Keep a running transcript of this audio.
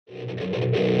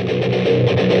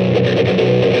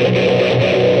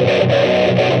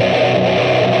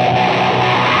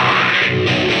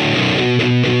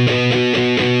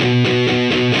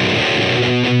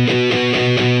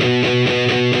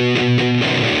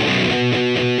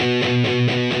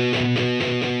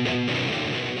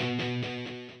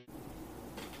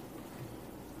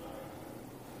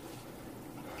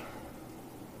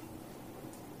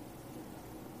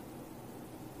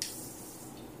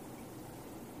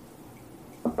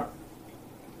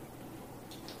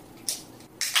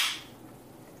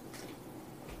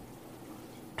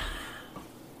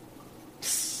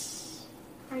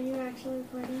Are you actually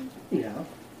recording? Yeah.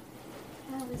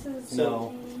 Oh, this is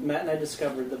No. insane. Matt and I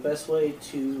discovered the best way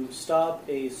to stop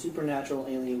a supernatural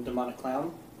alien demonic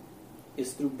clown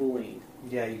is through bullying.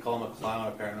 Yeah, you call him a clown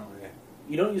apparently.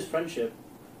 You don't use friendship,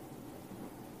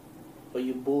 but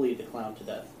you bully the clown to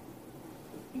death.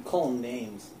 You call him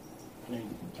names. Are you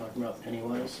talking about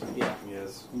Pennywise? Yeah.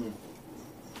 Yes.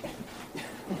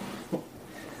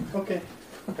 Okay.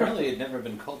 Apparently it had never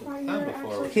been called a Are you clown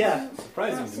before. actually Yeah.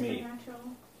 Surprising to me. supernatural?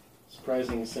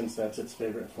 Surprising since that's its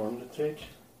favorite form to take.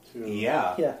 To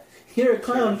Yeah. Yeah. You're a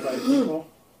clown. terrify people.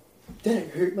 That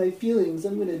hurt my feelings.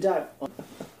 I'm gonna die.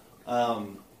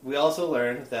 We also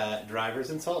learned that drivers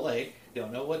in Salt Lake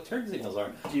don't know what turn signals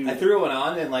are. Dude. I threw one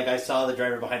on and I saw the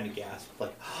driver behind me gasp,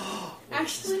 like,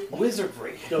 Actually,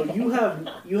 wizardry. No, you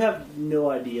have no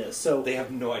idea. So They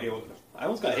have no idea what. I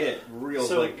almost got hit real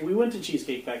So like. we went to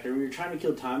Cheesecake Factory. We were trying to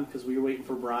kill time because we were waiting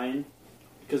for Brian.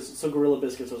 So Gorilla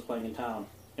Biscuits was playing in town,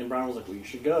 and Brian was like, "Well, you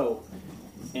should go."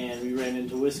 And we ran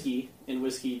into Whiskey,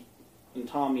 and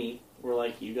Tommy were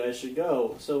like, "You guys should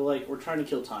go." So we're trying to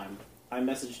kill time. I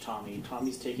messaged Tommy.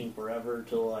 Tommy's taking forever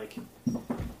to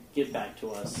get back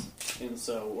to us, and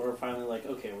so we're finally like,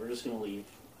 "Okay, we're just gonna leave."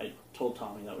 I told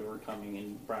Tommy that we were coming,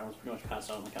 and Brian was pretty much passed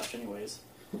out on the couch anyways.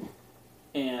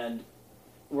 And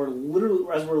we're literally,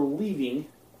 as we're leaving,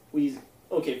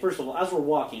 first of all, as we're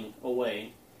walking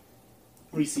away,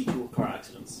 we see 2 car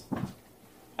accidents.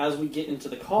 As we get into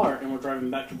the car and we're driving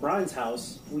back to Brian's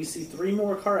house, we see 3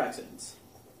 more car accidents.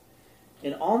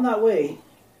 And on that way,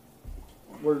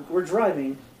 we're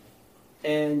driving,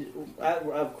 and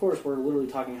of course we're literally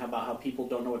talking about how people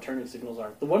don't know what turning signals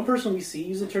are. The one person we see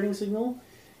use a turning signal,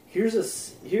 here is a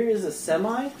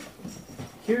semi,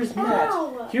 here's Matt,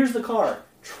 Ow! here's the car,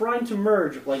 trying to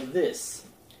merge like this.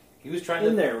 He was trying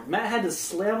In to. there, Matt had to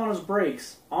slam on his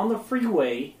brakes on the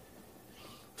freeway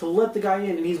to let the guy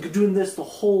in, and he's doing this the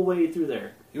whole way through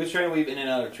there. He was trying to weave in and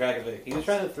out of traffic. He was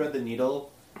trying to thread the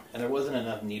needle, and there wasn't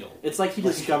enough needle. It's like he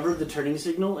discovered the turning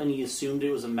signal, and he assumed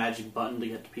it was a magic button to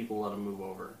get people to let him move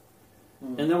over.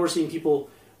 And then we're seeing people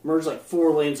merge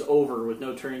 4 lanes over with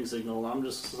no turning signal, and I'm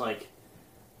just like,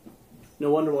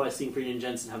 no wonder why Siegfried and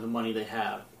Jensen have the money they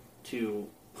have to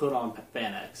put on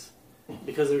FanX.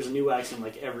 Because there's a new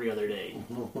accident every other day.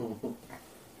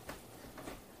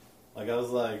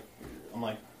 I'm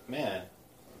like, man,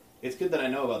 it's good that I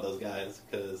know about those guys,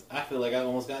 because I feel like I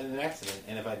almost got in an accident,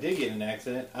 and if I did get in an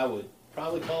accident, I would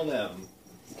probably call them.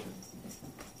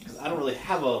 Because I don't really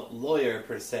have a lawyer,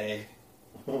 per se.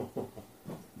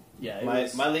 Yeah,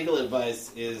 My legal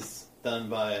advice is done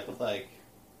by,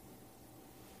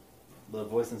 the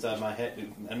voice inside my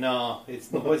head. No, it's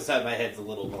the voice inside my head's a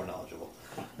little more knowledgeable.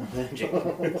 Jake.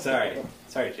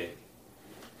 Sorry, Jake.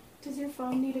 does your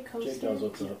phone need a coaster? Jake knows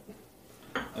what's up.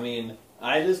 I mean,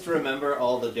 I just remember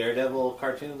all the Daredevil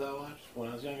cartoons I watched when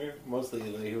I was younger. Mostly,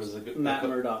 he was a good... Matt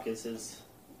Murdock is his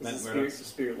Matt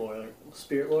spirit lawyer.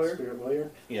 Spirit lawyer? Spirit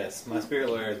lawyer? Yes, my spirit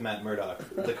lawyer is Matt Murdock.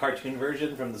 The cartoon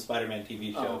version from the Spider-Man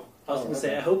TV show. I was going to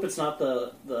say, I hope it's not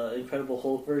the Incredible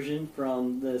Hulk version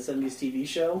from the 70s TV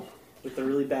show with the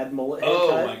really bad mullet haircut.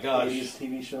 Oh my gosh. 80s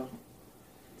TV show?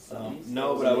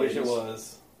 No, but I wish it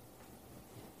was.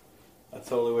 I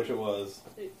totally wish it was.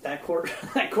 That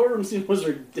courtroom scene was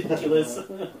ridiculous.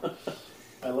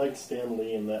 I liked Stan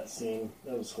Lee in that scene.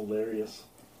 That was hilarious.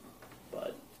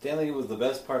 But Stanley was the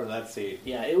best part of that scene.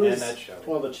 yeah, it was. And that show.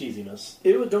 Well, the cheesiness.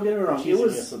 It was. Don't get me wrong. The It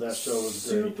was cheesiness of that show was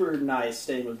super nice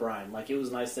staying with Brian. It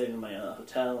was nice staying in my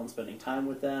hotel and spending time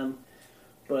with them.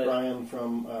 But Brian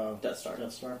from Death Star.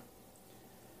 Death Star.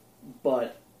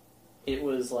 But it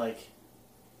was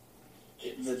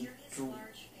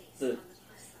the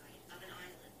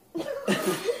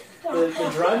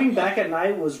driving back at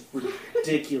night was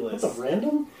ridiculous. What's a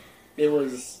random? It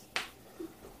was,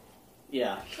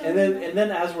 yeah. And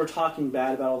then as we're talking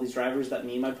bad about all these drivers, that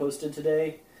meme I posted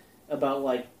today about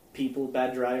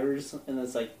bad drivers, and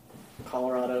it's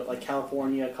Colorado,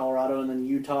 California, Colorado, and then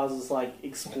Utah's is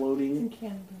exploding. In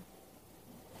Canada.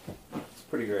 It's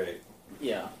pretty great.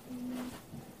 Yeah.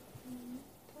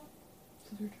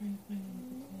 they're trying to find out if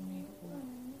it's all made or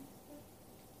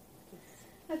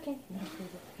Okay. after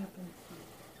what happens.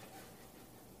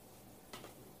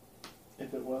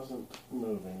 If it wasn't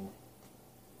moving,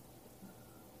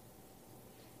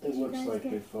 it Did you looks guys like they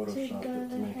get to photoshopped go it to to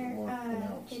the make it more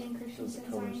pronounced Hayden because the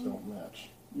Christensen colors sign? don't match.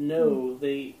 No,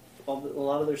 a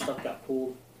lot of their stuff got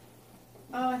pulled.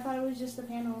 Oh, I thought it was just the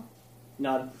panel.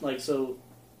 Not like so.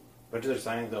 Bunch of their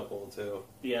signings got pulled too.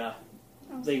 Yeah,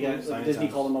 Oh, they got Sign Disney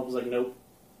times. called them up. Was like, nope.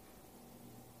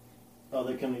 Oh,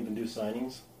 they couldn't even do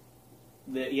signings?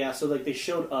 So like they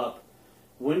showed up,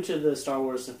 went to the Star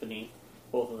Wars Symphony,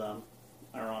 both of them,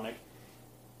 ironic,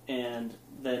 and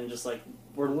then just like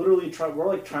we're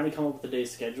trying to come up with a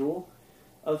day's schedule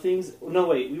of things. No,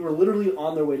 wait, we were literally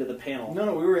on their way to the panel.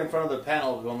 No, we were in front of the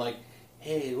panel going like,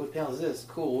 hey, what panel is this?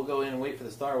 Cool, we'll go in and wait for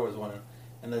the Star Wars one.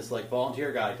 And this like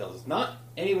volunteer guy tells us, not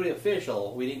anybody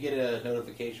official. We didn't get a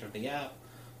notification from the app.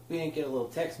 We didn't get a little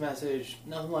text message.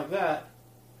 Nothing like that.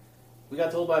 We got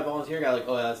told by a volunteer guy like,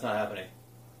 oh yeah, that's not happening.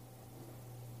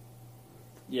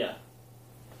 Yeah,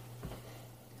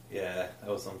 Yeah, that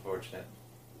was unfortunate.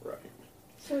 right.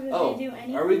 So did Oh, they do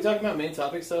anything? are we talking about main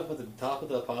topic stuff at the top of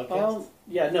the podcast?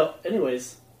 Yeah, no.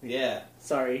 Anyways, Yeah.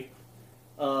 sorry.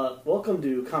 Welcome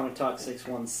to Comic Talk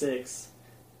 616.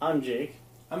 I'm Jake,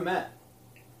 I'm Matt.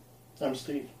 I'm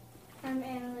Steve. I'm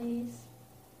Annalise.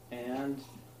 and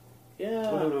yeah,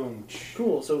 Ba-da-dum.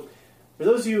 cool. So, for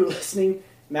those of you listening,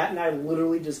 Matt and I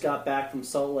literally just got back from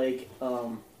Salt Lake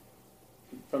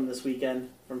from this weekend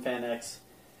from FanX.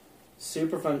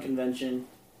 Super fun convention.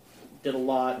 Did a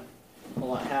lot. A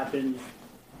lot happened.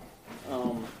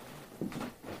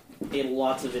 Ate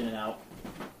lots of In-N-Out.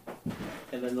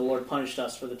 And then the Lord punished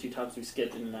us for the 2 times we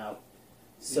skipped In-N-Out.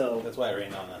 So, That's why I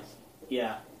rained on us.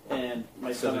 yeah. And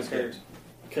my So stomach hurt.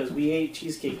 Because we ate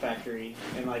Cheesecake Factory,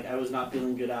 and like I was not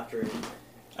feeling good after it.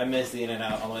 I missed the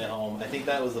In-N-Out on the way home. I think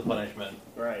that was the punishment.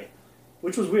 Right.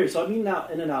 Which was weird. So I've eaten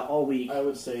out In-N-Out all week. I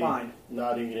would say Fine.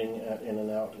 not eating at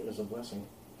In-N-Out is a blessing.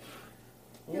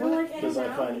 You don't like Because I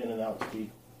In-N-Out? find In-N-Out to be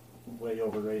way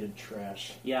overrated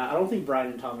trash. Yeah, I don't think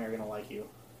Brian and Tommy are gonna like you.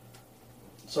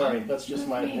 Sorry, that's just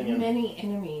my You've made opinion. many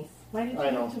enemies. Why did you I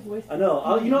know. have to voice I know.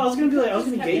 I was gonna do like I was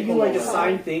gonna give you like a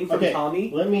signed thing from Okay,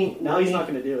 Tommy. Let me. Now let he's me- not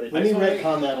gonna do it. Let me I just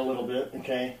wanna- retcon that a little bit,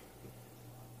 okay?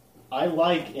 I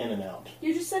like In-N-Out.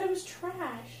 You just said it was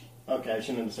trash. Okay, I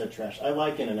shouldn't have said trash. I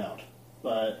like In-N-Out,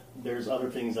 but there's other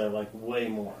things I like way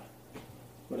more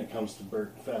when it comes to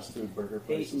fast food burger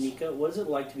Hey, places. Nika, what is it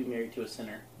like to be married to a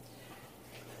sinner?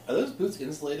 Are those boots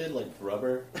insulated like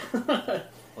rubber?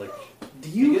 Like, Do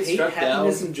you You get hate struck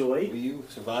happiness down. and joy? will you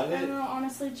survive I don't it? know,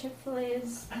 honestly, Chick-fil-A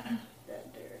is better.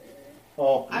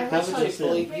 Oh, I Have like a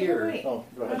Chick-fil-A Wait, here. wait. oh,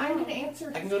 go ahead. I'm going to answer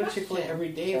I this can go to question. Chick-fil-A every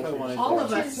day if I wanted to. All of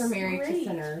Which us is are married great. to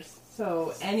sinners,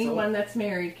 so anyone that's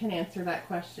married can answer that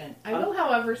question. I will,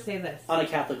 however, say this. On a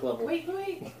Catholic level. Wait.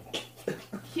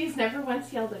 He's never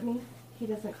once yelled at me. He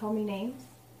doesn't call me names.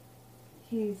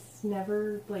 He's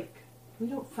never, we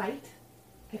don't fight.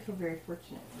 I feel very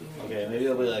fortunate to be married. Okay, maybe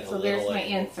it'll be like a So little. there's my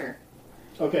like, answer.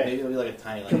 Okay, Maybe it'll be like a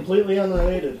tiny. Like, completely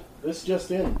unrelated. This just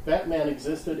in. Batman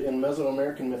existed in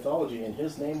Mesoamerican mythology, and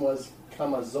his name was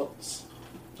Camazotz.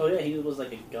 Oh yeah, he was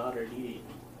like a god or a deity.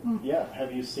 Yeah,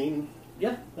 have you seen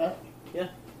Yeah. that? Yeah.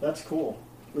 That's cool.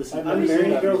 Listen, I've I'm never married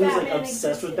seen a that girl who's before. like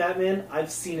obsessed with Batman.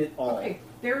 I've seen it all. Okay,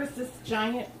 there was this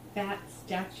giant bat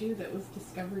statue that was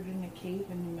discovered in a cave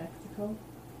in New Mexico.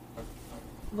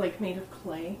 Made of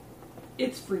clay.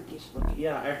 It's freakish looking.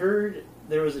 Yeah, I heard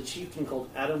there was a chieftain called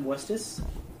Adam Westis.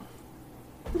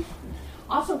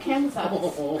 Also, Kansas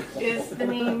is the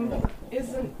name,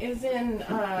 is in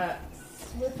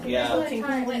Swift Yeah.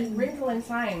 Wrinkle in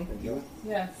Time.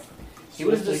 Yes. He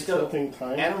was Swiftly discovered. tilting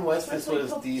time. Adam Westis Swiftly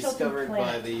was tilting discovered by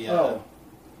plant. the Oh.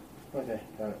 Okay,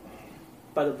 got it.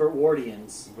 By the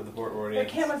Burtwardians. with the Port But Wardians.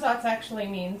 Camazotz actually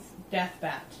means death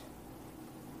bat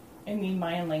in the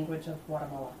Mayan language of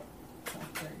Guatemala. So,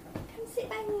 there you go. Come sit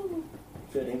by me.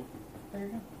 Fitting. There you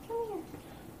go. Come here.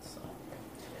 So,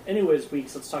 anyways,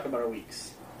 weeks. Let's talk about our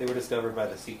weeks. They were discovered by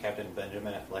the sea captain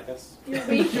Benjamin Affleckus. Your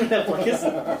week.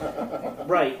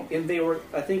 Right, and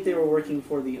I think they were working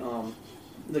for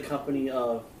the company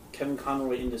of Kevin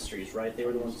Conroy Industries, right? They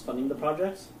were the ones funding the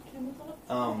projects.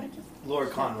 Lord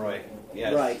Conroy.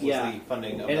 Yes. Right, was yeah. The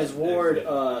funding of And his that ward,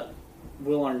 exhibit.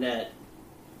 Will Arnett.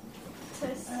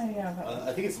 Sis. Yeah, that was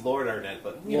I think it's Lord Arnett,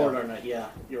 but Lord Arnett, yeah,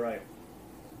 you're right.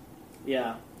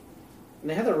 Yeah. And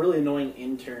they had a really annoying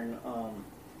intern,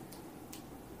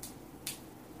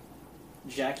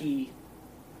 Jackie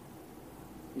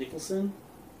Nicholson.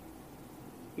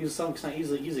 He was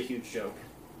he's a huge joke.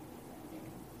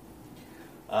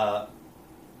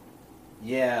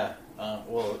 Yeah,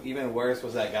 Well, even worse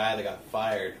was that guy that got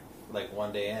fired like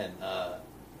one day in.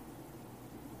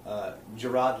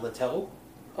 Gerard Leteau.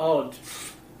 Oh,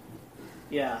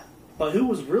 yeah. But who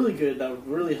was really good that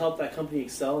really helped that company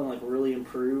excel and like really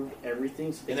improve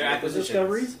everything so they In their could make those acquisitions.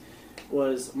 discoveries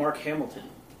was Mark Hamilton.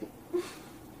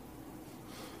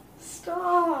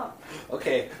 Stop.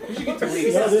 Okay, we should get to No,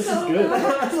 weeks. this So is good.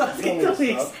 bad. Let's get Don't to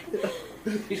need to weeks.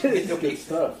 We should get to Good weeks.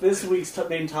 stuff. This week's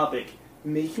main topic: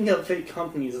 making up fake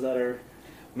companies that are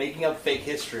Making up fake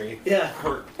history. yeah.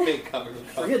 Or fake cover.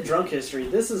 Forget drunk history.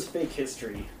 This is fake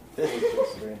history.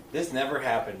 This never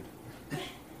happened.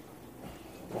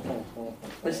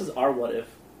 This is our what if.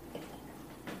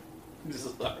 This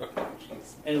is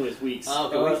jeez. Anyways, weeks.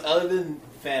 Okay, weeks other than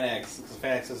FanX, because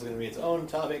FanX is going to be its own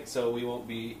topic, so we won't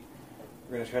be.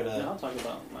 We're going to try to. I'll talk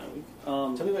about my week. Tell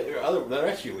me about the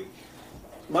rest of your week.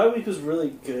 My week was really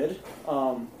good.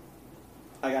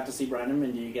 I got to see Brian and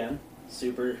Mindy again.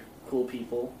 Super cool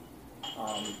people.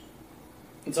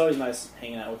 It's always nice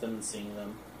hanging out with them and seeing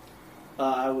them.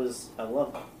 I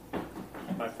love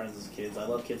my friends as kids. I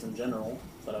love kids in general,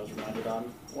 but I was reminded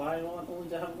on why I want only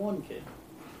to have one kid.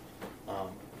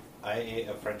 I ate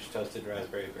a French toasted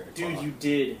raspberry bear. Dude, you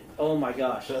did. Oh my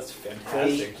gosh. That's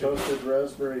fantastic. Toasted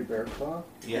raspberry bear claw?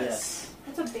 Yes.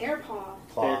 That's a bear paw.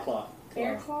 Bear claw.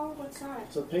 Bear claw? What's that?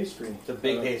 It's a pastry. It's a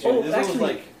big pastry. Oh, This actually, one was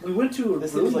like we went to a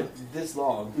this really, was like this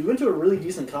long. we went to a really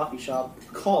decent coffee shop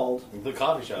called The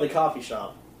coffee shop. The Coffee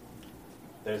Shop.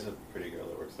 There's a pretty girl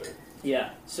that works there.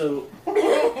 Yeah, so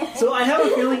I have a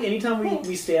feeling anytime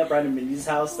we stay at Brian and Mindy's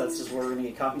house, that's just where we're gonna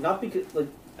get coffee. Not because like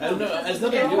I don't know. It has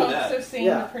nothing to do with So that. seeing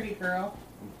Yeah. the pretty girl.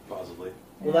 Possibly.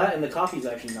 well that and the coffee's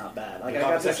actually not bad. Like The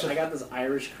coffee's I got this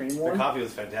Irish cream The one. coffee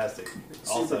was fantastic.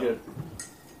 Super Also, good.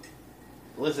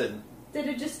 listen, Did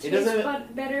it just It taste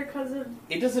doesn't- better because of...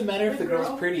 it doesn't matter if The the girl's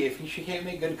girl? pretty if she can't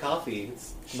make good coffee.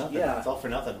 It's nothing. Yeah. It's all for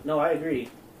nothing. No, I agree.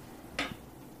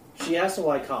 She has to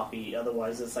like coffee,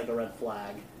 otherwise it's like a red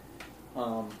flag.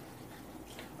 Are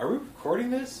we recording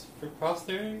this for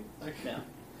posterity? Like, Yeah.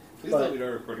 Please But- let me know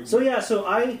recording. So yeah, so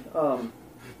I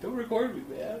Don't record me,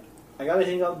 man. I got to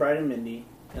hang out with Brian and Mindy,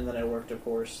 and then I worked, of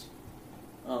course.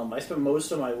 I spent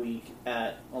most of my week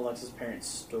at Alexa's parents'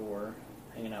 store,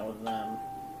 hanging out with them.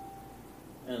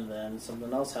 And then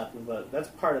something else happened, but that's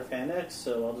part of FanX,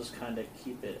 so I'll just kind of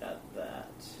keep it at that.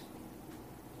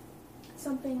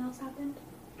 Something else happened?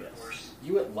 Yes.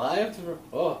 You went live to.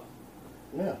 Oh,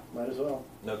 Yeah, might as well.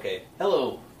 okay.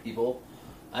 Hello, people.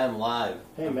 I am live.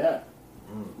 Hey, Matt.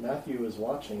 Mm. Matthew is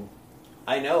watching.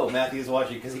 I know Matthew's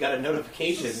watching because he got a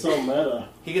notification. So meta.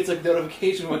 He gets a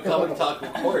notification when Comic Talk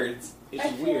records. It's I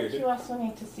feel weird. like you also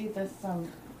need to see this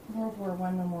World War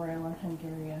I memorial in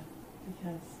Hungary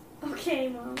because Okay,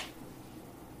 Mom.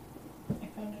 I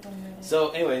found it on Reddit. So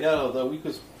anyway, no, the week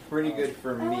was pretty good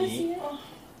for I want to see me. it.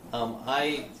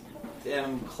 I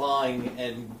am clawing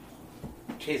and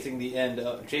chasing the end,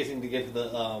 chasing to get to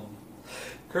the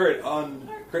current on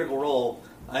Critical Role.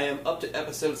 I am up to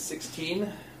episode 16,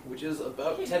 which is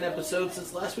about 10 episodes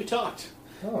since last we talked.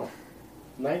 Oh.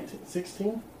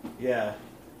 16? Yeah,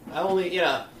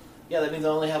 that means I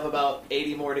only have about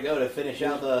 80 more to go to finish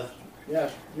out the. Yeah,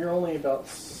 you're only about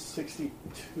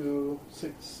 62,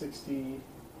 60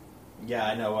 Yeah,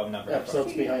 I know I'm not very far.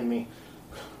 episodes behind me.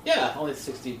 Yeah, only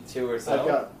 62 or so. I've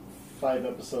got 5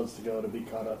 episodes to go to be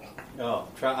caught up. Oh,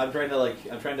 I'm trying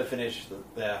to finish.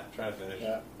 Trying to finish.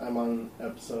 Yeah, I'm on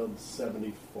episode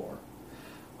 74.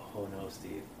 Oh no,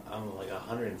 Steve, I'm like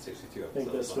 162 I episodes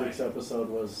think this behind. week's episode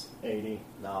was 80.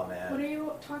 No, man. What are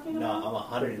you talking No, about? I'm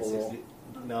 160.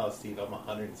 No, Steve, I'm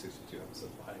 162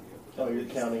 episodes behind you. Oh, At you're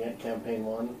least. counting at campaign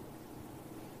 1?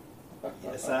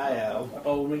 Yes, I am.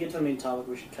 Oh, when we get to the main topic,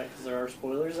 we should cut because there are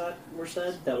spoilers that were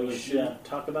said that we should Yeah.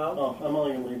 talk about. Oh, I'm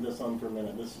only going to leave this on for a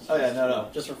minute. This is Oh yeah, just- no.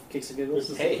 Just for kicks and giggles. This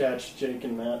is Hey. to catch Jake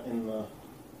and Matt in the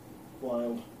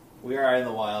wild. We are in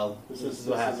the wild. This is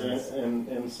what this happens. is an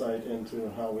insight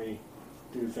into how we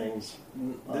do things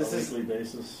on This a is weekly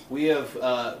basis. we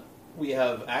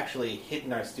have actually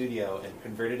hidden our studio and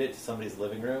converted it to somebody's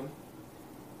living room.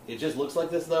 It just looks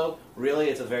like this though. Really,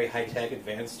 it's a very high tech,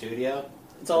 advanced studio.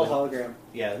 It's all hologram.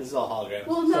 Yeah, this is all hologram.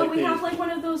 Well, It's no, like we the- have like one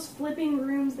of those flipping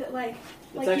rooms that like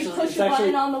It's you actually- push it's a actually-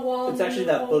 button on the wall. It's and actually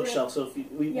then that you hold bookshelf. So if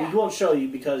we Yeah. won't show you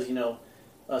because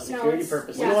security it's-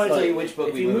 purposes. we don't want to but tell you which book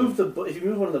if we you moved. if you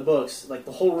move one of the books, like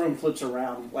the whole room flips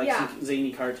around like Yeah. some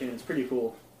zany cartoon. It's pretty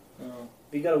cool. Oh,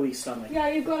 But you got a weak stomach. Yeah,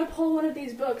 you've got to pull one of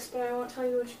these books, but I won't tell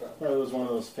you which book. well, it was one of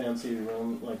those fancy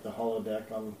room, like the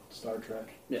holodeck on Star Trek.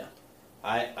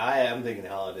 I am thinking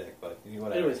holodeck, but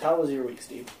whatever. Anyways, how was your week,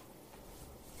 Steve?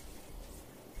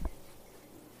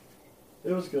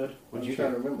 It was good. What'd I'm you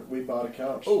trying do? to remember. We bought a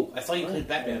couch. Oh, I saw you played And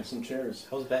Batman. some chairs.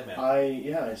 How was Batman?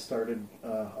 I started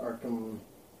Arkham.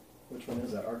 Which one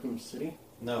is that? Arkham City?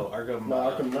 No, Arkham. No,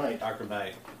 Arkham Knight. Arkham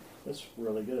Knight. It's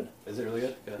really good. Is it really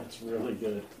good? Good. It's really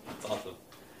good. It's awesome.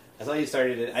 I saw you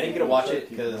started it. I didn't get to watch it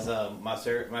because my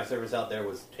service out there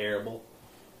was terrible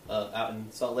out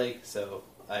in Salt Lake, so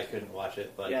I couldn't watch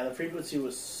it. But Yeah, the frequency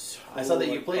was so I saw that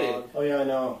you played it. odd. Oh yeah, I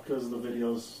know. Because the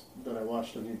videos that I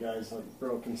watched of you guys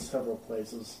broke in several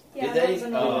places. Yeah, did that they? was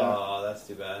annoying. Oh, that's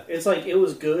too bad. It's like it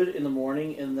was good in the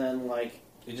morning, and then like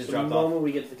It just the dropped moment off.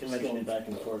 we get to the Just convention, going back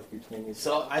and forth between these.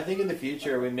 So I think in the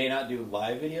future we may not do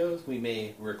live videos. We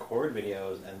may record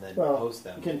videos and then Well, post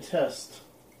them. You can test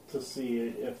to see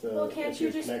if the Well, can't if you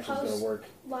your just connection's going post to work.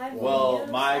 Live Well,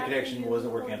 videos my after connection you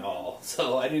wasn't working record at them? all,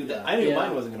 so I knew that I knew Yeah.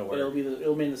 mine wasn't going to it'll work.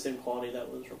 it'll mean the same quality that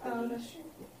was Oh, recorded. that's true.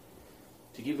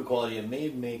 To keep the quality, it may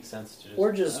make sense to just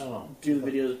Or just I don't know. do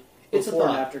the videos It's a before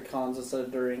and thought. after cons instead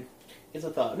of during. It's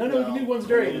a thought. No, we can do ones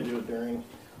we need during. to do it during.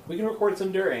 We can record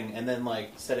some during and then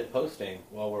like set it posting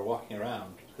while we're walking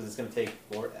around because it's going to take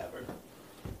forever.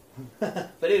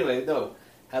 But anyway, no,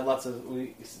 had lots of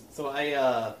So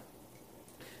I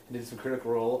did some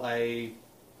Critical Role. I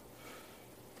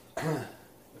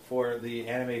for the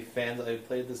anime fans, I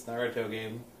played this Naruto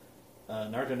game,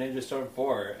 Naruto Ninja Storm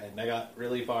 4, and I got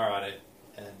really far on it.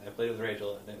 And I played with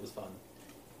Rachel, and it was fun.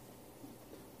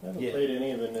 I haven't Yeah. played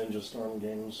any of the Ninja Storm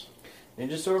games.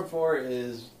 Ninja Storm 4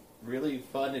 is really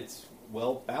fun. It's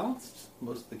well balanced.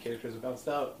 Most of the characters are balanced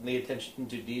out. And the attention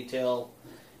to detail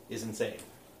is insane.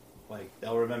 Like,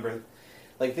 they'll remember,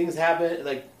 like, things happen,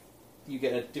 like, you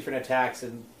get different attacks,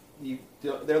 and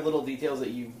there are little details that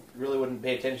you really wouldn't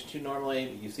pay attention to normally,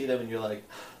 but you see them and you're like,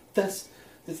 that's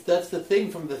the thing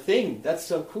from the thing. That's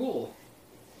so cool.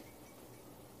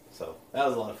 So, that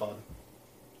was a lot of fun.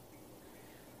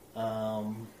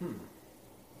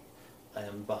 I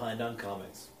am behind on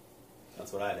comics.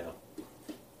 That's what I know.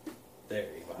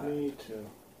 Very behind. Me too.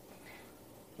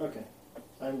 Okay,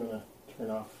 I'm gonna turn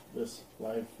off this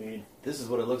live feed. This is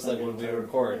what it looks like when we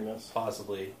record,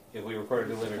 possibly, if we record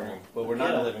in the living room. But we're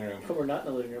not in the living room. But we're not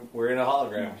in the living room. We're in a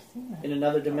hologram, Never seen that. In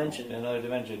another in dimension. another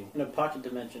dimension. In a pocket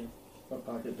dimension. A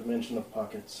pocket dimension of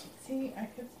pockets. See, I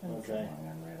could spend so Okay. long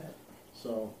on Reddit.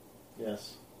 So,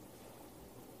 yes,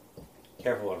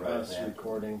 Careful on Reddit, us man.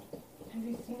 recording. Have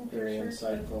you seen a Very picture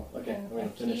insightful. of Okay, an I'm gonna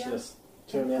finish IKEA? this.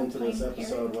 Tune in to this Alpine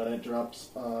episode parrot? when it drops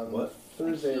on What?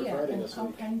 Thursday or IKEA, Friday an this week.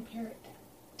 Alpine parrot.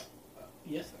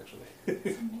 Yes, actually.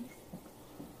 It's amazing.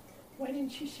 Why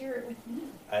didn't you share it with me?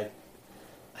 I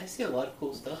see a lot of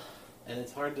cool stuff, and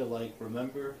it's hard to, like,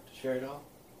 remember to share it all.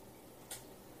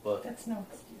 But That's no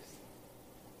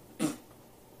excuse.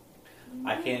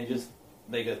 I can just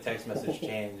make a text message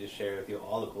chain and just share with you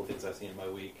all the cool things I've seen in my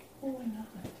week. Oh, why not?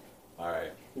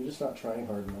 Alright, You're just not trying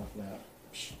hard enough, Matt.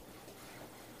 Those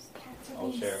cats are I'll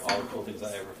being share all the cool silly.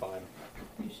 things I ever find.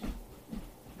 You should.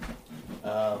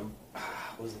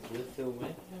 Was it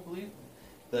Lithuania, I believe?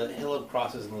 The Hill of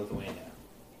Crosses in Lithuania.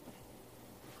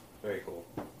 Very cool.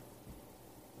 I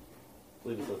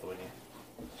believe it's Lithuania.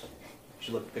 You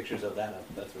should look at pictures of that up.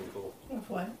 That's really cool. Of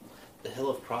what? The Hill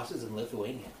of Crosses in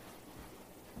Lithuania.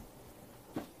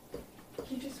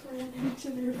 He just ran into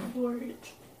their fort.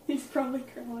 He's probably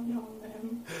crawling on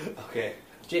them. Okay.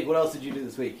 Jake, what else did you do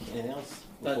this week? Anything else?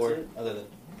 That's Before, it. other than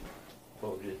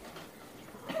what we did?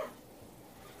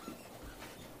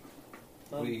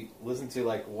 We listened to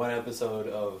like one episode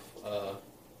of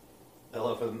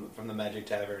Hello from the Magic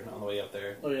Tavern on the way up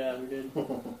there. Oh yeah, we did.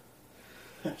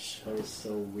 That show is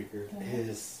so weird.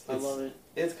 I love it.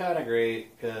 It's kind of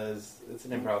great because it's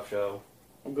an improv show.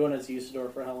 I'm going as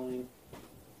Usador for Halloween.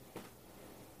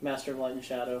 Master of Light and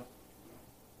Shadow.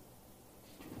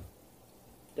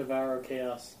 Devourer of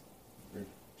Chaos. Great.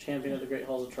 Champion of the Great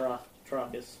Halls of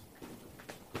Trachis.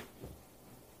 I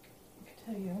could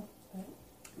tell you.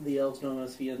 The elves known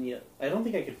as Fianya. I don't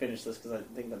think I could finish this because I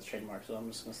think that's trademark, so I'm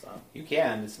just gonna stop. You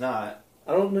can. It's not.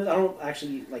 I don't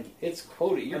actually like It's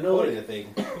quoted. You're I know, quoting like- the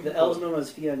thing. the elves known as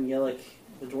Fianyelik,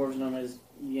 the dwarves known as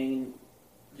Yang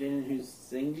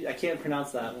Husing. I can't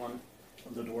pronounce that one.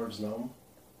 The dwarves know him?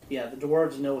 Yeah, the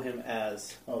dwarves know him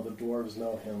as. Oh, the dwarves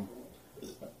know him.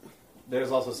 There's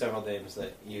also several names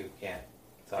that you can't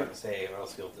say, or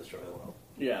else you'll destroy the world.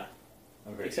 Yeah.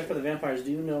 I'm pretty Except sure. for the vampires,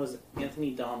 do you know as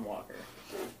Anthony Dawnwalker?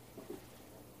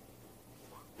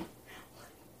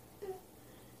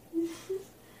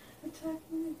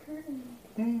 Attacking the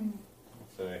curtain.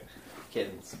 Sorry,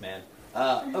 kittens, man.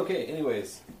 Okay.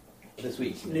 Anyways, this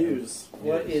week News.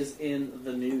 What News. is in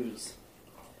the news?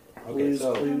 Okay, Clues,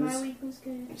 so clues. My week was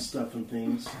good. Stuff and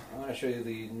things. I'm gonna show you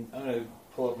the. I'm gonna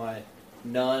pull up my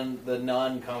the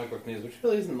non-comic book news, which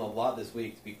really isn't a lot this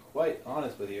week, to be quite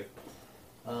honest with you.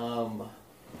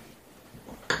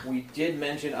 We did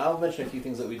mention, I'll mention a few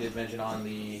things that we did mention on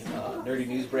the Nerdy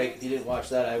News Break. If you didn't watch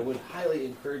that, I would highly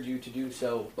encourage you to do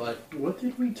so, but What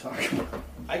did we talk about?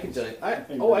 I can tell you. I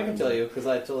can tell you, because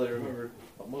I totally remember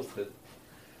most of it.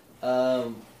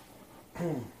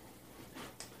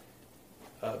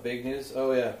 Big news?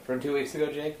 Oh yeah, from 2 weeks ago,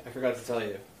 Jake? I forgot to tell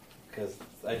you, because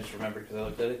I just remembered because I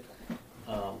looked at it.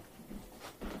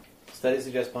 Studies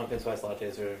suggest pumpkin spice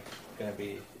lattes are going to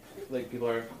be, like, people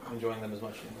are enjoying them as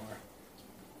much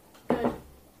anymore.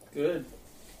 Good.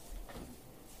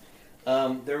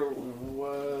 There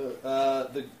was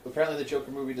apparently the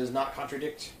Joker movie does not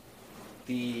contradict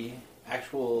the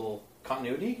actual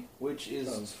continuity, which is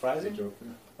surprising,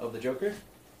 of the Joker.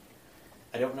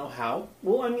 I don't know how.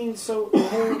 Well, I mean, so the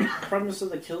whole premise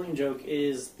of the Killing Joke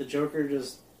is the Joker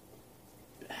just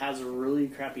has a really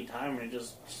crappy time and it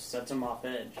just sets him off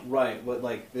edge. Right, but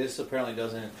like this apparently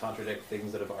doesn't contradict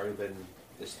things that have already been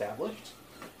established,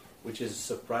 which is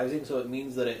surprising. So it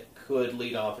means that it could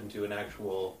lead off into an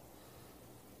actual,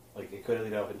 like it could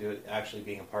lead off into it actually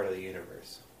being a part of the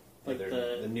universe. Like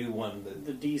the new one,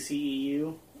 the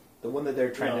DCEU, the one that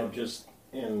they're trying to just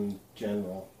in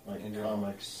general, like in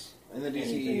comics, in the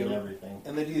anything and DCEU, everything.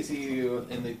 in the DCEU,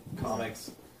 in the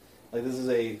comics. Like this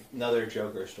is another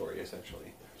Joker story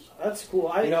essentially. That's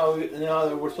cool. You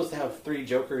know, we're supposed to have 3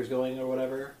 Jokers going or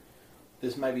whatever.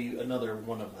 This might be another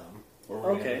one of them, or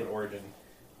we're gonna have an origin.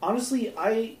 Honestly,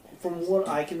 from what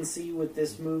I can see with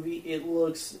this movie, it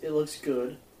looks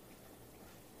good.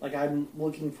 Like I'm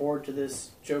looking forward to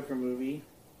this Joker movie.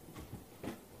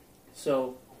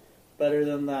 So, better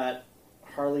than that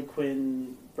Harley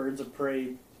Quinn Birds of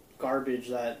Prey garbage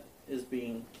that is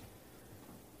being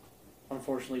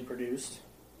unfortunately produced.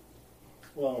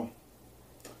 Well,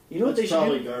 you know what they it's should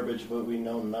probably do? garbage, but we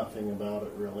know nothing about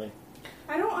it really.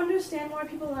 I don't understand why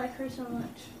people like her so much.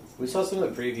 We saw some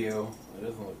of the preview. It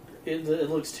doesn't look great. It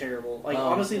looks terrible. Like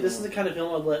honestly, this is the kind of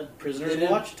film I'd let prisoners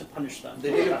watch to punish them.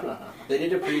 They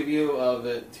did a preview of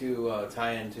it to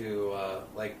tie into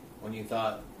like when you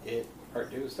thought It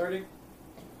Part 2 was starting.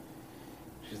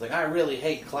 She's like, I really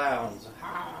hate clowns.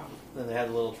 Then they had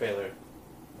a little trailer.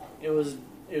 It was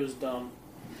dumb.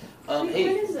 Hey,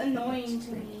 It is annoying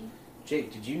to me.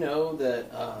 Jake, did you know that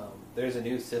there's a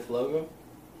new Sith logo?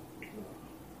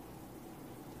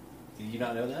 Did you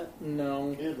not know that?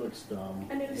 No. It looks dumb.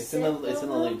 It's in the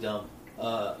link dumb.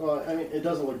 Well, I mean, it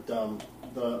doesn't look dumb.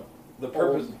 The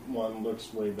purpose old one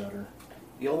looks way better.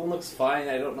 The old one looks fine.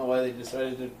 I don't know why they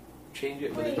decided to change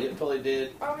it, but Wait. it totally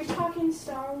did. Are we talking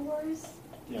Star Wars?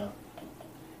 Yeah.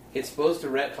 It's supposed to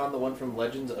retcon the one from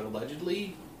Legends,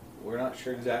 allegedly. We're not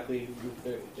sure exactly if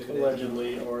it is.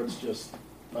 Allegedly, or it's just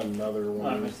another I'm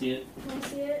one. gonna see it. Can I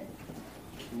see it?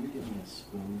 Can you give me a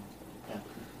spoon?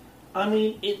 I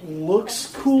mean, it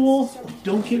looks cool.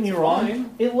 Don't get me wrong. Fine.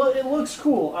 It looks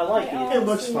cool. I like Yeah. it. It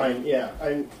looks fine. Yeah,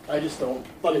 I just don't.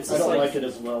 But it's I just don't like- like it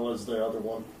as well as the other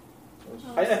one.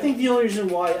 I think the only reason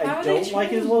why I How do they don't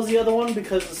like it as change? well as the other one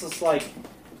because it's just like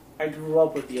I grew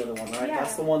up with the other one, right? Yeah.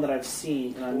 That's the one that I've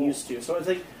seen and I'm used to. So it's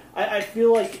like I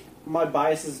feel like my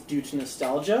bias is due to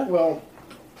nostalgia. Well,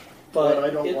 But what I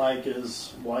don't it- like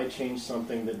is why change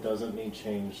something that doesn't need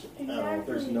changed at all.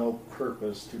 There's Exactly. no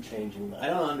purpose to changing I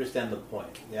that. don't understand the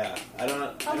point. Yeah, I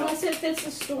don't. Unless it fits the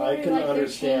I story, can like they're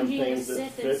understand changing things the that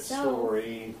Sith fit itself.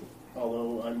 story,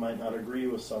 although I might not agree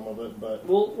with some of it, but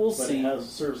we'll but see. it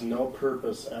serves no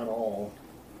purpose at all.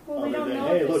 Well, we Other don't than, know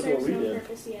hey, if it look what serves we no did.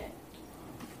 purpose yet.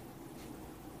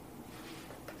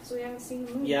 So we haven't seen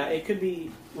the movie. Yeah, it could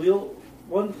be.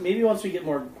 Maybe once we get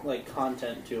more like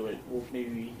content to it, we'll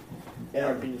maybe our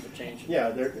Yeah, opinions will change. yeah.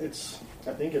 It's.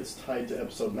 I think it's tied to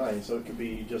episode 9, so it could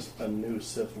be just a new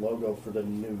Sith logo for the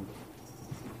new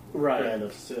Right. brand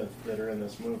of Sith that are in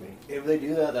this movie, If they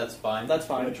do that, that's fine. That's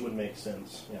fine. which would make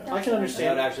sense. Yeah. I can And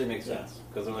understand that actually makes sense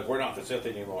because they're like, we're not the Sith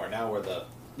anymore. Now we're the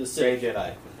the Grey Sith.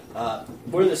 Jedi.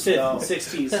 We're the Sith. No.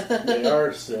 60s. They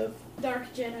are Sith.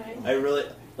 Dark Jedi. I really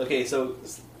okay. So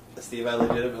Steve, I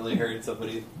legitimately heard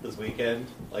somebody this weekend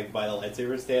like by the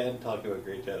lightsaber stand talking about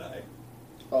Grey Jedi.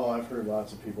 Oh, I've heard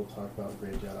lots of people talk about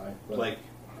Grey Jedi. But Like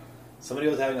somebody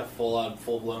was having a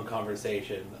full-blown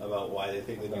conversation about why they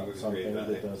think the new about movie is Grey something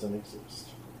that Jedi. doesn't exist.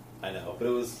 I know, but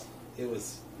it was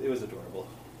adorable.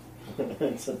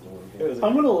 It's adorable. It was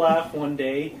I'm gonna laugh one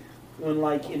day when,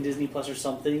 like, in Disney Plus or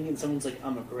something, and someone's like,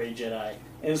 "I'm a Grey Jedi,"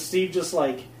 and Steve just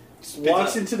like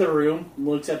walks out. into the room,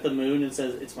 looks at the moon, and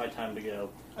says, "It's my time to go."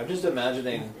 I'm just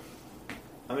imagining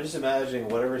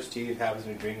whatever Steve happens to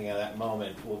be drinking at that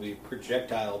moment will be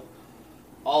projectile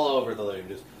all over the living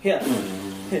room. Just Yeah.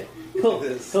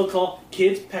 He'll call,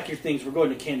 kids, pack your things, we're going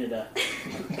to Canada.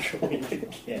 Going to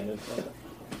Canada.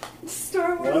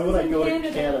 Star Wars. Why would I is in go Canada.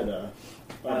 to Canada?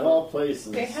 Of all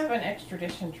places. They have an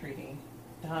extradition treaty.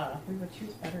 Duh. We would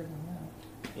choose better than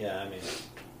that. yeah, I mean,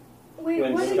 Wait,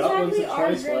 When what Scotland's exactly a are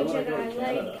choice, why Grey would I go to Jedi?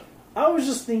 Canada? Like, I was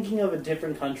just thinking of a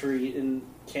different country, and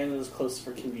Canada's close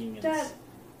for convenience. Dad,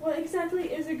 what exactly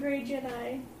is a Grey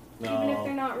Jedi? Even if they're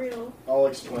no. not real. I'll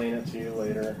explain it to you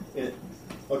later.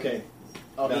 Okay,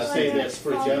 I'll just Like say a this: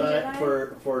 for fallen Jedi,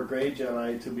 Jedi? for Grey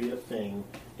Jedi to be a thing,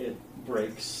 it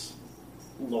breaks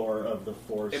lore of the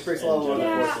Force. It breaks and lore of the Jedi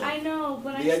Yeah, Force. I know,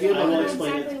 but The I idea still I don't will know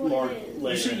explain exactly it what more it is.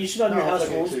 later. You should on your No, house it's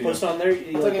okay rules to post you. on there.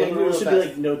 It's okay, One real rule should be fast.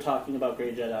 like no talking about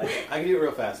Grey Jedi. I can do it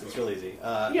real fast. It's real easy.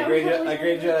 Yeah, a Grey probably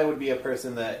Jedi not. would be a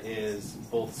person that is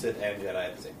both Sith and Jedi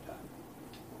at the same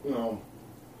time. No,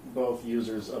 both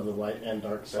users of the light and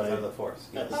dark So side of the Force.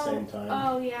 at Yes. the same time.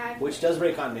 Oh yeah. Which does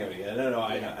break continuity. No,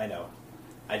 I know.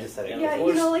 I just said it. Yeah,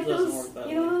 Force you know, like doesn't those, work that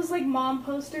you know way. those like mom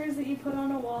posters that you put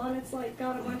on a wall, and it's like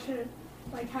got a bunch of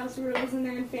like house rules in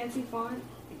there in fancy font.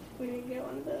 We need to get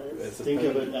one of those. It's a Think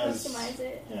of We it can as customize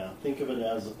it. yeah. Think of it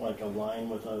as like a line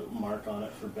with a mark on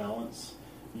it for balance.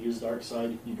 You use dark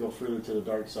side, you go further to the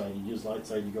dark side. You use light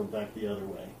side, you go back the other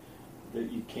way.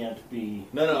 That you can't be.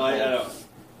 No, I know.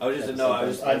 I was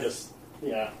just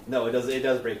yeah. No, it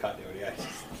does break continuity. I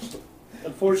just,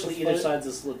 Unfortunately, either side's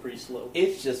a slippery slope.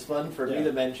 it's just fun for me Yeah.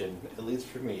 to mention, at least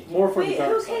for me. More for the Wait,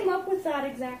 dark who side. came up with that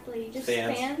exactly? Just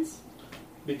Fans. fans?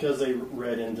 Because they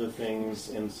read into things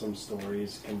in some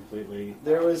stories completely.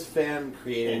 There was fan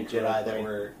created Jedi that Incorrectly.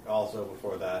 were also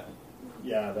before that.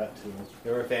 Yeah, that too.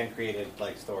 There were fan created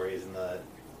like stories in the.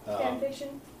 Fan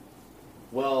fiction?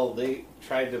 Well, they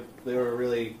were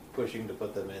really pushing to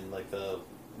put them in like the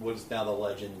what's now the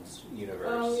Legends universe.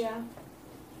 Oh yeah.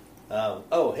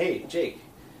 Oh, hey, Jake.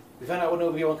 We found out when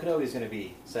Obi-Wan Kenobi is going to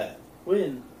be set.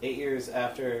 When? 8 years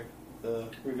after the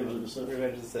Revenge of the Sith.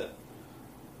 Revenge of the Sith.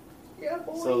 Yeah,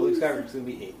 boys. So Luke Skywalker's going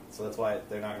to be 8, so that's why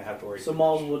they're not going to have to worry. So too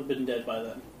Maul much. would have been dead by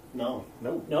then. No,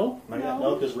 No, No? not yet. No.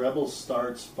 no, because Rebels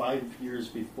starts 5 years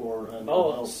before.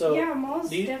 Oh, so yeah, Maul's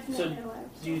do you- definitely so alive.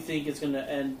 do you think it's going to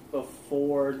end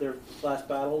before their last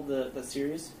battle, the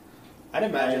series? I'd I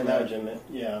imagine that. imagine it.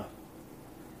 Yeah.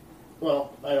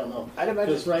 Well, I don't know. I'd imagine.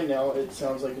 Because right now it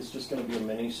sounds like it's just going to be a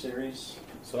mini series.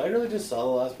 So I really just saw the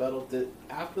last battle.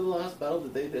 After the last battle,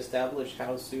 did they establish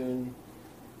how soon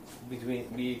between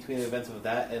the events of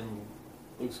that and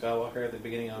Luke Skywalker at the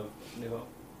beginning of New Hope?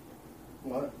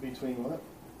 What between what?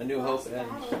 A New Hope and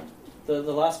The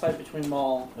last fight between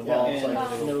Maul The Yeah, Maul it's and like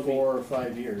Kenobi. 4 or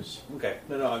 5 years. okay.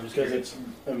 No, I'm just Because curious.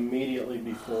 it's immediately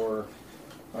before.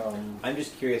 I'm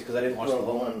just curious because I didn't watch the Rogue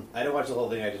whole. One. I didn't watch the whole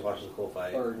thing. I just watched the cool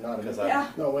fight. Or not Because immediately.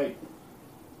 Yeah. No, wait.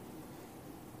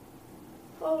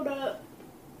 Hold up.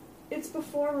 It's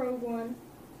before Rogue One.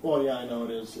 Well, yeah, I know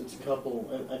it is. It's a couple.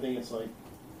 I think it's like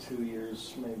 2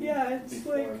 years, maybe. Yeah, it's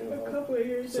before like New a Hope. couple of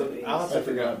years So at least. I'll have to I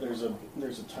figure forgot. out.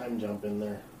 There's a time jump in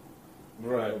there. A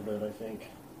Right. little bit, I think.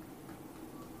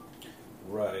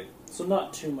 Right. So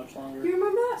not too much longer. You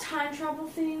remember that time travel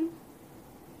thing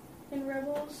in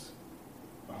Rebels?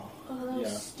 Oh, that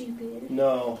was Yeah. stupid.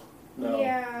 No.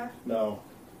 Yeah. No.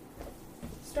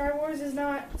 Star Wars is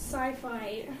not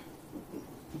sci-fi.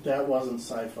 That wasn't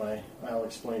sci-fi. I'll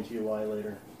explain to you why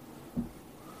later.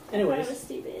 That was Anyways,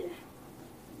 stupid.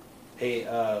 Hey,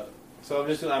 so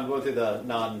I'm going through the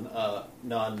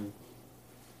non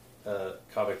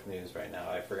comic news right now.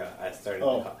 I forgot. I started.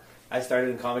 Oh. I started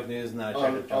in comic news and then I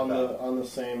tried to On jump out. on the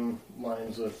same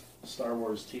lines with Star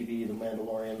Wars TV, The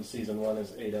Mandalorian season 1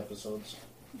 is 8 episodes.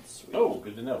 sweet. Oh,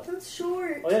 good to know. That's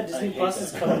short. Oh yeah, I Disney hate Plus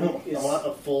is that. coming. I want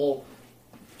a full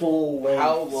length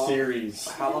How long- series.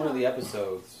 How long are the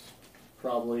episodes?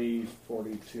 Probably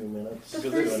 42 minutes. The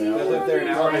Because first if season they're an was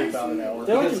hour, Probably like- about an hour.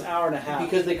 They're like Because- an hour and a half.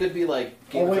 Because they could be like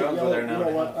Game Oh of wait, Thrones no, where they're you an hour know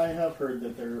and a what? half. I have heard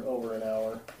that they're over an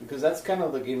hour. Because that's kind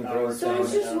of the Game of Hour Thrones to So hour thing.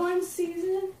 it's and a just half. one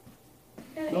season?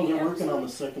 And No, 8 they're working on the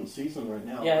episodes? second season right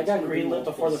now. yeah, I It's got gonna be greenlit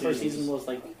multiple before the first seasons. season was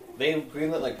like. They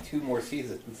greenlit like 2 more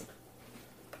seasons.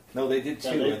 No, they did 2.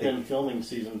 Yeah, I they've think. been filming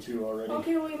season 2 already.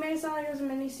 Okay, well, you made it sound like it was a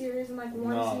mini-series and like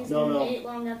one No. season No, and no. 8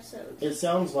 long episodes. It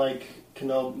sounds like the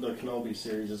Kenobi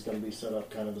series is going to be set up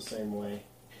kind of the same way.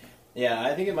 Yeah,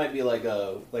 I think it might be like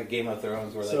Game of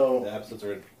Thrones where like, So, the episodes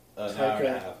are an hour and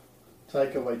a half.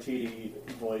 Taika Waititi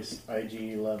voiced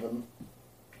IG-11.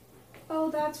 Oh,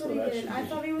 that's So what he that did. should I be-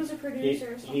 thought he was a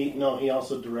producer or something. He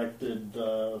also directed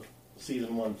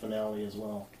season 1 finale as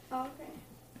well. Oh, okay.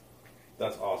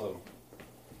 That's awesome.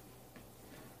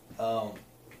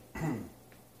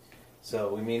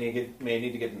 So we may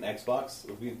need to get an Xbox.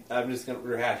 I'm just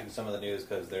rehashing some of the news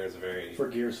because there's a very For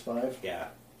Gears 5? yeah.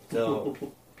 So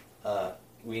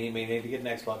we may need to get an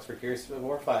Xbox for Gears of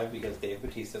War 5 because Dave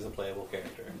Bautista is a playable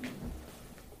character.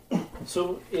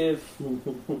 So if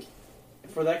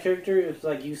for that character, if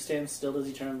like you stand still, does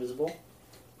he turn invisible?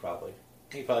 Probably.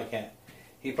 He probably can't.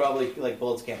 He probably like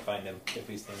bullets can't find him if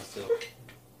he stands still.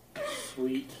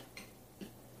 Sweet.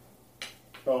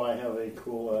 Oh, I have a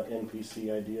cool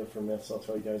NPC idea for myths I'll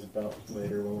tell you guys about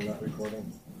later when we're not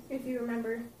recording. If you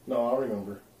remember. No, I'll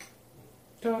remember.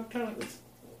 It's-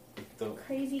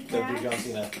 Crazy Don't do cat. John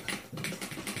Cena.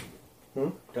 Hmm?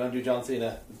 Don't do John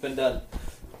Cena. It's been done.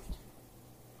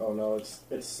 Oh no, it's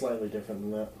slightly different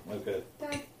than that. Okay.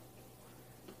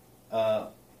 Dad.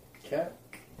 Cat?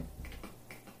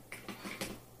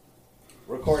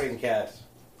 Recording cat.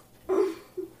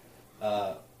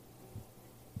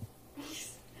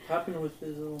 Happened with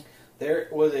his little... There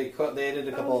was they added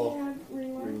a couple. Oh, yeah,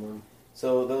 ringworm. Ringworm.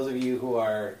 So those of you who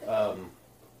are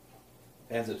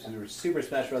fans of Super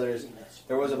Smash Brothers,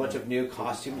 there was a bunch of new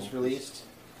costumes released,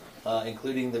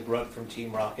 including the Grunt from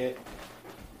Team Rocket,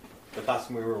 the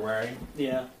costume we were wearing.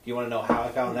 Yeah. Do you want to know how I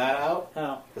found that out?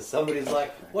 How? Because somebody's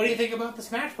like, "What do you think about the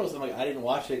Smash Bros?" I'm like, "I didn't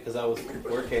watch it because I was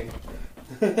working.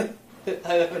 I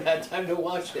haven't had time to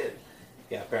watch it."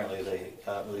 Yeah, apparently they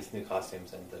released new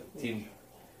costumes, and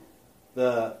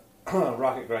the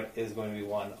Rocket Grunt is going to be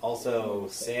one. Also,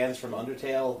 Sans from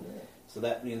Undertale. So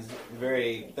that means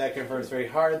that confirms very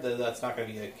hard that that's not going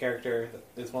to be a character.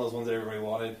 It's one of those ones that everybody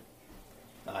wanted.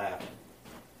 Not happening.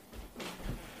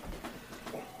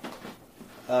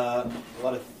 A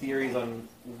lot of theories on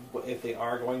if they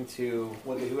are going to,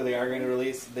 who they are going to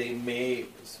release. They may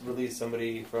release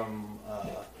somebody from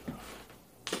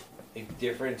a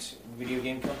different video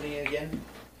game company again.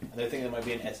 And they're thinking it might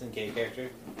be an SNK character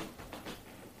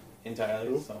entirely.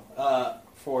 Ooh. So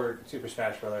for Super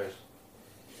Smash Brothers,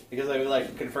 because they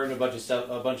confirmed a bunch of stuff,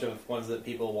 a bunch of ones that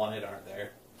people wanted aren't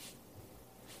there.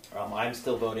 I'm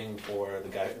still voting for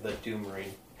the Doom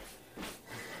Marine.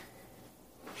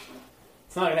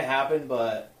 It's not going to happen,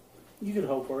 but You could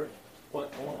hope for it.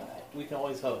 we can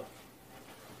always hope.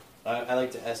 I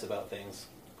like to S about things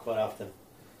quite often.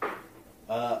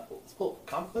 Let's pull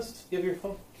Conquest. Do you have your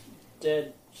phone?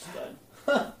 Dead. Just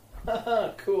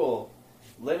died. Cool.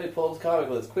 Let me pull the comic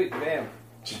list. Quick, bam.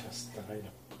 Just died.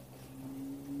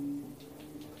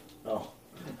 Oh,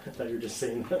 I thought you were just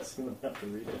saying that, so you don't have to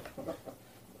read it.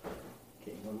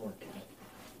 Okay, one more cat.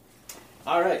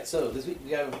 All right, so this week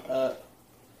we have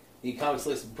the comics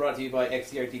list brought to you by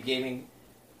XCRT Gaming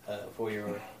for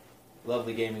your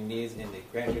lovely gaming needs in the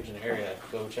Grand Region area.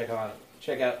 Go check out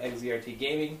XCRT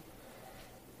Gaming.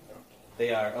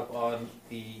 They are up on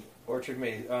the Orchard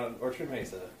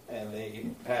Mesa, and they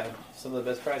have some of the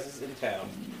best prices in town,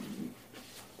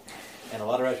 and a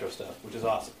lot of retro stuff, which is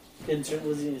awesome. Insert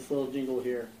Lizzie's little jingle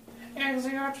here. I'm not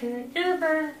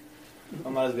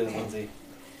as good as Lindsay.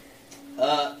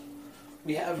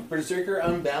 We have Berserker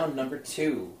Unbound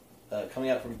 #2 coming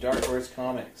out from Dark Horse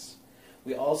Comics.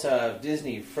 We also have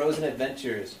Disney Frozen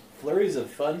Adventures, Flurries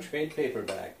of Fun trade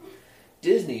paperback.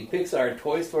 Disney Pixar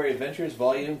Toy Story Adventures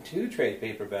Volume 2 trade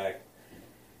paperback.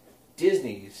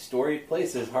 Disney Storied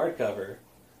Places hardcover.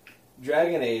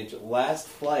 Dragon Age Last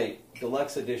Flight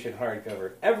Deluxe Edition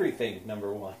hardcover. Everything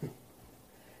 #1.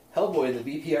 Hellboy the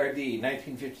BPRD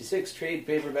 1956 trade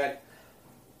paperback.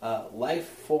 Life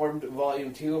Formed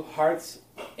Volume 2 Hearts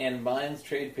and Minds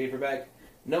trade paperback.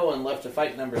 No One Left to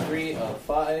Fight #3 of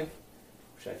 5.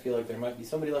 Which I feel like there might be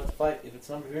somebody left to fight if it's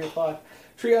 #3 or 5.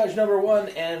 Triage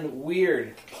 #1 and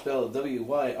Weird, spelled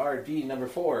WYRD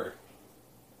 #4.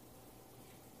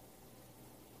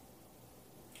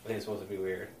 I think it's supposed to be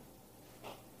weird.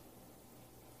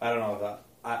 I don't know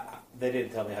if they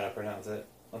didn't tell me how to pronounce it,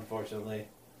 unfortunately.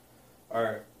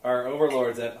 Our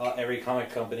overlords at every comic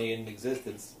company in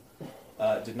existence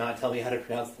did not tell me how to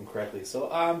pronounce them correctly, so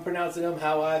I'm pronouncing them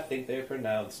how I think they're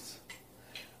pronounced.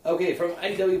 Okay, from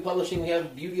IDW Publishing, we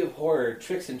have Beauty of Horror,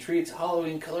 Tricks and Treats,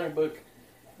 Halloween Coloring Book.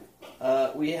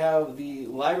 We have the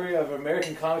Library of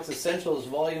American Comics Essentials,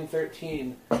 Volume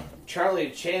 13,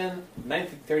 Charlie Chan,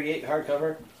 1938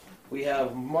 hardcover. We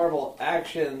have Marvel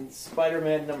Action,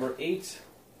 Spider-Man #8,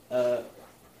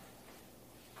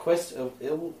 Quest of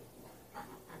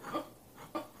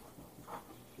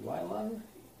Iwylon,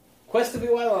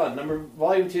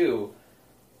 Volume 2.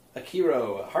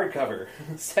 Akiro, hardcover.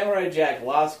 Samurai Jack,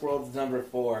 Lost Worlds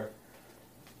 #4.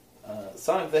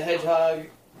 Sonic the Hedgehog,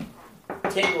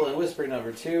 Tangle and Whisper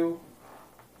 #2.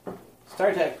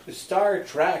 Star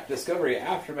Trek Discovery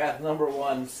Aftermath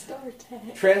 #1. Star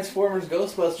Trek. Transformers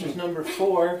Ghostbusters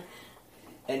 #4.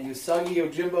 and Usagi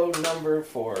Yojimbo number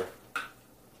 4.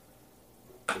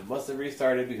 It must have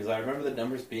restarted because I remember the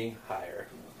numbers being higher.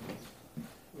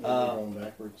 They're going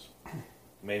backwards.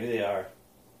 Maybe they are.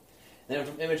 Then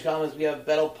from Image Comics, we have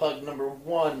Battle Pug number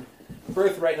 1,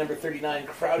 Birthright number 39,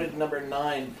 Crowded number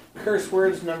 9, Curse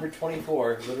Words number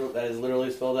 24, that is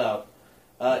literally spelled out,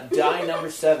 Die number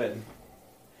 7,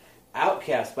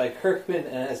 Outcast by Kirkman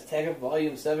and Azteca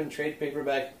Volume 7 trade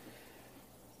paperback,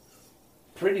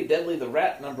 Pretty Deadly the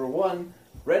Rat number 1,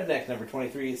 Redneck number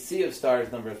 23, Sea of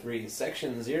Stars number 3,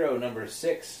 Section 0 number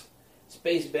 6,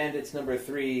 Space Bandits number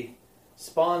 3,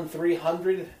 Spawn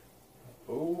 300.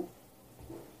 Oh.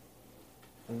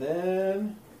 And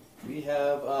then we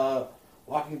have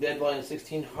Walking Dead Volume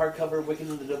 16 hardcover, Wicked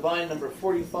and the Divine number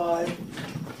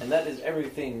 45. And that is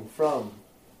everything from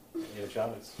Image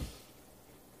Comics.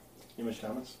 Image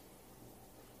Comics?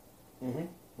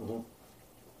 Mm-hmm. Mm-hmm.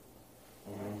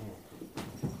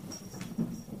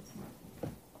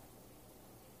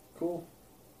 Cool.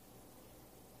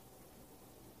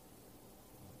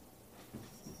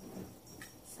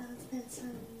 So it's been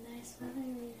some nice weather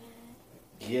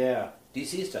we had. Yeah.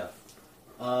 DC stuff.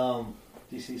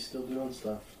 DC's still doing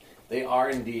stuff. They are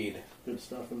indeed. Good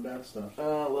stuff and bad stuff.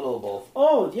 A little of both.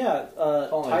 Oh, yeah.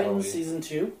 Only Titans Toby. Season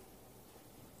 2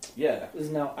 Yeah. is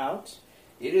now out.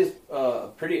 It is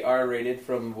pretty R-rated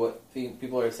from what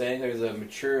people are saying. There's a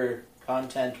mature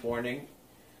content warning.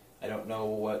 I don't know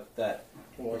what that...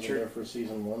 Wasn't Sure. there for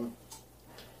season 1?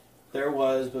 There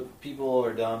was, but people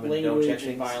are dumb and don't Language check and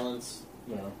things. violence.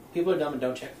 No. People are dumb and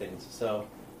don't check things. So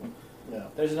Yeah.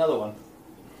 there's another one.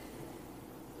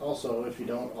 Also, if you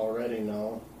don't already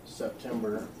know,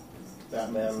 September,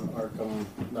 Batman Arkham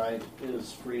Knight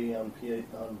is free on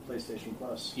PlayStation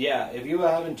Plus. Yeah, if you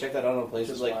haven't checked that out on Which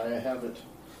places is like why I have it.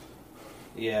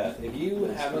 yeah, if you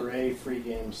It's haven't hooray, free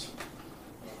games.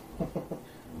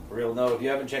 real no, if you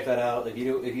haven't checked that out, if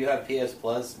you have PS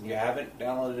Plus and you haven't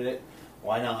downloaded it,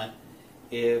 why not?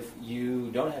 If you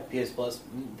don't have PS Plus,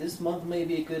 this month may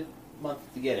be a good month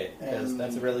to get it because And-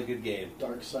 that's a really good game.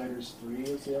 Darksiders 3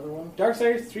 is the other one.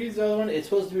 Darksiders 3 is the other one. It's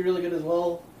supposed to be really good as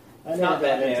well. I It's never not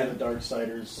got Batman. into the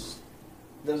Darksiders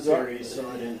Those are- series, so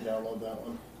I didn't download that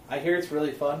one. I hear it's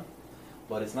really fun,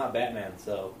 but it's not Batman,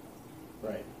 so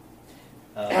Right.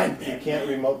 uh, You can't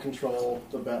remote control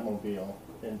the Batmobile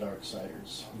in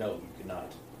Darksiders. no, you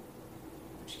cannot.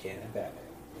 But you can in Batman.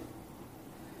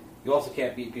 You also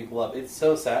can't beat people up. It's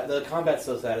so sad. The combat's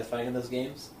so satisfying in those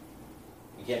games.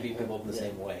 You can't beat people up in the Yeah.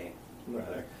 same way.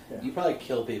 Rather, Yeah. you probably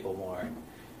kill people more.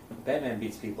 Batman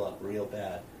beats people up real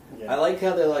bad. Yeah. I like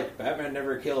how they're like Batman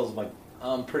never kills. I'm like,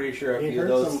 I'm pretty sure a He few of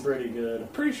hurts those. them pretty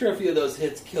good. Pretty sure a few of those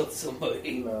hits killed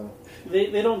somebody. No. They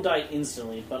don't die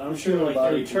instantly, but I'm sure Human like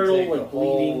body their can turtle take a like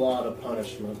whole bleeding. lot of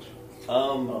punishment. A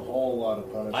whole lot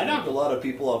of punishment. I knocked a lot of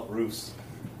people off roofs.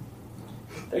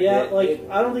 Yeah, It- like it-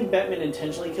 I don't think Batman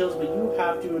intentionally kills, but you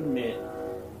have to admit,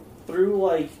 through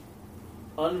like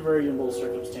unvariable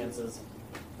circumstances,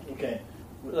 Okay.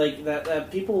 like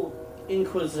that people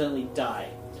incoincidentally die.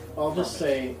 I'll just From it.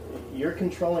 say, you're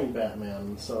controlling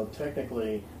Batman, so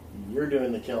technically you're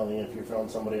doing the killing if you're throwing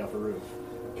somebody off a roof.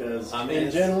 Because I mean, in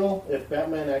it's- general, if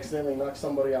Batman accidentally knocks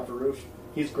somebody off a roof,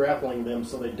 he's grappling them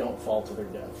so they don't fall to their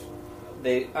death.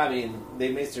 They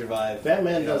may survive.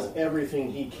 Batman you know. does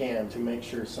everything he can to make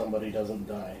sure somebody doesn't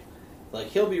die. Like,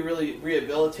 he'll be really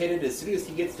rehabilitated as soon as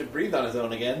he gets to breathe on his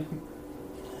own again.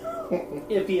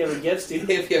 If he ever gets to.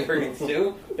 If he ever gets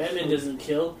to. Batman doesn't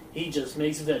kill; he just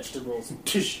makes vegetables.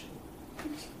 Tish.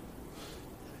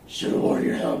 Should have worn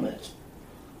your helmet.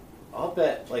 I'll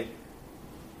bet, like,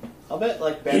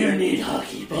 Batman...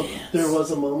 hockey There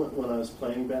was a moment when I was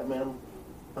playing Batman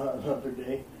the other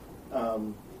day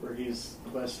where he's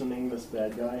questioning this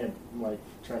bad guy and like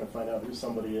trying to find out who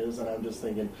somebody is, and I'm just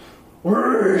thinking,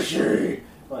 where is he?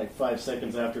 Like 5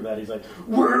 seconds after that, he's like,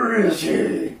 where is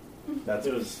he? That's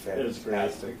It was great.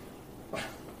 fantastic.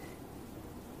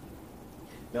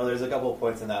 No, there's a couple of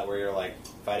points in that where you're, like,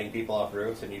 fighting people off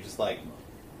roofs, and you just, like,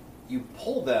 you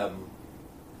pull them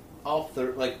off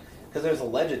the, like, because there's a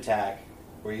ledge attack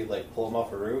where you, like, pull them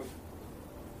off a roof,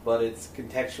 but it's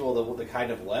contextual to the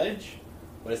kind of ledge,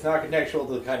 but it's not contextual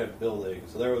to the kind of building.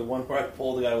 So there was one where I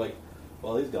pulled the guy, like,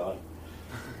 well, he's gone.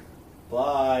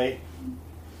 Bye.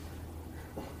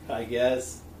 I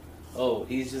guess. Oh,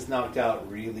 he's just knocked out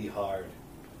really hard.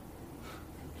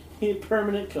 In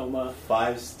permanent coma.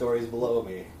 5 stories below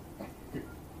me.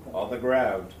 On the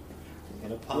ground.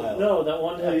 In a pile. No, that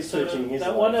one Yeah, he's episode. switching Of, his that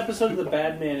life. one episode of the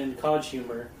Badman and Cod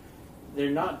Humor. They're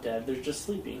not dead; they're just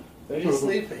sleeping. They're just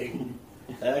sleeping.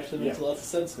 That actually makes Yeah. lots of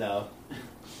sense now.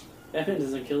 Batman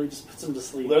doesn't kill, he just puts him to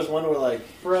sleep. There's one where like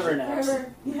Forever naps.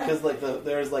 Forever. Yeah. because like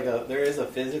there is a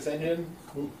physics engine,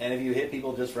 and if you hit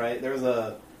people just right, there's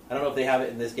a I don't know if they have it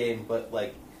in this game, but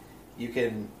like you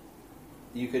could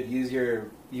use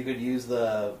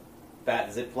the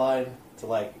bat zip line to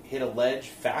like hit a ledge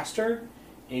faster,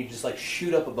 and you just like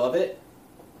shoot up above it.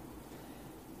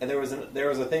 And there was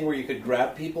a thing where you could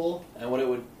grab people, and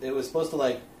it was supposed to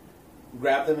like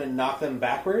grab them and knock them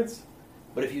backwards,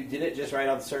 but if you did it just right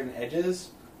on certain edges,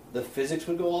 the physics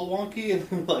would go all wonky and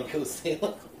then, like go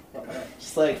sailing.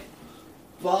 Just like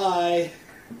bye.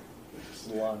 Just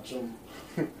launch them.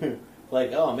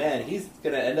 Like, oh man, he's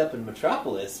gonna end up in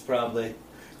Metropolis probably.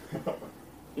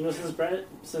 You know,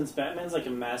 since Batman's like a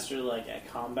master like at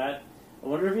combat, I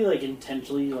wonder if he like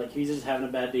intentionally like if he's just having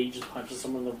a bad day, he just punches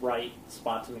someone in the right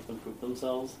spot to make them poop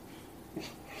themselves.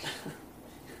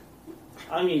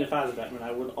 I mean, if I was Batman,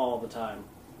 I would all the time.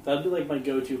 That'd be like my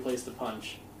go-to place to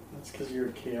punch. That's because you're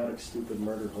a chaotic, stupid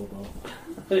murder hobo.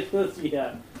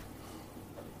 Yeah.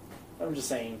 I'm just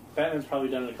saying, Batman's probably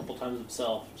done it a couple times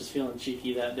himself, just feeling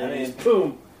cheeky that day. I mean, Just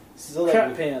boom, So crap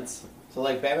like, pants.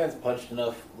 Batman's punched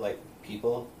enough like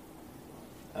people.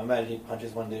 I imagine he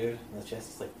punches one dude in the chest.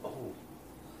 It's like, oh,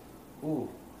 ooh,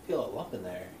 I feel a lump in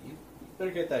there. You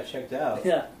better get that checked out.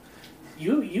 Yeah,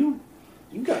 you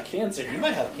got cancer. You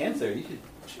might have cancer. You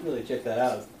should really check that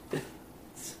out.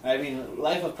 I mean,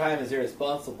 life of crime is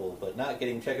irresponsible, but not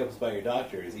getting checkups by your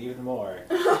doctor is even more.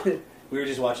 We were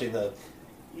just watching the.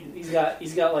 He's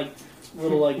got like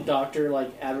little like doctor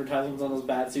like advertisements on those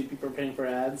bat suit people are paying for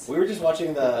ads. We were just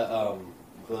watching the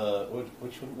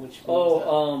which one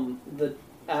was The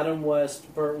Adam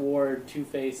West, Burt Ward,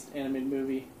 Two-Faced animated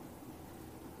movie.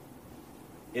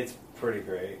 that? It's pretty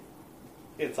great.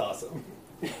 It's awesome.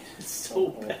 It's so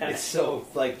bad. It's so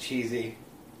like cheesy.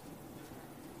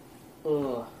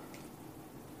 Ugh.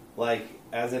 Like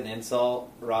as an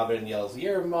insult, Robin yells,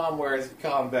 "Your mom wears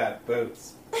combat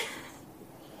boots."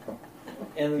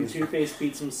 And then Two-Face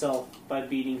beats himself by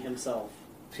beating himself.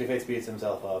 Two-Face beats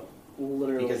himself up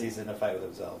Literally. because he's in a fight with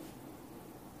himself.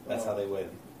 That's how they win.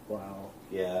 Wow.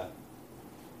 Yeah.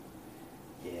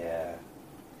 Yeah.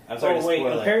 I'm sorry to Oh wait,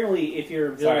 spoil it. apparently if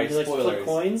you're a villain who likes to flip spoilers.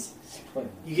 coins,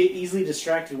 you get easily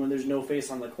distracted when there's no face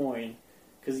on the coin.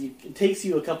 Because it takes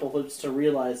you a couple flips to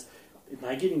realize, am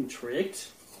I getting tricked?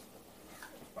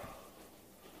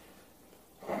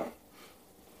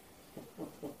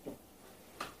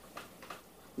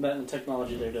 That and the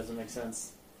technology there doesn't make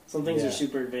sense. Some things Yeah. are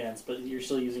super advanced, but you're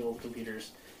still using old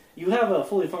computers. You have a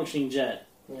fully functioning jet.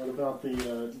 What about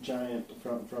the giant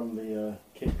from the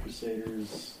Cape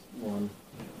Crusaders one?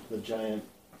 The giant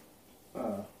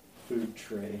food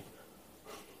tray.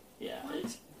 Yeah,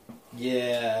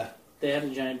 Yeah. they had a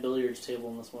giant billiards table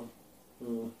in this one.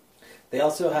 Mm. They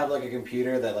also have like a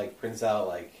computer that like prints out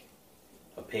like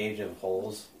a page of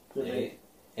holes. Did they?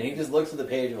 And he just looks at the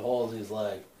page of holes and he's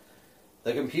like,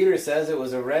 the computer says it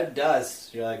was a red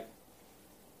dust. You're like,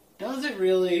 does it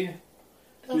really?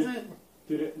 Does it?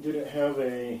 Did it have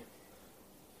a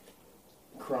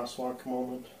crosswalk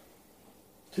moment?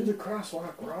 To the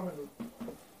crosswalk, Robin.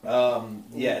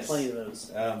 Yes. Plenty of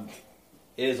those.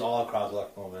 It is all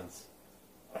crosswalk moments.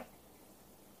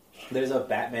 There's a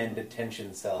Batman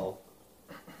detention cell.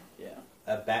 Yeah.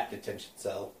 A bat detention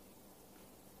cell.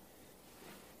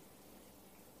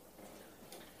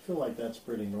 I feel like that's a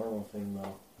pretty normal thing,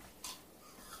 though.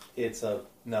 It's a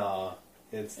nah.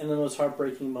 It's And the most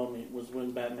heartbreaking moment was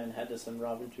when Batman had to send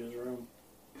Robin to his room.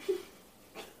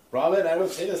 Robin. I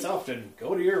don't say this often.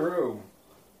 Go to your room.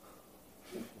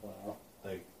 Wow.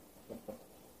 Like,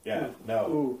 yeah, no,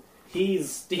 Ooh, he's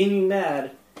steaming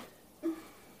mad.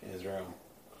 in his room.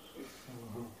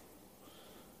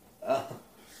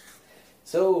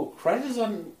 So, Crisis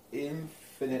on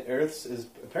Infinite Earths is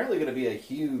apparently going to be a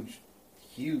huge,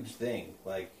 huge thing.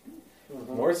 Like,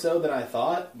 more so than I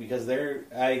thought, because they're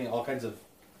adding all kinds of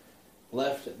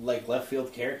left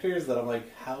field characters that I'm like,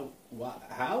 how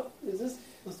is this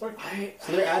the story?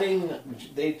 So they're adding.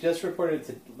 They just reported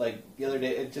to like the other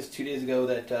day, just 2 days ago,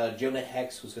 that Jonah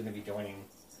Hex was going to be joining.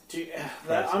 Dude,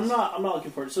 Crisis. I'm not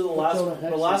looking forward. So Jonah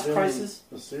Hex the last is in Crisis.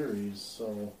 the series,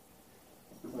 so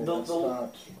like, The- that's the-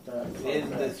 not that In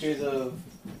the far-fetched. series of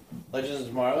Legends of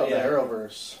Tomorrow. Oh, the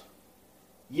Arrowverse.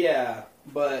 Yeah,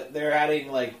 but they're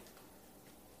adding like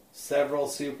several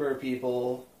super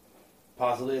people,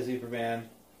 possibly a Superman,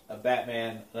 a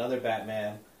Batman, another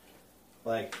Batman.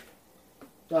 Like,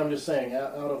 I'm just saying,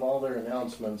 out of all their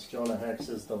announcements, Jonah Hex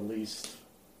is the least,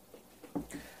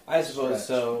 I suppose Stretch.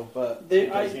 so, but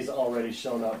because he's already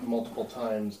shown up multiple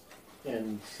times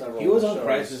in several he was on shows.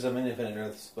 Crisis of Infinite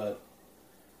Earths, but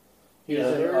He was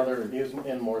Yeah, in they're- other. He was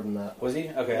in more than that. Was he?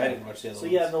 Okay, I didn't watch the other So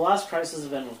ones. yeah, the last Crisis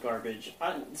event was garbage.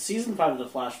 Season 5 of The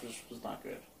Flash was not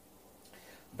good.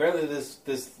 Apparently, this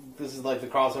is like the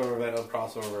crossover event of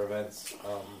crossover events.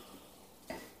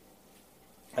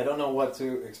 I don't know what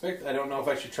to expect. I don't know if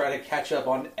I should try to catch up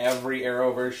on every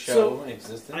Arrowverse show So, in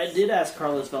existence. I did ask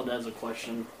Carlos Valdez a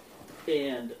question,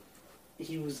 and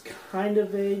he was kind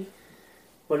of vague,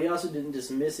 but he also didn't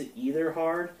dismiss it either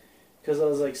hard. Because I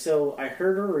was like, so I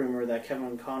heard a rumor that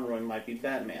Kevin Conroy might be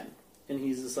Batman. And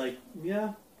he's just like,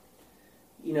 yeah.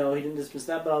 You know, he didn't dismiss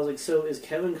that, but I was like, so is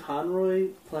Kevin Conroy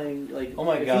playing, like, Oh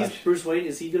my if gosh. he's Bruce Wayne,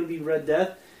 is he going to be Red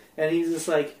Death? And he's just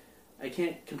like, I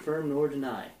can't confirm nor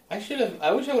deny. I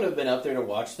wish I would have been up there to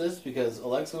watch this because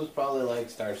Alexa was probably like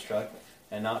starstruck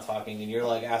and not talking, and you're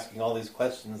like asking all these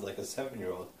questions like a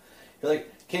 7-year-old. You're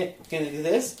like, can they do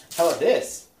this? How about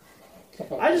this?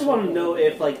 I just want to know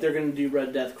if, like, they're going to do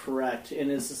Red Death correct.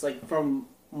 And it's just, like, from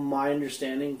my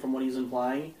understanding, from what he's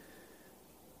implying,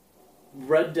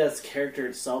 Red Death's character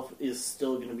itself is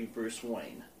still going to be Bruce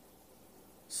Wayne.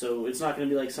 So it's not going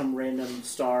to be, like, some random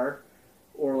star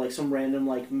or, like, some random,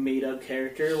 like, made-up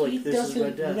character. Like, He this is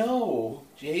Red doesn't Death. know,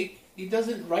 Jake. He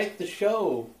doesn't write the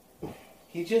show.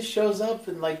 He just shows up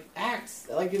and like acts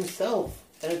like himself,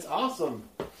 and it's awesome.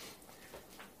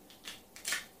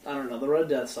 I don't know. The Red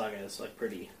Death saga is, like,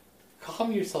 pretty...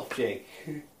 Calm yourself, Jake.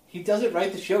 He doesn't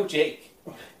write the show, Jake.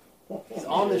 He's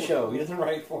on the show. He doesn't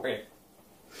write for it.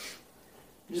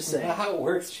 Just That's saying. not how it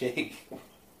works, Jake.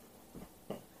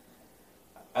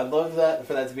 I'd love that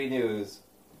for that to be news,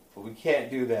 but we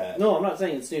can't do that. No, I'm not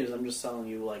saying it's news. I'm just telling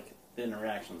you, like, the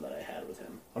interactions that I had with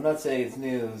him. I'm not saying it's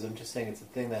news. I'm just saying it's a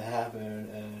thing that happened,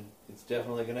 and it's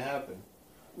definitely going to happen.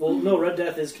 Well, no, Red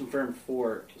Death is confirmed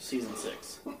for Season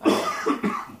 6.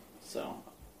 So,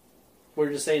 we're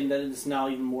just saying that it's now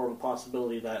even more of a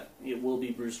possibility that it will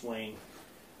be Bruce Wayne,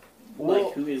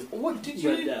 like, who is What did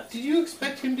Red you Death. did you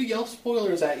expect him to yell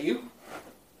spoilers at you?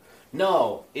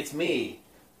 No, it's me.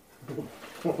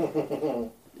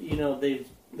 You know,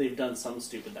 they've done some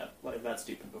stupid that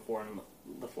stupid before in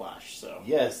the Flash. So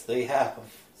Yes, they have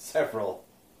several.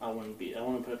 I wouldn't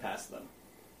put it past them.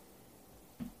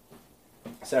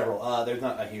 Several. There's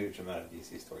not a huge amount of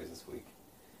DC stories this week,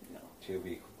 No. to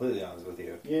be completely honest with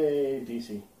you. Yay,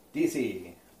 DC.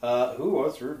 DC. Who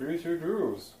wants to reduce your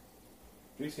drews?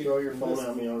 DC. Throw your phone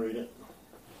at me, I'll read it.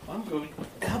 I'm good.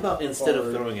 How about instead of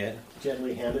Or- throwing it?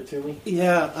 Gently hand it to me.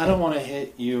 Yeah, I don't want to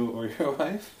hit you or your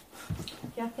wife.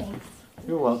 Yeah, thanks.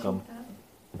 You're welcome.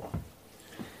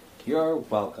 You're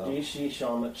welcome. DC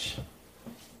Shamich.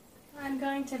 I'm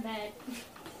going to bed.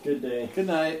 Good day. Good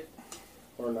night.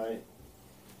 Or night.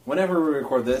 Whenever we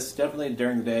record this, definitely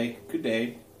during the day. Good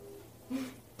day.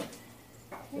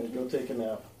 Yeah, go take a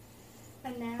nap.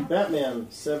 And now? Batman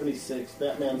 76,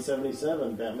 Batman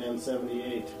 77, Batman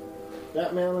 78,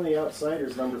 Batman and the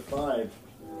Outsiders number 5,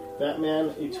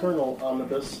 Batman Eternal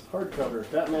Omnibus hardcover,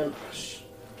 Batman Hush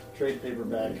trade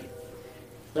paperback,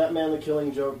 Batman the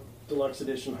Killing Joke deluxe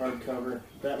edition hardcover,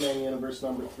 Batman Universe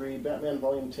number 3, Batman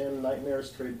Volume 10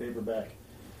 Nightmares trade paperback,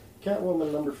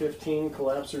 Catwoman number 15,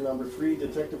 Collapser number 3,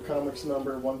 Detective Comics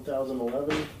number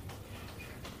 1011,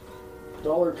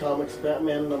 Dollar Comics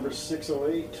Batman number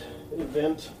 608,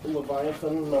 Event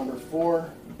Leviathan number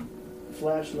 4,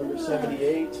 Flash number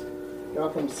 78,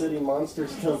 Gotham City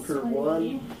Monsters number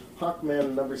 1,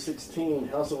 Hawkman number 16,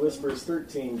 House of Whispers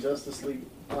 13, Justice League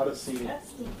Odyssey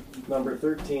number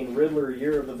 13, Riddler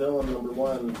Year of the Villain number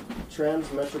 1,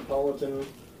 Trans Metropolitan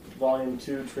Volume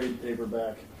 2 trade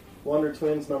paperback, Wonder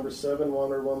Twins number 7,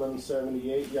 Wonder Woman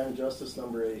 78, Young Justice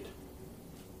number 8.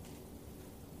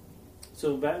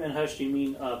 So Batman Hush, do you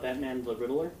mean Batman the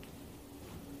Riddler?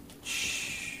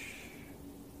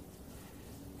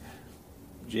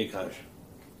 Jake Hush.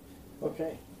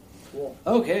 Okay, cool.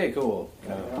 Okay, cool.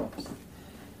 Yeah.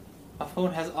 My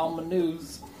phone has all my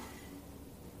news.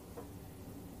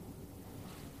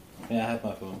 Yeah, I have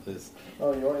my phone, please.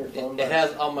 Oh, you want your phone back? It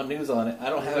has all my news on it. I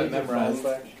don't have You it need your phone memorized.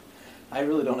 back? I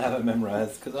really don't have it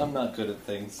memorized because I'm not good at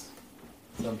things.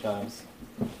 Sometimes.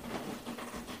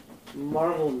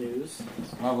 Marvel news.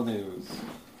 Marvel news.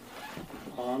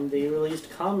 They released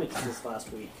comics this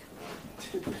last week.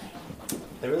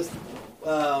 There was it?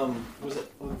 No,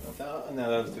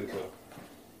 that was too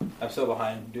cool. I'm so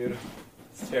behind, dude.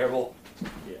 It's terrible.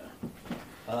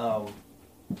 Yeah.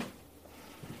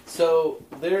 So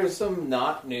there's some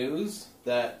not news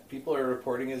that people are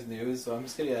reporting as news, so I'm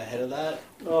just getting ahead of that.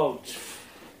 Oh,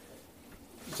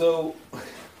 So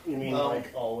You mean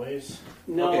like always?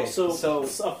 no. Okay, so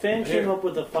a fan came here. up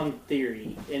with a fun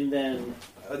theory, and then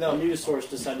a no. news source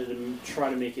decided to try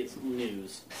to make it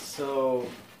news. So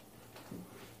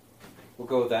We'll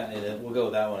go with that. We'll go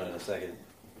with that one in a second.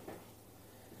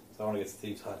 So I want to get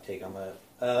Steve's hot take on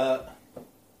that.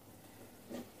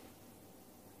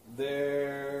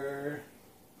 There.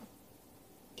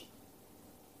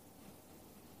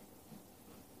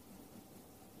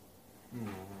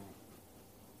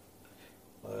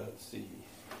 Let's see.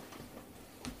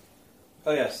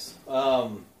 Oh yes.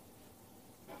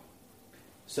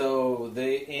 So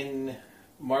they in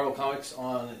Marvel Comics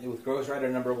with Ghost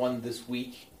Rider #1 this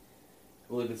week.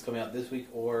 I believe it's coming out this week,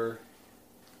 or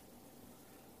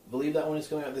I believe that one is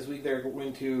coming out this week. They're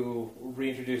going to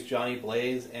reintroduce Johnny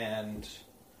Blaze and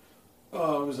it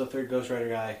was the third Ghost Rider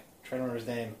guy. I'm trying to remember his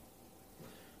name.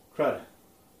 Crud.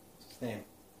 What's his name?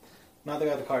 Not the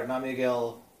guy with the cart. Not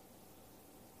Miguel.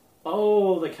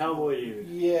 Oh, the cowboy dude.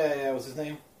 Yeah. What's his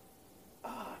name?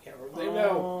 I can't remember his name.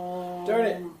 No.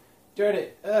 Darn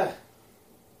it.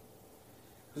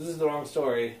 This is the wrong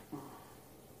story.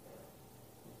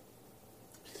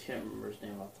 I can't remember his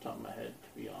name off the top of my head, to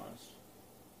be honest.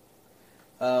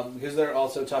 Because they're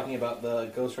also talking about the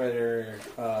Ghost Rider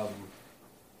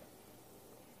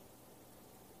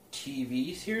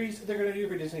TV series that they're going to do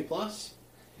for Disney Plus.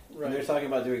 Right. And they're talking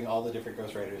about doing all the different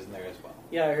Ghost Riders in there as well.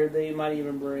 Yeah, I heard they might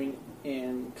even bring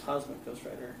in Cosmic Ghost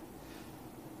Rider.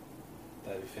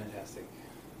 That'd be fantastic.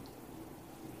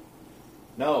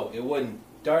 No, it wouldn't.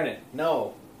 Darn it.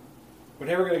 No. We're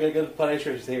never going to get a good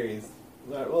Punisher series.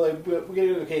 Well, we're going to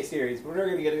do a okay series, but we're never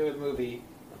going to get a good movie.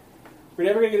 We're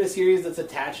never going to get a series that's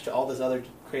attached to all this other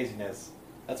craziness.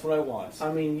 That's what I want.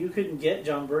 I mean, you couldn't get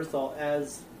John Berthal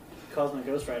as Cosmic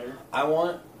Ghost Rider. I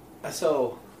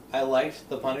liked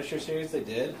the Punisher series they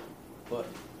did, but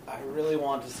I really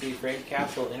want to see Frank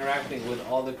Castle interacting with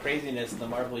all the craziness in the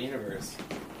Marvel Universe.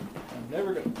 I'm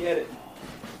never going to get it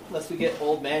unless we get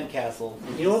Old Man Castle.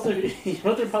 You know what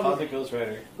they're probably... Cosmic Ghost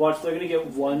Rider. Watch, they're going to get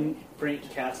one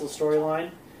Frank Castle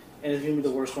storyline, and it's going to be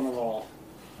the worst one of all.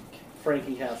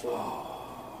 Frankie Castle. Oh.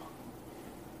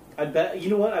 I bet, you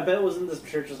know what? I bet it wasn't this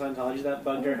Church of Scientology that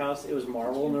bugged our house. It was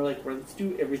Marvel, and they're like, let's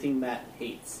do everything Matt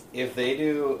hates. If they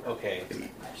do, okay.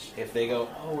 If they go,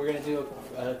 we're going to do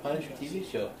a Punisher TV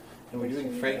show, and we're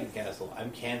doing Frankie Castle,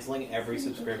 I'm canceling every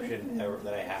subscription ever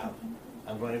that I have.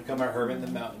 I'm going to become a hermit in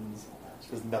the mountains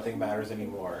because nothing matters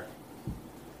anymore.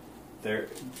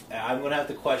 I'm going to have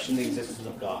to question the existence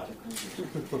of God.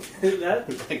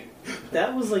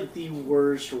 that was like the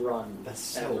worst run. That's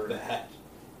so ever. bad.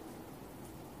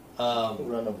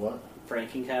 Run of what?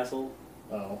 Franking Castle.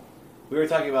 Oh. We were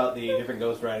talking about the different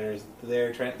Ghost Riders.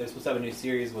 They're supposed to have a new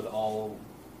series with all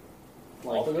the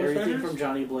Ghost everything Riders? from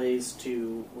Johnny Blaze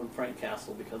to when Frank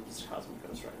Castle becomes Cosmic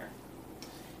Ghost Rider.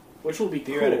 Which will be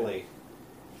theoretically.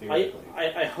 Cool.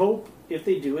 I hope, if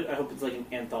they do it, I hope it's like an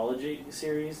anthology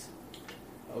series.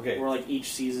 Okay. Where like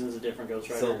each season is a different Ghost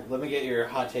Rider. So let me get your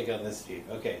hot take on this, Steve.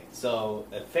 Okay, so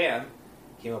a fan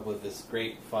came up with this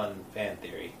great, fun fan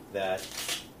theory that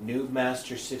Noob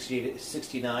Master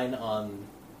 69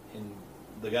 in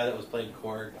the guy that was playing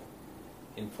Korg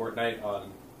in Fortnite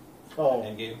on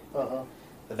Endgame.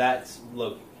 That's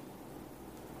Loki.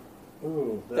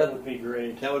 Ooh, that would be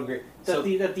great. That would be great.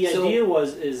 The idea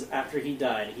is after he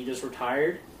died, he just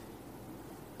retired,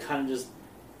 kind of just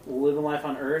living life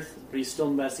on Earth, but he's still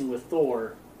messing with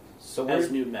Thor as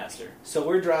Noob Master. So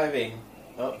we're driving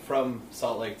up from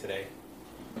Salt Lake today,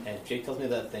 and Jake tells me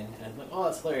that thing, and I'm like, oh,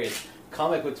 that's hilarious.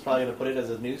 Comic Book's probably going to put it as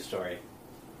a news story.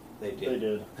 They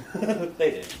did.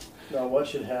 They did. Now, what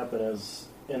should happen is,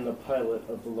 in the pilot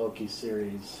of the Loki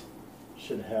series,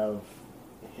 should have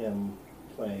him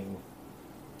playing Korg.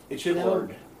 It shouldn't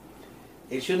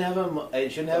have him.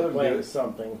 It shouldn't have him playing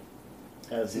something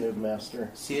as Noob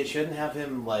Master. See, it shouldn't have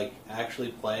him like actually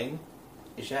playing.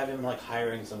 It should have him like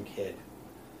hiring some kid.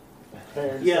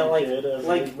 Kid as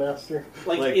Noob Master.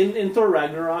 Like in Thor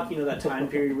Ragnarok, you know, that time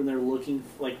period when they're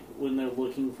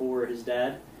looking for his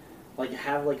dad, like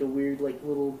have like a weird like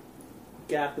little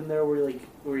gap in there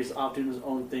where he's off doing his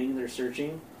own thing. They're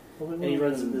searching, and he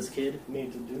runs into this kid.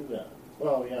 Need to do that.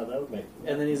 Oh yeah, that would make.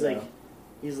 And then he's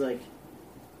like,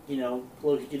 you know,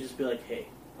 Loki could just be like, hey,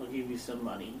 I'll give you some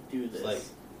money. Do this. It's like,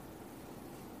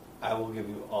 I will give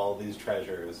you all these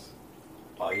treasures.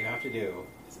 All you have to do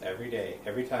is every day,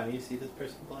 every time you see this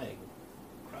person playing,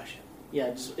 crush him.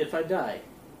 Yeah, just if I die,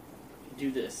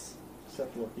 do this.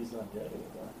 Except Loki's not dead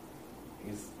anymore.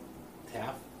 He's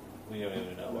Taff? We don't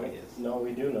even know what he is. No,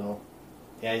 we do know.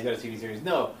 Yeah, he's got a TV series.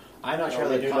 No, I'm not sure.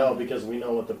 We do know because we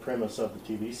know what the premise of the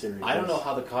TV series is. I don't know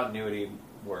how the continuity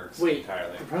works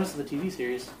entirely. The premise of the TV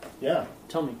series? Yeah.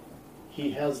 Tell me.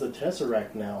 He has the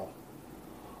Tesseract now.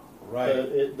 Right.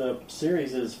 The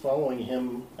series is following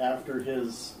him after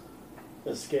his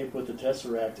escape with the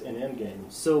Tesseract in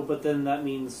Endgame. So, but then that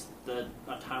means that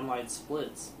a timeline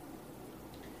splits.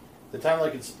 The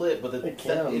timeline can split, but It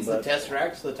can, it's but- the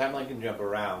Tesseract, so the timeline can jump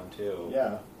around too.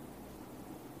 Yeah.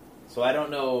 So I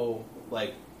don't know,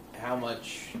 like, how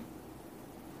much.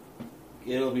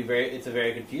 It's a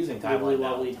very confusing Wibbly timeline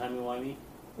now. wobbly, timey wimey.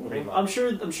 Pretty much. I'm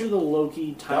sure the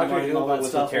Loki Doctor timeline and Who all that was a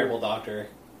stuff. terrible doctor.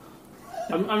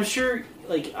 I'm sure,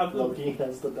 like, Loki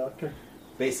has the Doctor.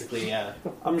 Basically, yeah.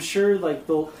 I'm sure, like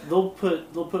they'll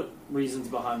put reasons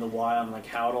behind the why on like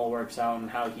how it all works out and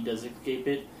how he does escape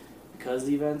it because of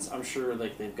the events. I'm sure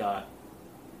like they've got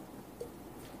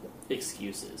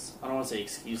excuses. I don't want to say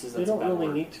excuses. They That's a don't bad really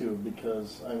word. need to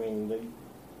because, I mean, they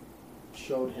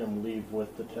showed him leave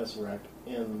with the Tesseract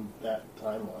in that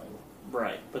timeline.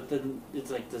 Right, but then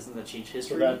it's like, doesn't that change So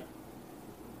history? that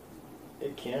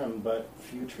it can, but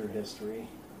future history.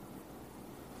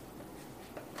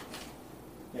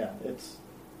 Yeah, it's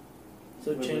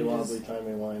so it wibbly wobbly, changes.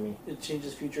 timey wimey. It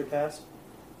changes future past.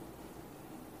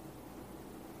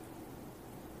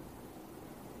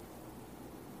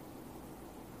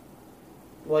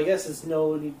 Well, I guess it's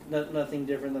nothing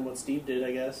different than what Steve did.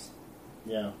 I guess.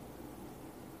 Yeah.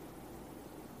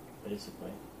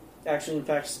 Basically. Actually, in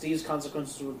fact, Steve's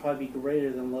consequences would probably be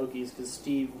greater than Loki's because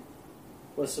Steve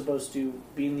was supposed to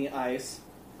be in the ice,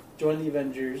 join the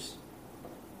Avengers.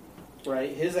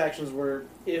 Right, his actions were,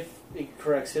 if it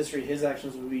corrects history, his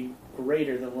actions would be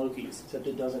greater than Loki's. Except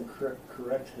it doesn't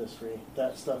correct history.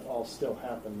 That stuff all still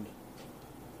happened.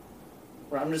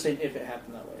 Right, I'm just saying if it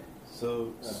happened that way.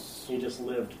 So, He just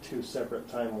lived two separate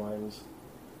timelines.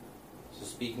 so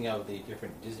speaking of the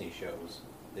different Disney shows,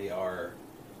 they are.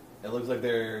 It looks like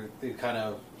they kind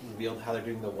of revealed how they're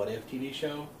doing the What If TV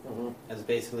show. Mm-hmm. As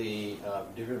basically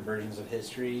different versions of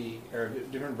history or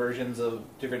different versions of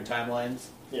different timelines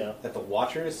Yeah. that the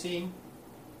watcher is seeing.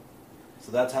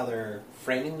 So that's how they're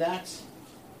framing that.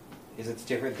 Is it's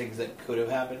different things that could have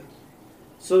happened.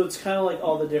 So it's kind of like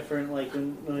all the different, like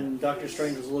when Doctor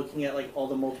Strange was looking at like all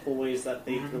the multiple ways that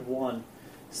they could have won,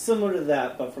 similar to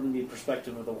that, but from the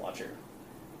perspective of the watcher.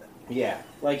 Yeah.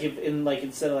 Like if in like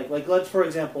instead of like let's for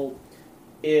example,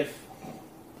 if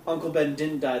Uncle Ben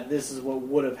didn't die, this is what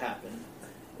would have happened,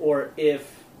 or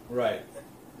if Right.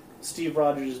 Steve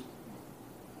Rogers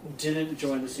didn't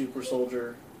join the Super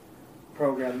Soldier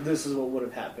program, this is what would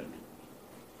have happened.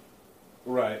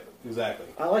 Right. Exactly.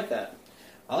 I like that.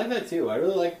 I like that too. I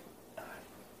really like.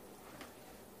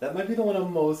 That might be the one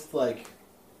I'm most like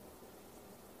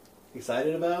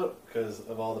excited about because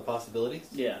of all the possibilities.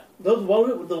 Yeah, the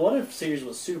What If series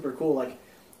was super cool. Like,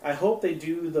 I hope they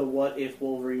do the What If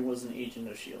Wolverine was an agent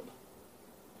of Shield.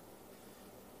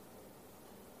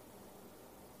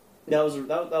 That was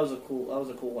a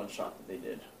cool one shot that they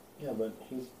did. Yeah, but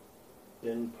he's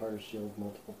been part of S.H.I.E.L.D.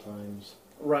 multiple times.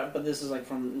 Right, but this is like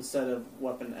from instead of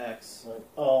Weapon X. Like,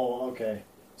 oh, okay.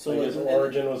 So So like, his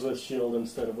origin was with S.H.I.E.L.D.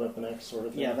 instead of Weapon X sort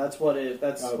of thing? Yeah, that's what what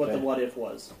the Okay. What If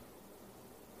was.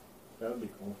 That would be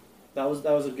cool. That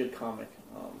was a good comic.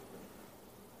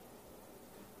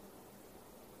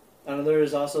 And there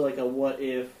is also like a What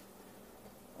If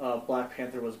Black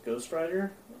Panther was Ghost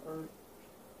Rider, or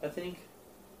I think.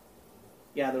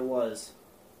 Yeah, there was.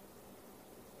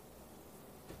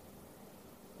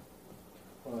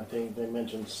 Well, I think they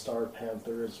mentioned Star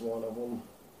Panther as one of them.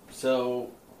 So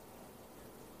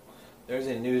there's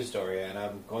a news story, and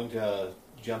I'm going to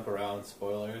jump around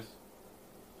spoilers.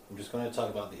 I'm just going to talk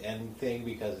about the end thing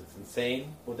because it's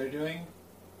insane what they're doing.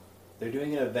 They're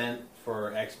doing an event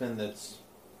for X-Men that's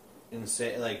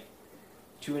insane, like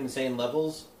to insane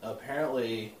levels.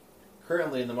 Apparently,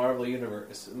 currently in the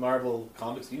Marvel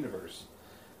Comics universe,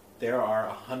 there are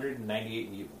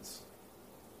 198 mutants.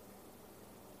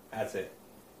 That's it.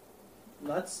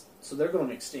 So they're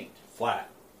going extinct. Flat.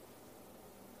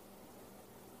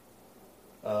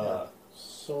 Yeah.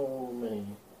 So many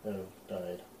have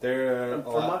died. There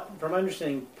are From my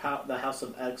understanding, the House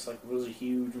of X was a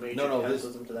huge major No,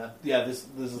 cataclysm to that. Yeah, this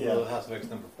is Yeah. the House of X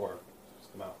number 4.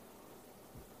 Just come out.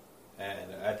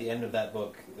 And at the end of that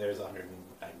book, there's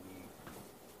 198.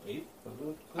 I need to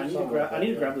Something like that,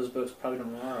 yeah. grab those books probably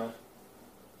tomorrow.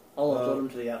 I'll upload them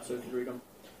to the app so you can read them.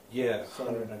 Yeah, So-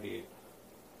 198.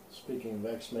 Speaking of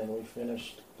X-Men, we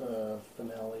finished the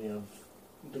finale of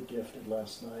The Gifted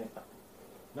last night.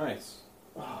 Nice.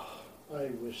 Oh, I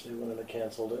wish they wouldn't have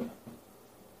canceled it.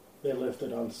 They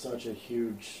lifted on such a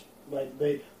huge... Like,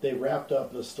 they wrapped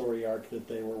up the story arc that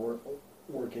they were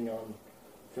working on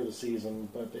for the season,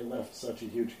 but they left such a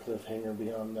huge cliffhanger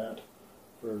beyond that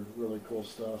for really cool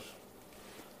stuff.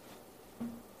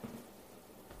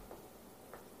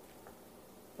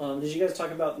 Did you guys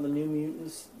talk about the New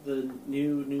Mutants, the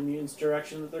New Mutants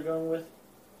direction that they're going with?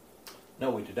 No,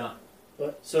 we did not.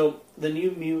 So the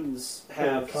New Mutants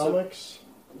have comics.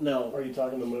 no Or are you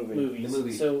talking the movie? movies. The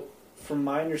movie. So from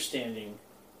my understanding,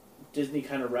 Disney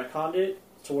kind of retconned it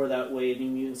to where that way New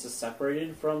Mutants is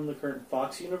separated from the current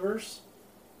Fox universe,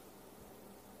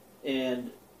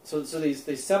 and so they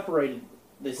separated.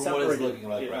 They From separated what it's looking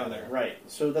like, it on rather. there. Right.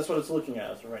 So that's what it's looking at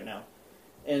as of right now,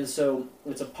 and so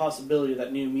it's a possibility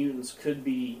that New Mutants could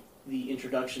be the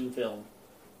introduction film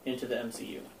into the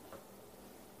MCU.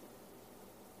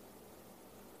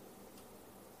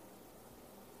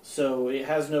 So it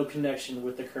has no connection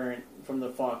with the current from the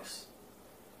Fox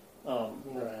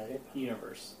Right.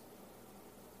 universe.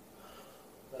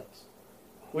 That's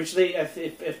Which they,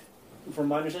 if from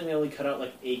my understanding, they only cut out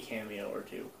like a cameo or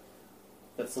two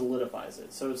that solidifies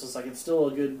it. So it's just like it's still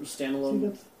a good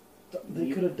standalone. they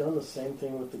could have done the same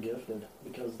thing with The Gifted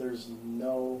because there's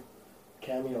no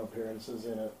cameo appearances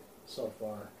in it so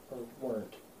far, or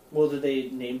weren't. Well, did they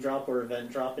name drop or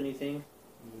event drop anything?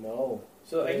 No.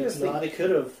 So I It's guess not- they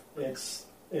could have.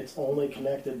 It's only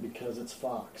connected because it's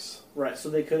Fox. Right. So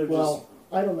they could have Well,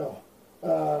 I don't know.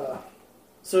 just.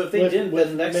 So if they didn't, with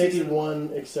then next maybe season.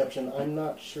 one exception. I'm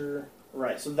not sure.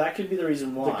 Right. So that could be the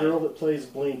reason why. The girl that plays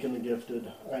Blink in The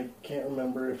Gifted, I can't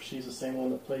remember if she's the same one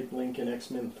that played Blink in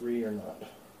X-Men 3 or not.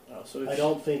 Oh, so if I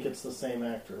don't think it's the same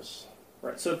actress.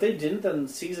 Right. So if they didn't, then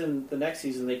the next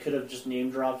season, they could have just name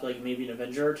dropped like maybe an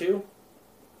Avenger or two.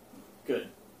 Good.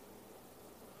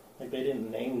 Like, they didn't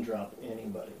name drop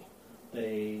anybody.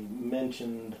 They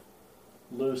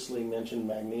loosely mentioned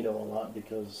Magneto a lot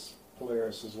because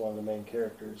Polaris is one of the main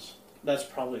characters. That's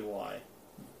probably why.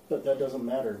 But that doesn't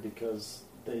matter because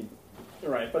they...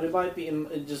 Right, but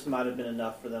it just might have been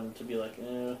enough for them to be like,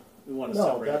 we want to No,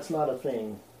 separate. that's not a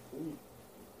thing.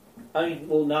 I mean,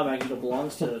 well, now Magneto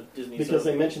belongs to Disney. Because so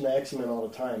they mention the X-Men all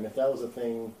the time. If that was a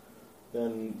thing,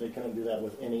 then they couldn't do that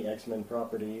with any X-Men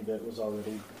property that was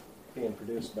already being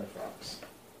produced by Fox.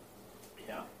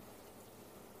 yeah.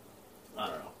 I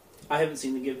don't know. I haven't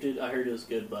seen The Gifted. I heard it was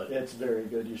good, but It's very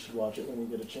good. You should watch it when you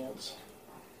get a chance.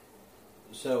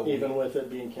 So Even with it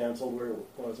being canceled where it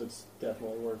was, it's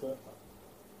definitely worth it.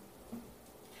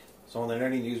 So on the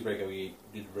Nerdy News break,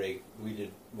 we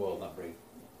did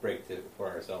it for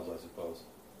ourselves, I suppose.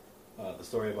 The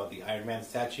story about the Iron Man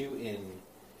statue in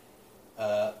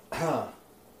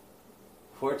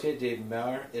Forte dei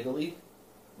Mare, Italy.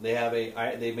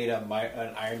 They made an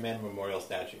Iron Man memorial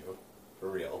statue for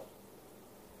real.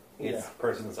 It's Yeah.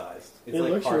 person sized. It's It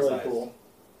like looks car really sized. cool.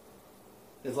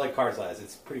 It's like car size.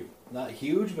 It's pretty not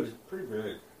huge, but it's pretty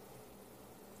big.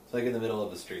 It's like in the middle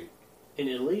of the street. in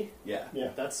Italy, Yeah. Yeah.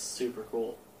 that's super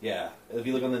cool. Yeah, if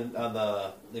you look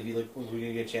when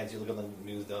you get a chance, you look on the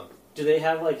news dump. Do they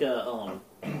have like a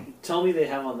tell me they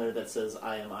have on there that says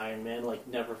 "I am Iron Man," like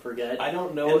never forget. I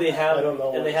don't know. And they have I don't know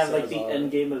and what they it have like says the on it.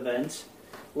 end game event,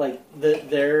 like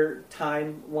their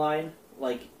timeline,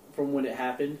 like from when it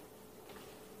happened.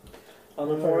 On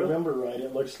the If I memorial. remember right,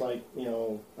 it looks like,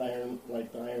 the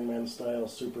Iron Man style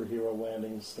superhero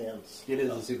landing stance. It is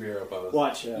a superhero pose.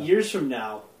 Watch Yeah. years from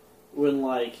now, when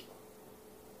like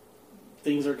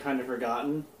things are kind of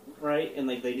forgotten, right? And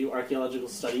like they do archaeological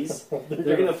studies,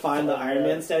 they're gonna find the Iron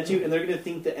Man statue, and they're gonna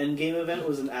think the Endgame event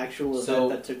was an actual event So,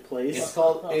 that took place. It's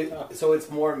called. So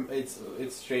it's more. It's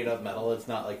straight up metal. It's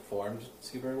not like formed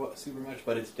super much,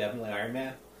 but it's definitely Iron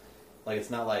Man. Like it's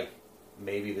not like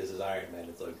maybe this is Iron Man.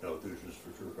 It's like no, this is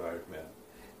for sure Iron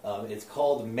Man. It's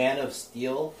called Man of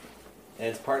Steel, and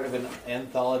it's part of an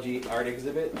anthology art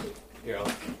exhibit.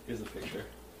 Here's a picture.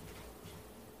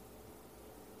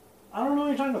 I don't know what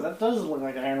you're talking about. That doesn't look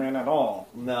like Iron Man at all.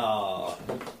 No,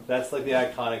 that's like the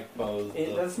iconic pose.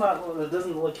 That's not. It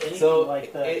doesn't look anything So,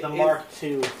 like the it- Mark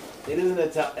II. It isn't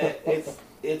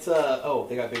it's a. Oh,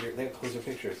 they got bigger. They got closer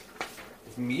pictures.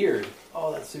 It's mirrored.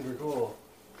 Oh, that's super cool.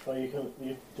 Oh,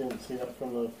 you didn't see that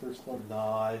from the first one? No,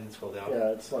 I didn't scroll down Yeah,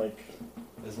 it's like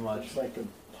as much. it's like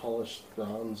a polished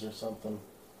bronze or something,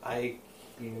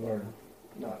 or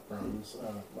not bronze,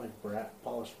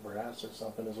 polished brass or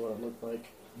something is what it looked like.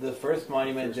 The first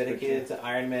monument First dedicated picture. to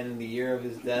Iron Man in the year of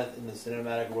his death in the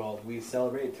cinematic world. We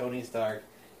celebrate Tony Stark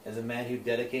as a man who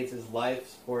dedicates his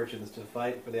life's fortunes to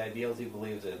fight for the ideals he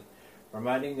believes in,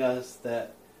 reminding us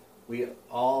that we are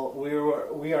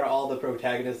all the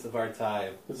protagonists of our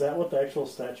time. Is that what the actual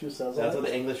statue says? That's on what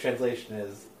it? the English translation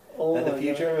is. Oh That the my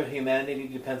future God. of humanity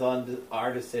depends on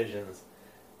our decisions.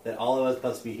 That all of us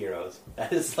must be heroes.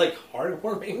 That is like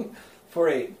heartwarming for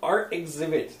a art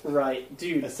exhibit, Right,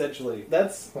 dude. essentially.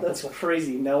 That's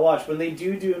crazy. Now watch, when they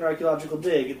do an archaeological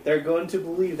dig, they're going to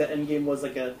believe that Endgame was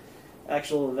like a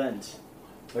actual event.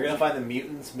 They're gonna find the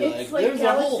mutants and be It's like, like "There's a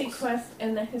Galaxy Hulk." Quest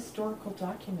and the historical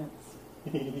documents.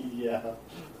 Yeah.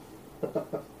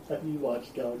 Have you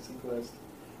watched Galaxy Quest?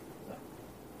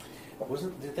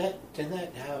 Didn't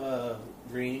that have a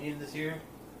reunion this year?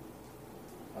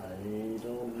 I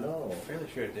don't know. I'm fairly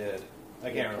sure it did. I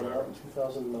Did can't it come remember. out in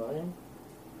 2009?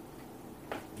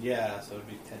 Yeah, so it'd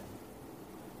be 10.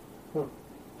 Hmm.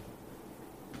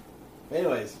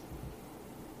 Anyways,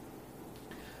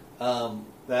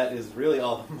 that is really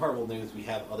all the Marvel news we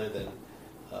have, other than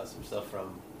some stuff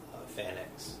from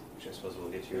FanX, which I suppose we'll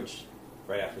get to Which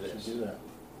right after should this. do that.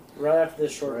 Right after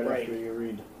this short Right break. after you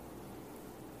read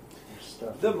your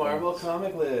stuff. The and Marvel things.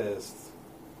 comic list.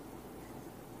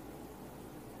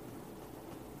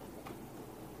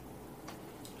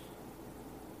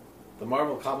 The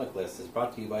Marvel comic list is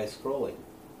brought to you by Scrolling.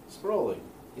 Scrolling.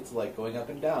 It's like going up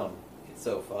and down. It's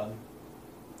so fun.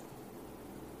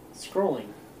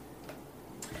 Scrolling.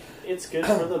 It's good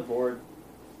for the board.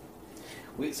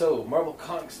 So, Marvel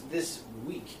Comics this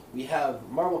week. We have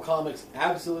Marvel Comics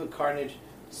Absolute Carnage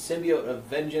Symbiote of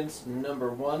Vengeance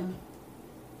 #1.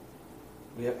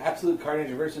 We have Absolute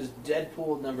Carnage versus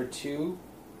Deadpool #2.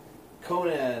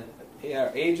 Conan,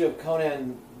 Age of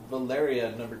Conan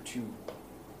Valeria #2.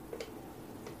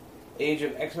 Age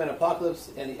of X-Men Apocalypse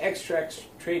and the Extracts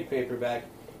trade paperback.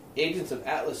 Agents of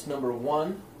Atlas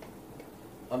 #1.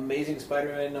 Amazing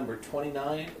Spider-Man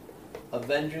 #29.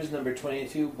 Avengers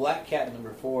 #22. Black Cat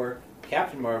 #4.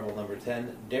 Captain Marvel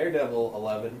 #10. Daredevil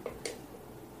 11.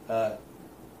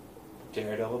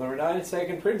 Daredevil #9,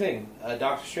 second printing.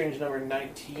 Doctor Strange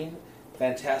 #19.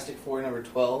 Fantastic Four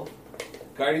 #12.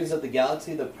 Guardians of the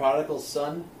Galaxy, The Prodigal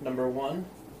Son #1.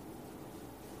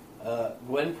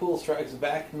 Gwenpool Strikes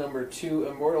Back #2.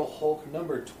 Immortal Hulk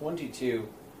 #22.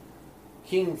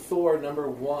 King Thor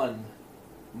 #1.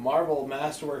 Marvel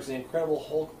Masterworks The Incredible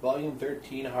Hulk Volume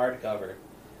 13 hardcover.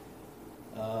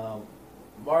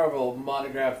 Marvel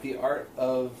Monograph The Art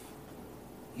of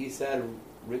Esad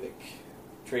Ribic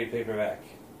trade paperback.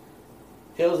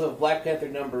 Tales of Black Panther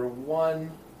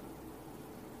 #1.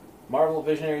 Marvel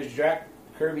Visionaries Jack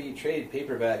Kirby trade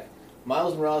paperback.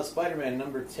 Miles Morales Spider-Man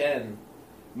 #10.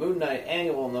 Moon Knight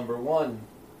Annual #1.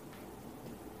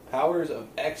 Powers of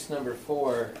X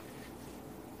 #4.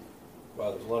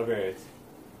 Wow, there's a lot of variants.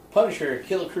 Punisher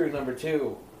Kill Crew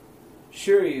 #2.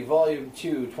 Shuri Volume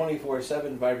 2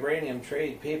 24/7 Vibranium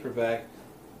trade paperback.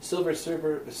 Silver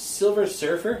Surfer.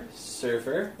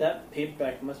 That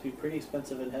paperback must be pretty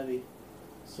expensive and heavy.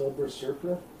 Silver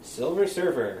Surfer? Silver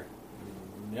Surfer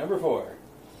 #4.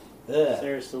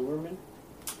 Sarah Silverman.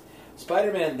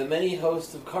 Spider-Man The Many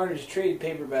Hosts of Carnage trade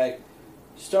paperback.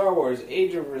 Star Wars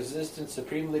Age of Resistance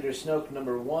Supreme Leader Snoke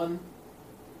 #1.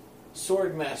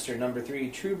 Swordmaster #3.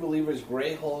 True Believers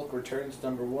Grey Hulk returns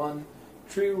 #1.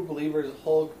 True Believers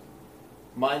Hulk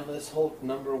Mindless Hulk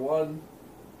 #1.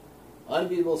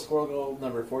 Unbeatable Squirrel Girl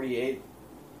 #48.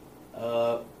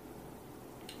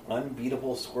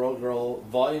 Unbeatable Squirrel Girl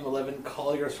Volume 11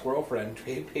 Call Your Squirrel Friend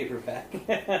trade paperback.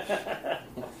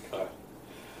 Oh, God.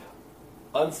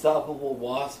 Unstoppable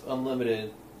Wasp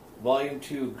Unlimited Volume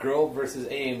 2 Girl vs.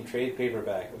 AIM trade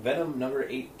paperback. Venom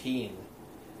 #18.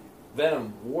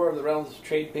 Venom War of the Realms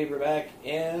trade paperback.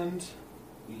 And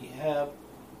we have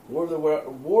War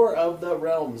of the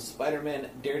Realms Spider-Man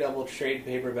Daredevil trade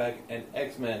paperback and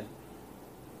X-Men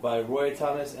by Roy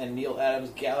Thomas and Neil Adams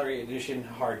Gallery Edition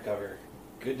hardcover.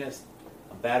 Goodness,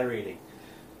 a bad reading.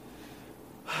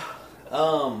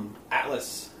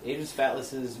 Atlas. Agents of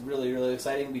Atlas is really, really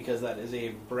exciting because that is a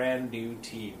brand new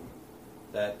team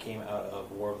that came out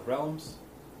of War of the Realms.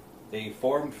 They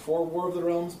formed for War of the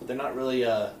Realms, but they're not really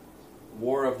a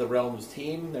War of the Realms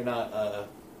team. They're not a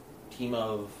team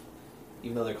of,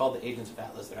 even though they're called the Agents of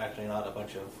Atlas, they're actually not a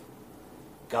bunch of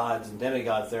gods and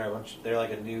demigods. They're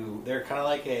like a new, they're kind of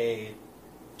like a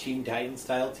Teen Titans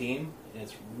style team, and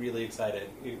it's really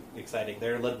exciting.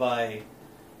 They're led by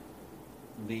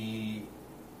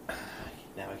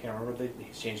now I can't remember,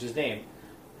 he's changed his name,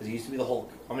 because he used to be the Hulk,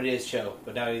 Amadeus Cho,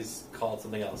 but now he's called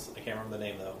something else. I can't remember the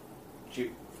name though.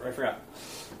 Shoot, I forgot.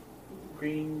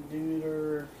 Green dude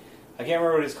or I can't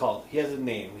remember what he's called. He has a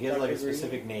name. He has like a Dr. Green?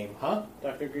 specific name. Huh?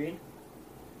 Dr. Green?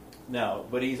 No,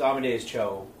 but he's Amadeus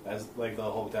Cho, as like the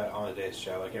Hulk that Amadeus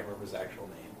Cho. I can't remember his actual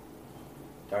name.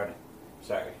 Darn it.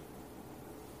 Sorry.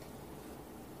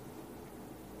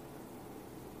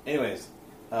 Anyways,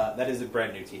 that is a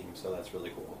brand new team, so that's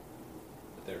really cool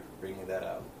that they're bringing that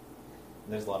out.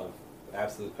 And there's a lot of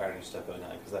Absolute Carnage stuff going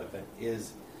on because that event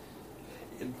is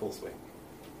in full swing.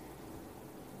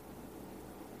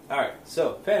 Alright,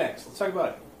 so, FanX, let's talk about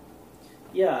it.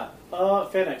 Yeah,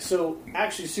 FanX. So,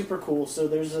 actually super cool. So,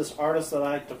 there's this artist that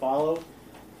I like to follow.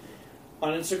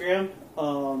 on Instagram,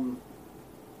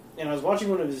 and I was watching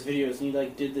one of his videos, and he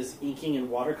like did this inking in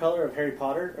watercolor of Harry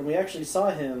Potter, and we actually saw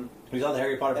him He's on the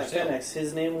Harry Potter for at sale. FanX.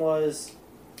 His name was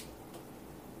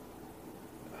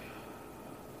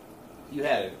You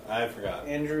had it. I forgot.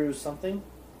 Andrew something.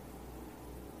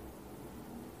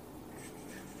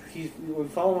 We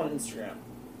follow him on Instagram.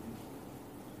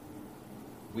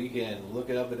 We can look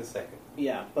it up in a second.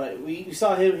 Yeah, but we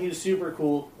saw him. He was super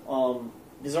cool.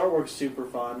 His artwork's super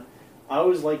fun. I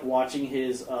always like watching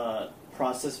his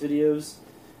process videos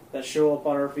that show up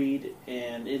on our feed,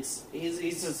 and he's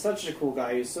just such a cool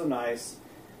guy. He's so nice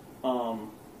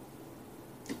on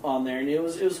there, and it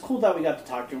was cool that we got to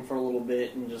talk to him for a little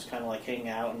bit and just kind of like hang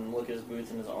out and look at his booth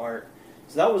and his art.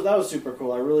 So that was super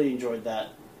cool. I really enjoyed that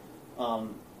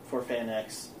for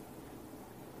FanX.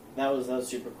 That was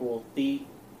super cool. The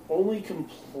only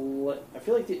I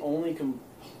feel like the only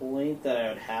complaint that I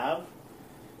would have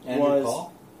Andrew was,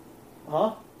 Call?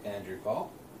 huh? Andrew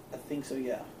Call? I think so.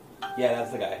 Yeah, Yeah,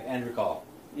 that's the guy. Andrew Call.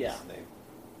 yeah. That's his name.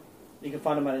 You can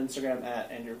find him on Instagram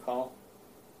at Andrew Call,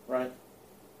 right?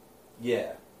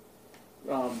 Yeah.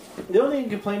 The only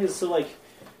complaint is so like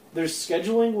their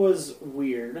scheduling was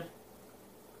weird,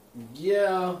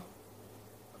 Yeah.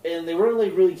 and they weren't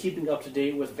like really keeping up to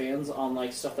date with fans on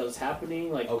like stuff that was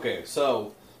happening. Like, Okay,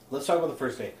 so let's talk about the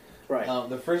first day. right,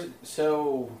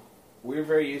 So we're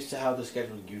very used to how the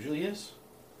schedule usually is.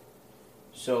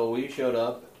 So we showed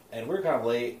up, and we were kind of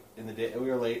late in the day. We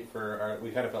were late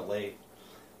we kind of felt late.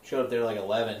 Showed up there like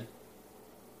 11.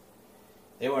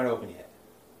 They weren't open yet.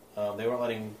 They weren't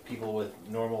letting people with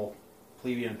normal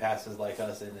plebeian passes like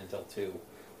us in until 2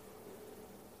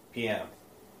 p.m.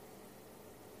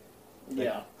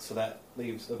 yeah, So that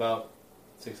leaves about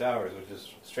 6 hours, which is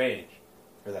strange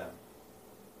for them.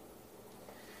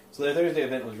 So their Thursday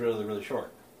event was really, really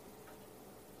short.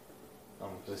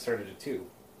 Because it started at 2.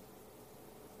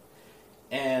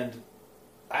 And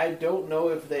I don't know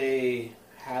if they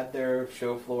had their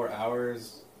show floor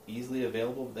hours easily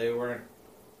available. They weren't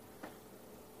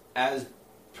as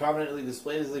prominently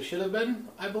displayed as they should have been,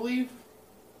 I believe.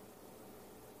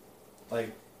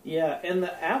 Like, yeah. And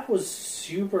the app was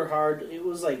super hard. It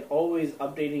was like always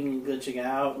updating and glitching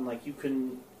out, and like you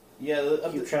couldn't yeah,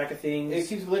 keep track of things. it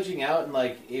keeps glitching out, and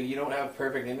like if you don't have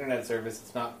perfect internet service,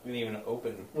 it's not going to even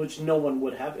open. Which no one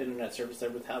would have internet service there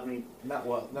with how many Not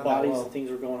bodies that well. and things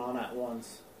were going on at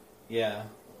once. Yeah,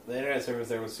 the internet service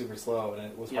there was super slow, and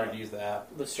it was hard Yeah. to use the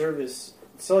app. The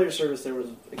cellular service there was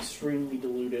extremely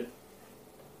diluted.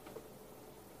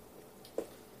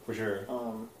 For sure.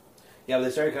 Yeah, but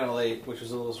they started kind of late, which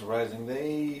was a little surprising.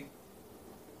 They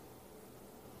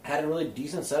had a really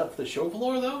decent setup for the show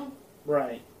floor, though.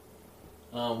 Right.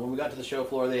 When we got to the show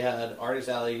floor, they had Artist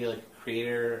Alley, like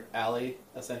Creator Alley,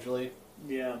 essentially.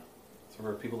 Yeah. So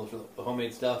for people for the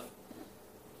homemade stuff.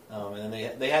 And then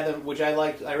they had them, which I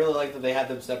liked. I really liked that they had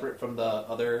them separate from the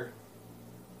other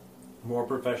more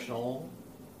professional,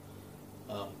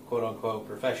 quote unquote,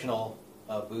 professional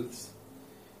booths,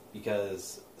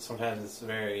 because sometimes it's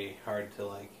very hard to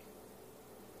like.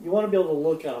 You want to be able to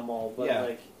look at them all, but Yeah.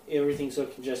 like everything's so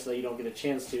congested that you don't get a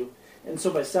chance to. And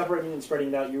so by separating and spreading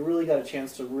it out, you really got a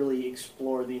chance to really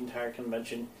explore the entire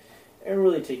convention and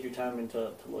really take your time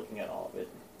into looking at all of it.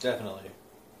 Definitely.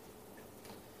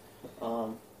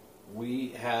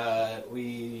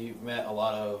 We met a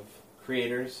lot of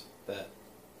creators that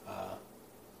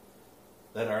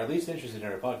are at least interested in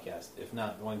our podcast, if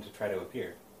not going to try to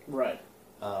appear. Right.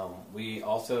 We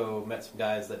also met some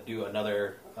guys that do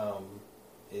another.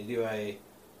 They do a.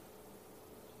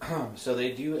 So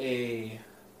they do a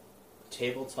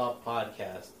tabletop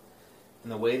podcast,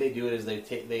 and the way they do it is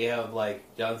they have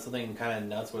like done something kind of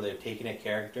nuts where they've taken a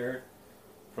character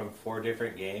from 4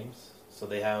 different games. So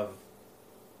they have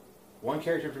one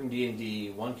character from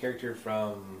D&D, one character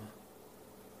from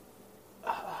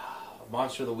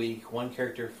Monster of the Week, one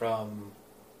character from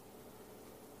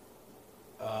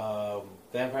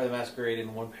Vampire the Masquerade,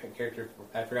 and one character from,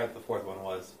 I forgot what the 4th one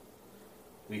was,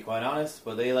 to be quite honest.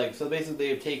 But they so basically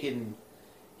they've taken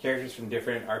characters from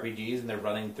different RPGs and they're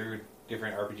running through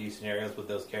different RPG scenarios with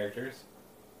those characters.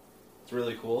 It's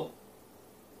really cool.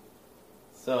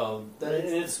 So And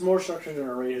it's more structured in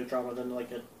a radio drama than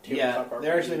like a tabletop RPG.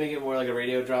 they're actually making it more like a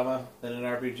radio drama than an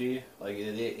RPG. Like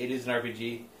it is an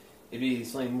RPG. It'd be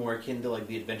something more akin to like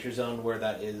the Adventure Zone, where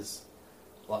that is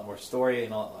a lot more story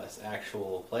and a lot less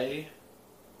actual play.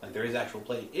 Like there is actual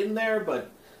play in there,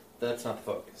 but that's not the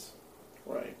focus.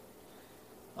 Right.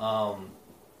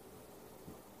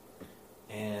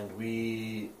 And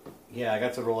I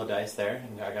got to roll a dice there,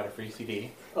 and I got a free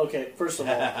CD. Okay, first of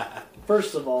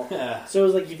all, so it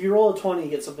was like if you roll a 20, you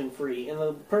get something free, and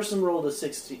the person rolled a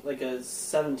 16, like a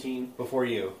 17. Before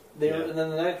you. And then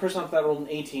the next person after that rolled an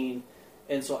 18,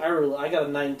 and so I got a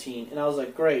 19, and I was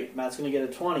like, great, Matt's gonna get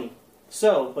a 20.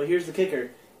 So, but here's the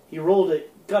kicker: he rolled it,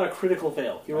 got a critical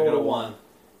fail. He rolled I got a 1,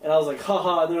 and I was like,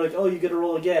 haha, and they're like, oh, you get to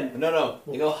roll again. No,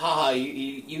 you go, haha,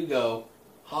 you go,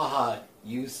 haha,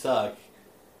 you suck,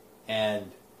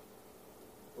 and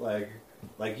like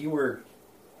you were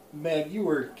giving me you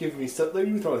were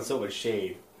throwing so much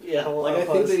shade. Yeah, well, Like, I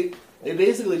think they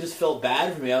basically just felt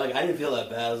bad for me. I didn't feel that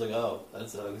bad. I was like, oh, that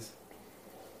sucks.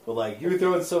 But, like, you were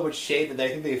throwing so much shade that I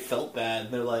think they felt bad,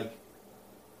 and they're like,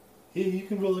 hey, you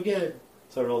can roll again.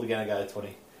 So I rolled again, I got a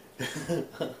 20.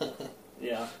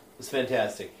 Yeah. It was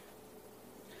fantastic.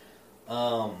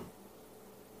 I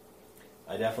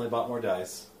definitely bought more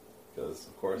dice, because,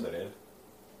 of course, I did.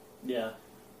 Yeah.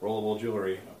 Rollable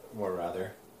jewelry, more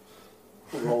rather.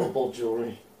 Rollable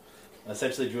jewelry.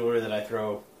 Essentially jewelry that I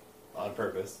throw on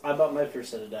purpose. I bought my first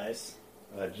set of dice.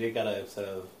 Jake got a set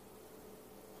of...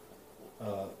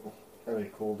 Are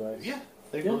they cool dice? yeah,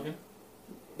 they're Yeah. looking.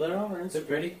 They're on our They're Instagram.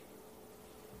 pretty.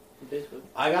 Facebook.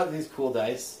 I got these cool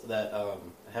dice that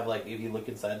have, like, if you look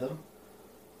inside them,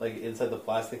 like, inside the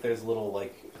plastic, there's little,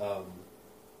 like,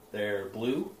 they're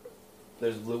blue.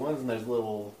 There's blue ones, and there's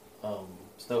little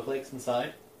snowflakes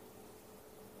inside.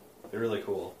 They're really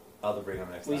cool. I'll have to bring them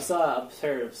next time. We saw a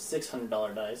pair of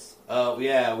 $600 dice.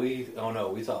 Yeah, we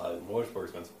saw a much more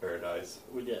expensive pair of dice.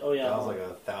 We did. Oh yeah. That was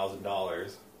like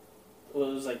 $1,000. Well,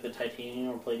 it was like the titanium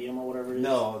or palladium or whatever it is.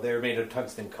 No, they were made of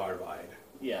tungsten carbide.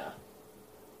 Yeah.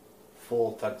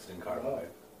 Full tungsten carbide.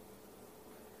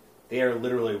 They are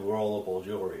literally rollable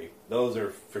jewelry. Those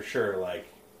are for sure like.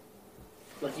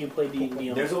 Like you play D&D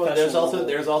on There's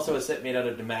also a set made out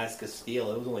of Damascus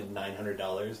steel. It was only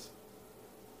 $900.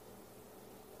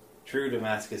 True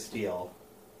Damascus steel,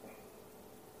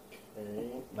 Okay.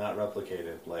 not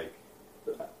replicated. Like,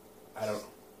 I don't.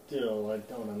 Still, I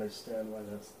don't understand why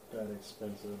that's that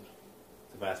expensive.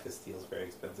 Damascus steel is very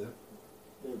expensive.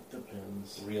 It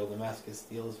depends. Real Damascus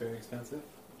steel is very expensive.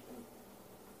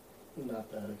 Not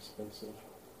that expensive.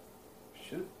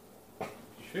 Sure.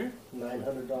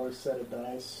 $900 set of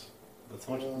dice. That's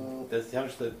how much. That's how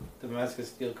much the Damascus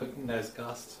steel cooking dice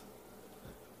cost.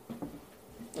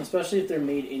 Especially if they're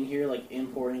made in here, like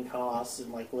importing costs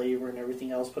and like labor and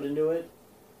everything else put into it.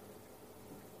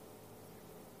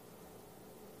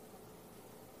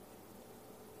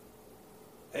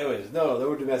 Anyways, no, they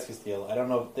were Damascus steel. I don't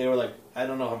know if they were like. I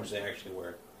don't know how much they actually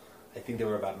were. I think they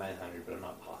were about 900, but I'm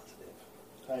not positive.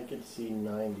 I could see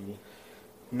 90.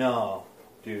 No,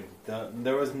 dude,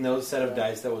 there was no set of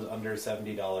dice that was under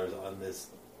 $70 on this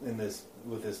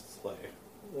with this display.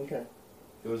 Okay.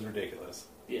 It was ridiculous.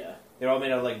 Yeah. They're all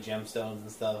made out of like gemstones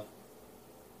and stuff.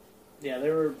 Yeah, they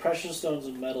were precious stones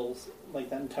and metals, like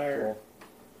that entire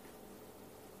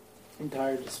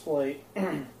display.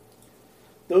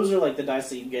 Those are like the dice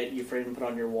that you get, you frame and put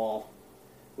on your wall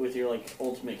with your like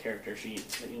ultimate character sheet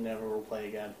that you never will play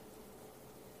again.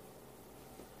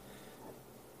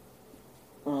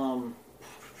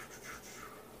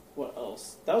 What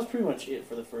else? That was pretty much it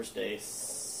for the first day.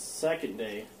 Second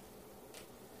day,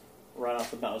 right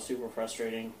off the bat, was super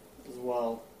frustrating as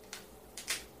well.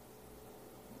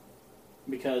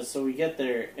 Because, so we get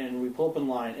there, and we pull up in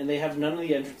line, and they have none of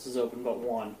the entrances open but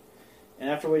one. And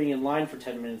after waiting in line for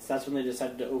 10 minutes, that's when they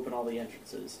decided to open all the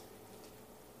entrances.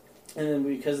 And then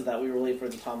because of that, we were late for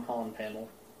the Tom Holland panel.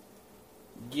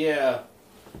 Yeah,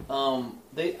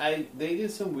 they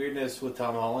did some weirdness with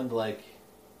Tom Holland, like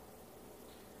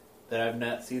that I've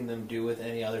not seen them do with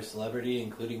any other celebrity,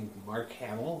 including Mark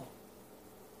Hamill,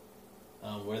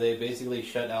 where they basically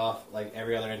shut off like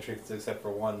every other entrance except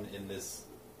for one in this.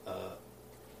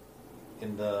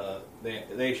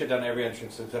 They shut down every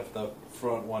entrance except for the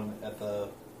front one at the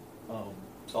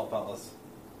Salt Palace.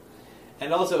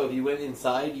 And also, if you went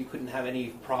inside, you couldn't have any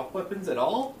prop weapons at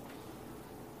all.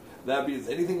 That means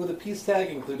anything with a peace tag,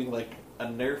 including like a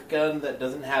Nerf gun that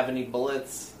doesn't have any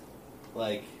bullets,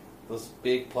 like those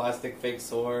big plastic fake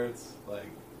swords, like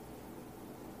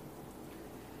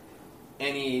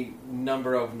any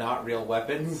number of not real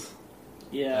weapons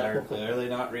that Yeah. are clearly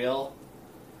not real.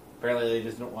 Apparently, they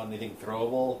just don't want anything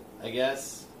throwable, I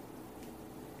guess.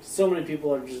 So many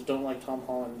people just don't like Tom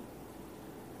Holland.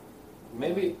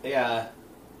 Maybe, yeah.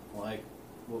 Like,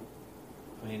 well,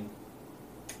 I mean,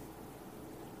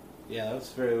 yeah, that was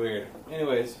very weird.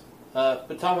 Anyways,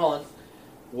 but Tom Holland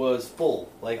was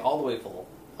full, like all the way full,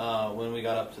 when we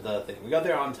got up to the thing. We got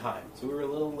there on time, so we were a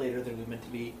little later than we meant to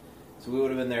be. So we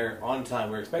would have been there on time.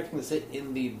 We were expecting to sit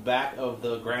in the back of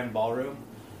the grand ballroom.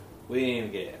 We didn't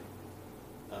even get in.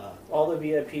 All the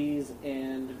VIPs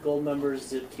and gold members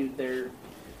zip queued their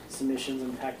submissions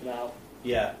and packed it out.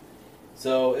 Yeah.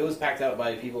 So it was packed out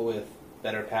by people with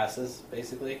better passes,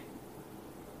 basically.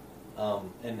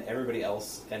 And everybody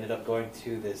else ended up going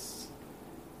to this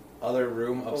other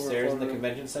room upstairs Overflow in the room.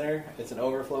 convention center. It's an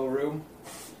overflow room.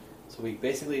 So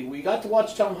we got to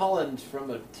watch Tom Holland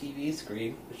from a TV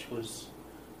screen, which was...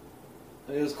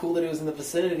 It was cool that he was in the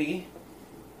vicinity.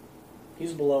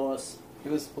 He's below us. He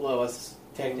was below us,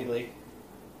 technically.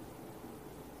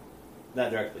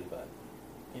 Not directly, but...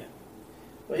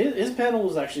 But his panel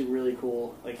was actually really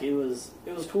cool. Like it was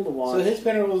cool to watch. So his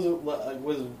panel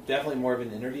was definitely more of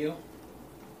an interview.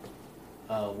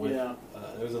 Yeah.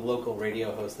 There was a local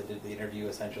radio host that did the interview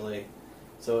essentially.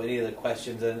 So any of the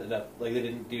questions ended up they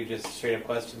didn't do just straight up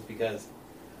questions because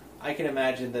I can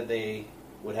imagine that they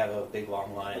would have a big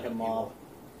long line Like a of mob.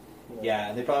 people. Yeah,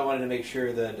 and they probably wanted to make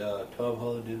sure that Tom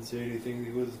Holland didn't say anything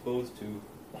he wasn't supposed to.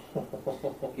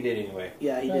 He did anyway.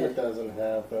 Yeah, he It did. doesn't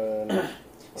happen.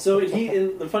 So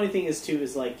and the funny thing is too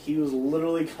is like he was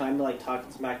literally kind of like talking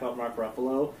smack about Mark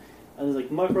Ruffalo, and he's like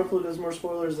Mark Ruffalo does more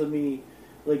spoilers than me.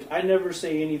 Like I never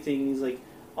say anything. He's like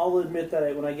I'll admit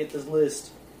that when I get this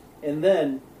list, and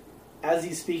then as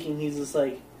he's speaking, he's just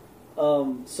like,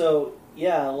 so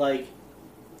yeah, like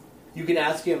You can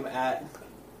ask him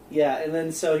yeah, and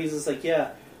then so he's just like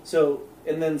yeah, so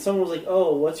and then someone was like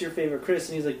oh what's your favorite Chris,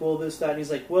 and he's like well this that, and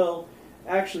he's like well.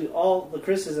 Actually, all the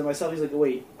Chris's and myself, he's like,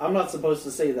 wait, I'm not supposed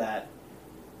to say that.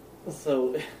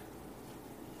 So,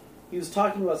 he was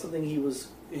talking about something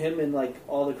him and like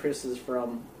all the Chris's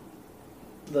from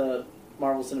the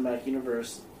Marvel Cinematic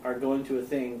Universe are going to a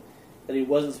thing that he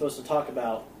wasn't supposed to talk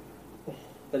about,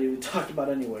 that he would talk about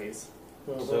anyways.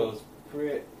 So it was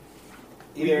pretty...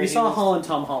 We saw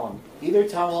Tom Holland. Either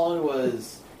Tom Holland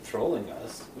was trolling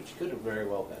us, which could have very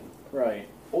well been, Right.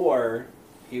 or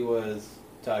he was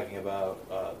talking about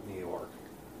New York,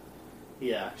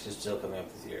 Yeah. which is still coming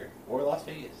up this year, or Las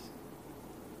Vegas.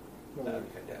 That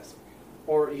would be fantastic.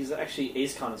 Or he's actually,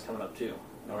 AceCon is coming up too.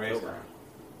 in Or October. AceCon.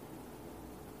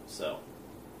 So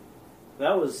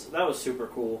that was super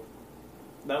cool.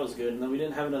 That was good. And then we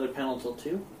didn't have another panel until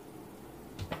 2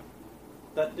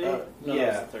 that day. No, yeah.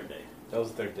 that was the third day. That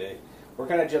was the third day. We're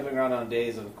kind of jumping around on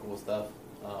days of cool stuff.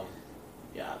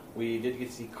 Yeah, We did get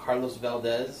to see Carlos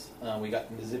Valdez. We got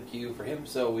into zip queue for him,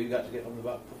 so we got to get on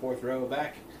the fourth row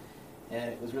back,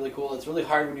 and it was really cool. It's really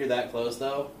hard when you're that close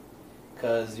though,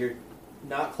 because you're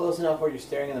not close enough where you're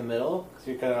staring in the middle, because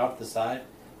you're kind of off to the side.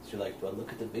 So you're like, do I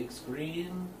look at the big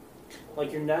screen?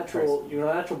 like your natural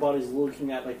body's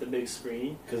looking at like the big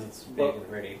screen, Because it's big But- and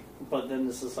pretty. but then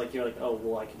this is like you're like, oh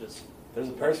well, I could just There's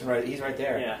a person he's right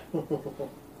there. yeah.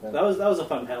 That was a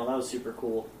fun panel. That was super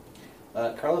cool.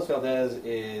 Carlos Valdez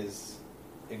is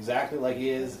exactly like he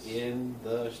is in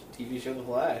the TV show The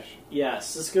Flash. Yeah,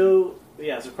 Cisco.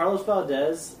 Yeah, so Carlos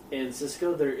Valdez and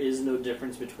Cisco, there is no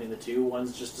difference between the two.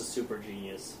 One's just a super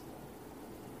genius.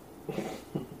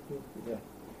 Yeah.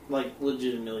 Like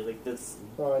legitimately, like that's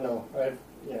Oh, I know.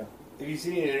 Yeah. If you've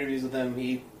seen any interviews with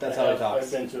him, that's I how he have- talks.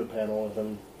 I've been to a panel with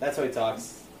him. That's how he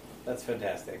talks. That's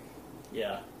fantastic.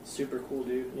 yeah, super cool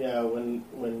dude. Yeah, when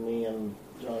me and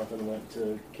Jonathan went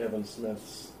to Kevin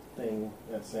Smith's thing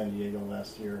at San Diego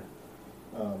last year,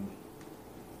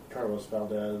 Carlos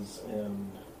Valdez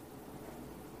and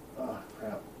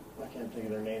crap, I can't think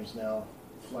of their names now.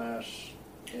 Flash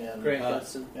and Grant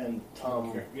Gustin. and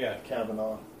Tom Yeah,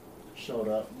 Cavanaugh showed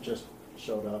up.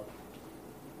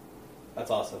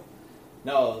 that's awesome.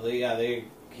 No,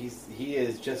 he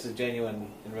is just as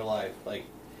genuine in real life. Like,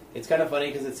 it's kind of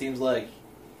funny because it seems like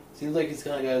he's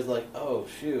kind of guy who's like, oh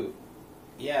shoot,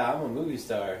 yeah, I'm a movie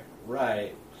star,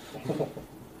 right?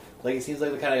 Like, it seems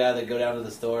like the kind of guy that go down to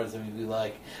the stores and be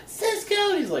like, Cisco,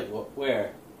 and he's like,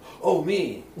 where? Oh,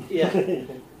 me. Yeah,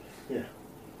 Yeah.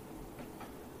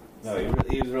 No,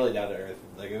 he was really down to earth.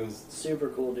 Like, it was. super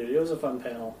cool dude. It was a fun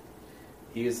panel.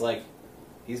 He's my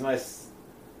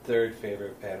third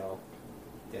favorite panel.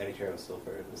 Danny Trejo was still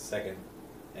was second,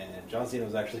 and John Cena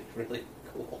was actually really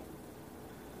cool.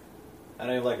 I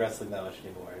don't even like wrestling that much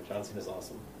anymore. John Cena's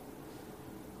awesome.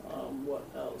 What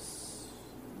else?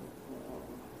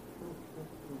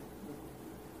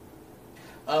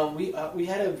 We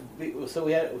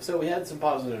had some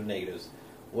positives and negatives.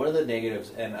 What are the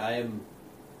negatives? And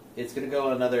it's gonna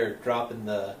go another drop in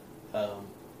the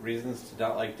reasons to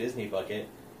not like Disney bucket.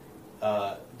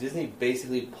 Disney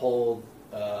basically pulled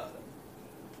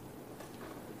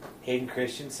Hayden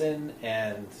Christensen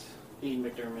and Ian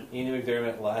McDermott. Ian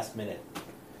McDermott last minute.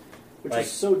 which Like-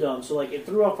 was so dumb. So like it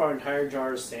threw off our entire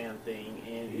jar of sand thing,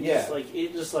 and Yeah.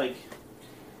 it just like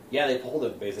Yeah, they pulled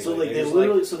it basically. so like They they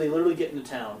just, literally get into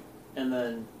town and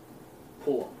then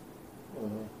pull them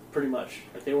Mhm. pretty much.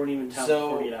 Like they weren't even in town So,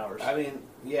 for 48 hours. I mean,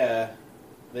 yeah,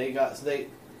 they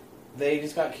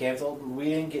just got canceled. We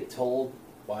didn't get told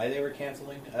why they were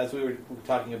canceling, as we were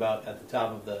talking about at the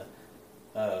top of the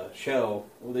show.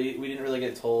 We didn't really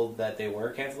get told that they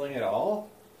were canceling at all,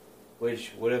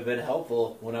 which would have been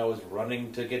helpful when I was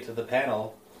running to get to the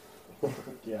panel.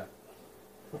 Yeah,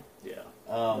 yeah.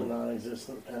 the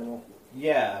non-existent panel.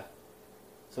 Yeah.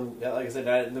 So, like I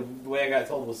said, the way I got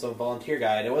told was some volunteer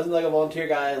guy, and it wasn't like a volunteer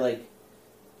guy, like,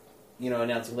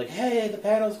 announcing, like, hey, the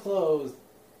panel's closed.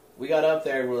 We got up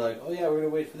there, and we're like, oh yeah, we're going to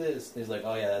wait for this. And he's like,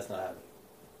 oh yeah, that's not happening.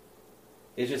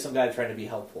 It's just some guy trying to be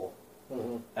helpful.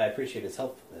 Mm-hmm. I appreciate his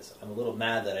helpfulness. I'm a little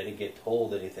mad that I didn't get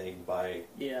told anything by...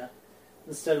 Yeah.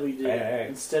 Instead we did. Hey.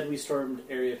 Instead we stormed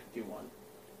Area 51.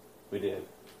 We did.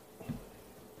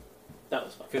 That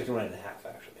was fun. 51 and a half,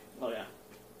 actually. Oh yeah.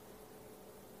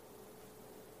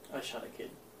 I shot a kid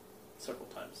several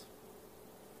times.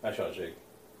 I shot Jake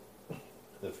in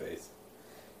the face.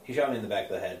 He shot me in the back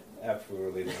of the head after we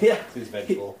were leaving. Yeah. He was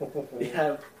vengeful.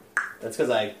 Yeah, That's because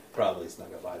I probably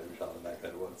snuck up behind him and shot him in the back of the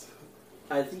head once.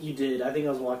 I think you did. I think I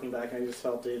was walking back and I just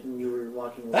felt it, and you were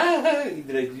walking away. Ah!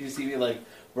 Did you see me like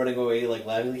running away, like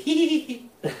laughing? Like, hee hee hee.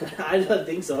 I don't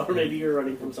think so. Or maybe you were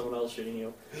running from someone else shooting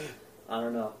you. I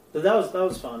don't know. But that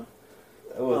was fun.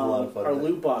 It was a lot of fun. Our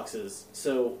loot boxes.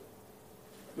 So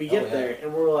we get Oh, yeah. there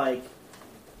and we're like,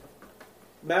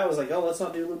 Matt was like, "Oh, let's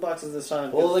not do loot boxes this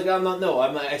time." Well, like I'm not. No,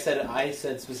 I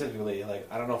said specifically, like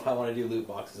I don't know if I want to do loot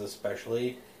boxes,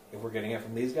 especially if we're getting it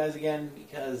from these guys again,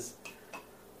 because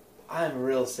I'm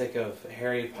real sick of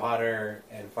Harry Potter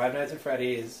and Five Nights at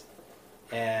Freddy's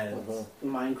and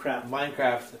Minecraft.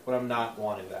 Minecraft. When I'm not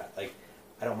wanting that, like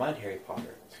I don't mind Harry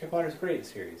Potter. Harry Potter's a great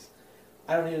series.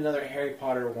 I don't need another Harry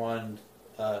Potter one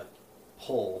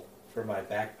pull for my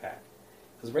backpack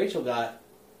because Rachel got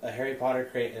a Harry Potter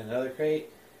crate and another crate,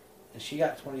 and she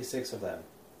got 26 of them.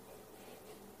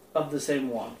 Of the same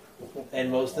one.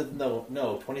 And most of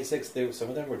no 26. Some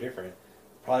of them were different.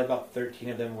 Probably about 13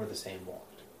 of them were the same one.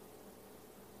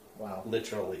 Wow.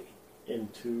 Literally. In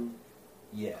two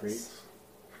Yes. crates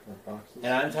or boxes.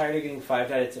 And I'm tired of getting Five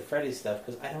Nights at Freddy's stuff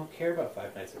because I don't care about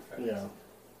Five Nights at Freddy's Yeah.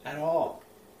 at all.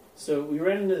 So we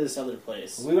ran into this other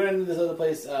place, We went into this other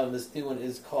place. This new one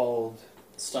is called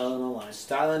Styling Online.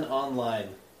 Stylin'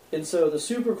 Online. And so the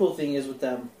super cool thing is with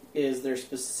them is their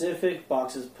specific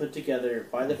boxes put together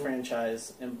by the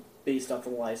franchise and based off the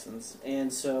license.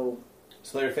 And so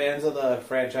So they're fans of the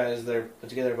franchise. They're put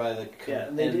together by the yeah,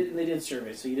 and they did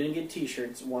surveys. So you didn't get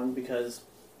T-shirts. One because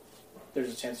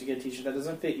there's a chance you get a T-shirt that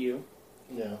doesn't fit you,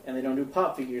 Yeah. and they don't do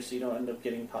pop figures, so you don't end up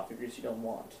getting pop figures you don't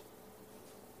want.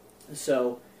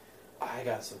 So I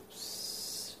got some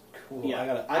cool.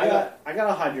 yeah, I got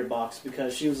a Hydra box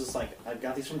because she was just like, I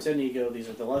got these from San Diego. These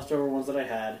are the leftover ones that I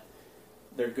had.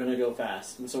 They're gonna go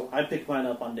fast, and so I picked mine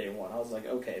up on day one. I was like,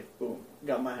 okay, boom,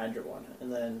 got my Hydra one,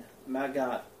 and then Matt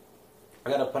got I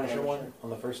got a Punisher one on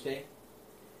the first day,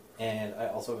 and I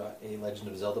also got a Legend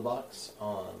of Zelda box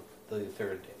on the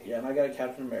third day. yeah, and I got a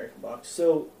Captain America box.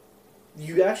 So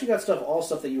you actually got all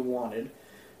stuff that you wanted.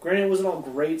 Granted, it wasn't all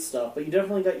great stuff, but you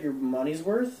definitely got your money's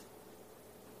worth.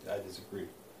 I disagree.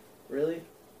 Really?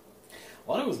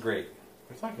 Well, it was great.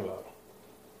 What are you talking about?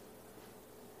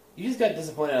 You just got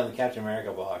disappointed on the Captain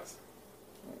America box.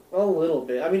 A little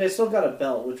bit. I mean, I still got a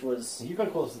belt, which was You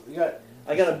got close. You got.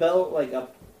 I got a belt, like a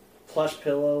plush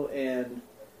pillow and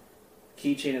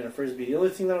keychain and a frisbee. The only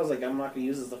thing that I was like, I'm not going to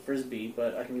use is the frisbee,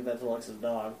 but I can give that to Alexa's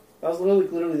dog. That was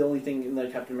literally the only thing in the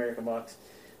Captain America box.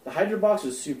 The Hydra box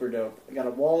was super dope. I got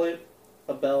a wallet,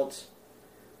 a belt,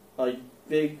 a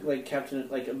big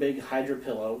a big Hydra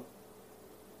pillow,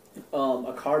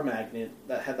 a car magnet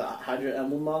that had the Hydra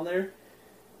emblem on there,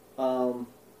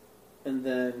 and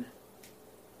then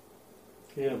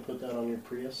You gonna put that on your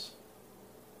Prius?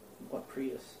 what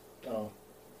Prius? Oh.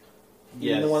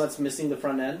 You mean the one that's missing the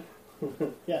front end?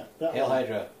 Yeah. That Hail one.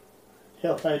 Hydra.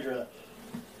 Hail Hydra.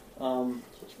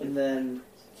 And then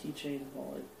keychain,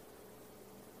 wallet,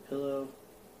 pillow,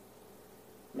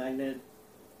 magnet.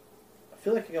 I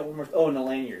feel like I got one more. Oh, and a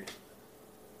lanyard.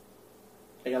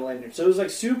 I got a lanyard. So it was like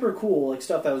super cool, like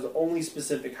stuff that was only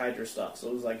specific Hydra stuff. So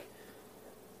it was like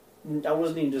I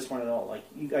wasn't even disappointed at all. Like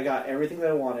I got everything that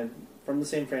I wanted from the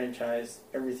same franchise,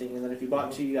 everything. And then if you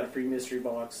bought two, you got a free mystery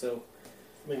box. So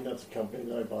I think that's a company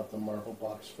that I bought the Marvel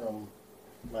box from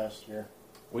last year.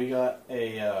 We got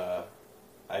a.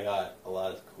 I got a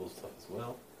lot of cool stuff as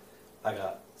well. I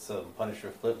got some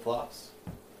Punisher flip flops.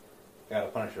 I got a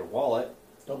Punisher wallet.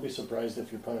 Don't be surprised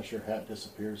if your Punisher hat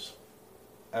disappears.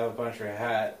 I have a Punisher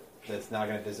hat that's not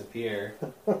going to disappear,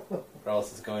 or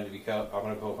else it's going to become. I'm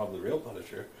going to become the real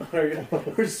Punisher.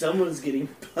 or someone's getting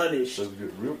punished. So the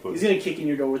real He's Punisher. gonna kick in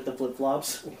your door with the flip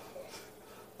flops.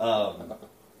 There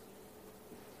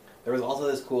was also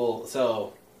this cool.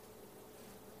 So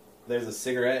there's a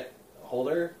cigarette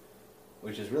holder,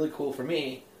 which is really cool for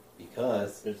me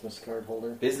because Business card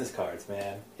holder. business cards,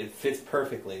 man, it fits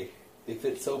perfectly. It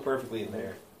fits so perfectly in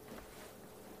there.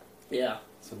 Yeah.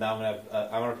 So now I'm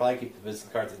gonna probably keep the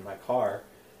business cards in my car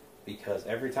because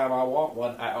every time I want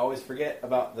one, I always forget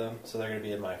about them. So they're gonna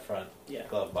be in my front Yeah.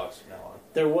 glove box from now on.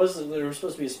 There was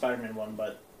supposed to be a Spider-Man one,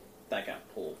 but that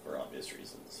got pulled for obvious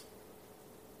reasons.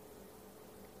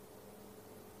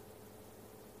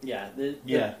 Yeah.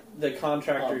 The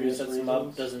contractor Obvious who sets them up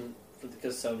reasons. doesn't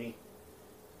because Sony.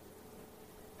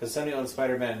 Because Sony owns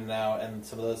Spider-Man now, and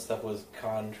some of that stuff was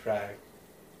contract.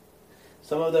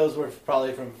 Some of those were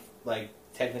probably from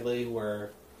technically were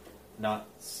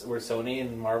Sony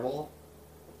and Marvel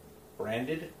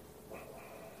branded.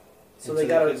 So And they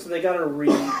gotta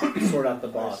sort out the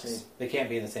I box. see. They can't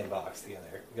be in the same box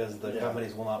together because the Yeah.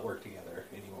 companies will not work together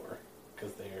anymore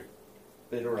because they're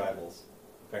bitter rivals,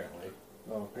 apparently.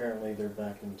 Oh, apparently they're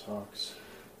back in talks.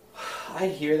 I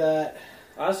hear that.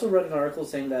 I also read an article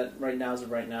saying that right now, as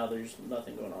of right now, there's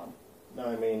nothing going on. No,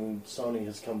 I mean, Sony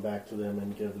has come back to them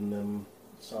and given them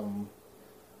some,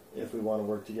 if we want to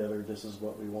work together, this is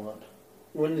what we want.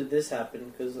 When did this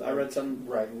happen? Because I read some.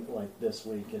 Right, like this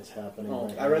week it's happening. Oh,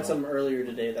 right I read now. something earlier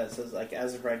today that says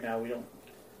as of right now, we don't.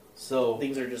 So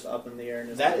Things are just up in the air. And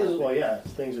it's That not is- happening. Well, yeah,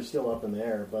 things are still up in the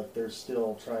air, but they're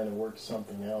still trying to work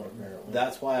something out, apparently.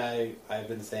 that's why I've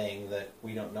been saying that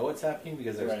we don't know what's happening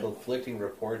because there's Right. conflicting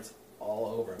reports all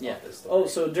over about Yeah. this story. Oh,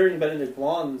 so during Benedict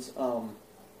Wong's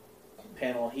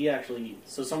panel, he actually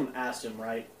someone asked him,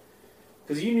 right?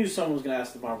 Because you knew someone was going to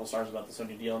ask the Marvel stars about the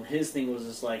Sony deal, and his thing was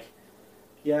just like,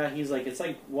 yeah, he's like, it's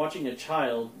like watching a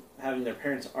child having their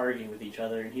parents arguing with each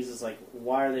other, and he's just like,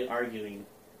 why are they arguing?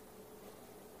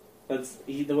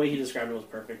 The way he described it was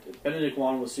perfect. Benedict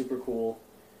Wong was super cool.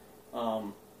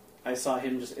 I saw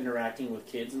him just interacting with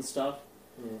kids and stuff.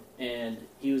 Mm. And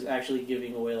he was actually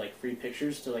giving away like free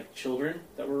pictures to like children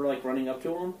that were like running up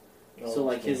to him. Oh, So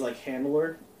like that's his cool. like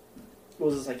handler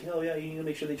was just like, oh yeah, you need to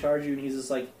make sure they charge you, and he's just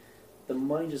like, the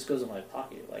money just goes in my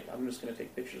pocket. Like I'm just gonna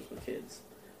take pictures with kids.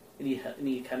 And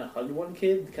he kind of hugged one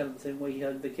kid, kind of the same way he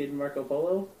hugged the kid in Marco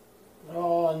Polo.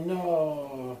 Oh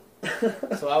no!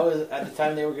 So I was at the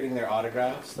time they were getting their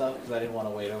autograph stuff because I didn't want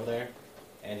to wait over there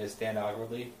and just stand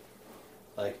awkwardly.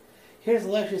 Like, here's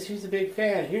Alexis, he's a big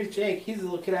fan. Here's Jake, he's a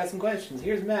little kid asking questions.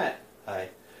 Here's Matt. Hi.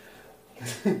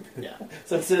 Yeah,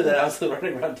 So instead of that, I was still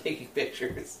running around taking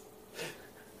pictures.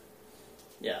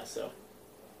 yeah. So,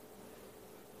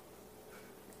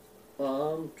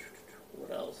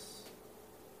 what else?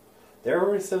 There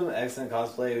were some excellent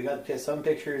cosplay. We got some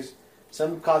pictures.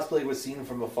 Some cosplay was seen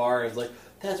from afar. It was like,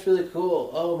 that's really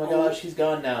cool. Oh my gosh, she's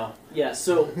gone now. Yeah.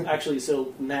 So actually,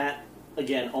 so Matt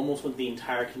again almost went the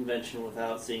entire convention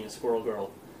without seeing a Squirrel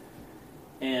Girl.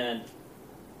 And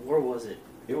where was it?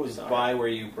 It was Sorry. by where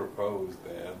you proposed,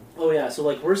 man. Oh yeah, so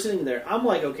like we're sitting there. I'm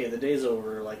like, okay, the day's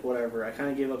over. Like whatever. I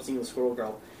kind of gave up seeing the Squirrel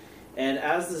Girl. And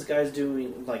as this guy's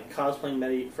doing like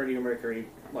cosplaying Freddie Mercury,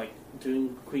 like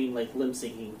doing Queen, like lip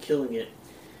syncing, killing it,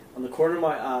 on the corner of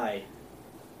my eye,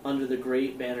 under the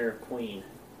great banner of Queen,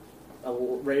 a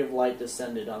ray of light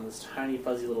descended on this tiny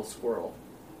fuzzy little squirrel.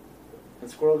 And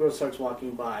Squirrel Girl starts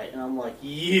walking by, and I'm like,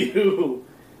 you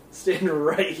stand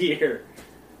right here.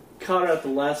 Caught her at the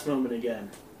last moment again.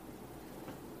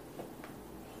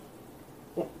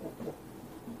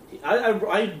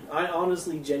 I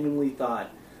honestly, genuinely thought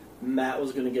Matt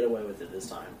was going to get away with it this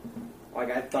time.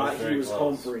 Like, I thought very he was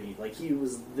home close. free. Like, he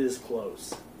was this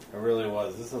close. It really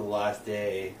was. This is the last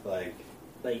day, like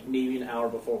Like, maybe an hour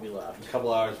before we a left.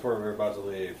 couple hours before we were about to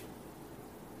leave.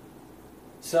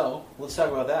 So, let's talk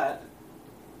about that.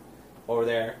 Over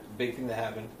there, big thing that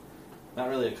happened. Not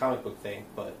really a comic book thing,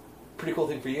 but pretty cool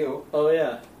thing for you. Oh,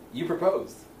 yeah. You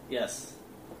proposed. Yes.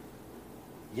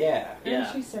 Yeah. And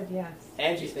Yeah. she said yes.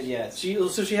 And she said yes.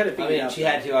 So she had it I figured mean, out. she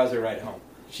had to. I was her ride home.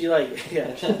 She like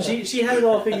yeah. She had it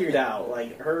all figured out.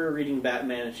 Like her reading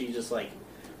Batman, and she just like.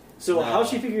 So No. how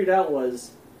she figured it out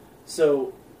was,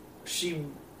 so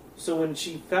when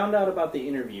she found out about the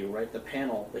interview, right, the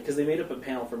panel, because they made up a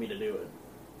panel for me to do it.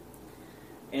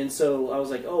 And so I was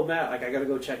like, oh Matt, like I gotta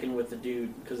go check in with the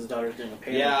dude because his daughter's doing a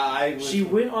panel. Yeah, I was... She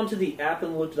went onto the app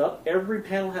and looked it up. Every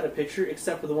panel had a picture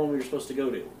except for the one we were supposed to go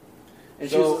to. And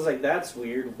she So- was just like, "That's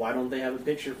weird. Why don't they have a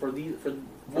picture for these for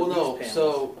Well, these no. panels?"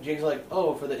 So Jake's like,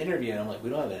 "Oh, for the interview," and I'm like, "We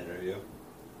don't have an interview."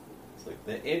 It's like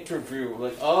the interview.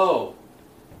 Like, oh,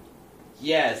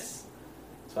 yes.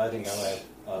 So I think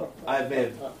I may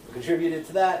have contributed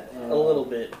to that A little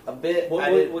bit. a bit. What,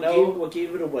 I what, didn't what, know.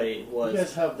 gave it away was You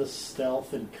guys have the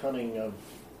stealth and cunning of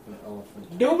an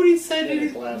elephant. Nobody said In a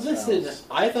anything. glass Listen, house.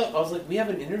 I was like, we have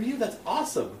an interview? That's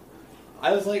awesome.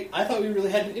 I thought we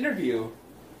really had an interview.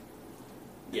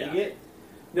 yeah. You get?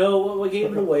 No, what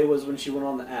gave it away was when she went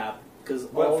on the app because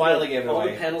What finally gave it all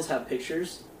away? the panels have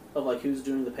pictures of like who's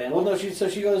doing the panel. Well, no, she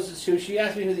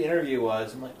asked me who the interview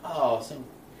was. I'm like, oh, some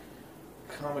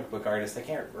comic book artist. I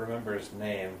can't remember his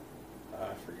name.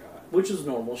 I forgot. Which is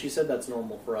normal. She said that's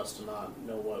normal for us to not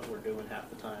know what we're doing half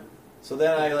the time. So then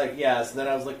So then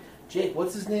I was like, Jake,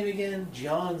 what's his name again?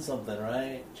 John something,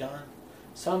 right? John,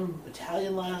 some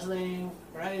Italian last name,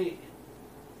 right?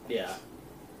 Yeah.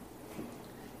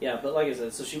 Yeah, but like I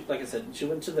said, she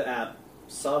went to the app,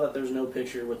 saw that there's no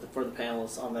picture for the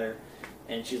panelists on there,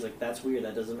 and she's like, "That's weird.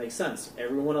 That doesn't make sense.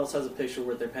 Everyone else has a picture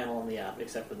with their panel on the app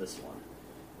except for this one."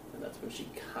 And that's when she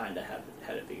kind of had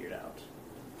it figured out.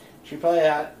 She probably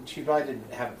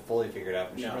didn't have it fully figured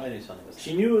out, but she No. probably knew something was.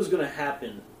 She knew it was going to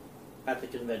happen at the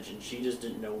convention. She just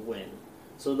didn't know when.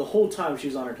 So the whole time she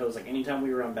was on her toes. Like anytime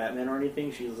we were on Batman or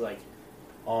anything, she was like,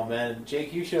 Oh man,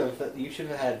 Jake, you should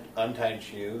have had untied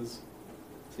shoes.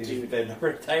 So you Dude. just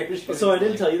never tie your shoes. So I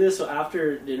didn't tell you this. So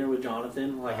after dinner with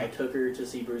Jonathan, like Uh-huh. I took her to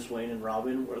see Bruce Wayne and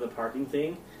Robin or the parking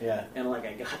thing, Yeah. and like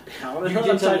I got down and You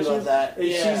did tell me about shoes, that. and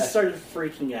Yeah. she started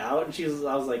freaking out. And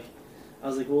I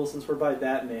was like, well, since we're by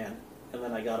Batman, and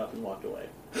then I got up and walked away.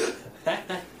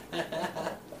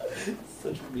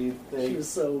 Such a mean She thing.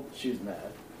 was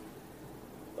mad.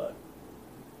 But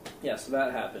yeah, so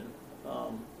that happened.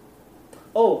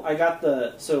 I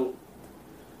got so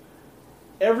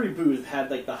every booth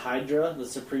had like the Hydra, the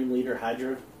Supreme Leader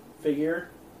Hydra figure,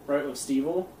 right, with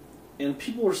Steve-O, and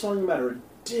people were selling them at a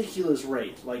ridiculous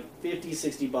rate, like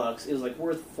 $50-$60. It was like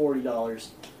worth $40.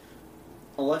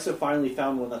 Alexa finally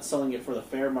found one that's selling it for the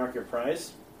fair market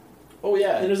price, Oh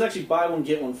yeah. and it was actually buy one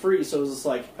get one free. So it was just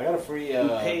like, I got a free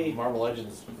pay- Marvel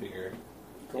Legends figure.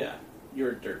 Cool. yeah,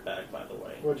 you're a dirtbag, by the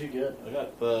way. What'd you get? I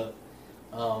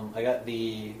got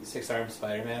the 6-armed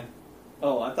Spider-Man.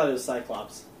 Oh, I thought it was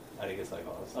Cyclops. I didn't get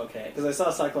Cyclops. Okay, because I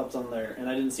saw Cyclops on there, and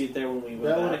I didn't see it there when we went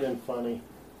That would back. have been funny.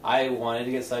 I wanted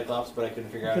to get Cyclops, but I couldn't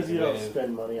figure out a Because you good way don't to.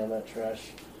 spend money on that trash.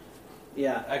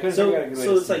 Yeah, I couldn't so, figure out a good way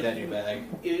so to it's sneak like that new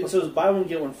bag. so it's buy one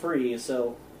get one free.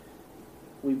 So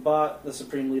we bought the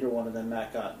Supreme Leader one, and then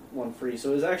Matt got one free.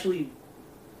 So it was actually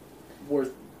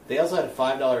worth. They also had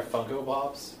 $5 Funko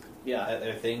Pops Yeah, at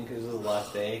their thing because it was the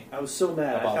last day. I was so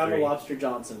mad. I About found 3. a Lobster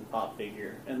Johnson pop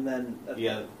figure, and then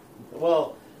Yeah.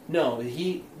 Well, no,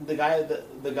 the guy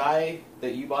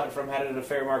that you bought it from had it at a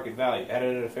fair market value. Had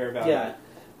it at a fair value. Yeah.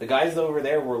 The guys over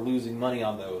there were losing money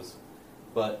on those,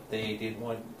 but they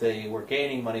were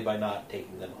gaining money by not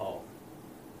taking them home.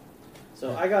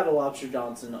 So I got a Lobster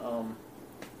Johnson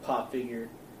pop figure.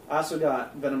 I also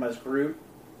got Venomized Groot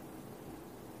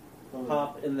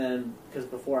pop, and then because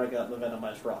before I got the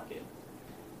Venomized Rocket.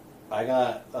 I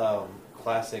got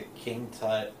classic King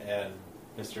Tut and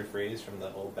Mr. Freeze from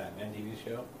the old Batman TV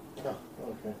show. Oh,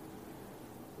 okay.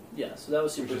 Yeah, so that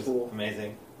was super Which is cool.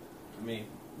 amazing. I mean,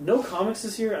 No comics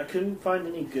this year. I couldn't find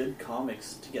any good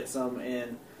comics to get some,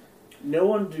 and no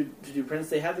one to do prints.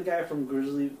 They had the guy from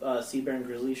Sea Bear and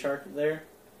Grizzly Shark there,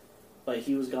 but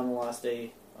he was gone the last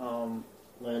day.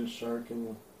 Land Shark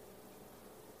and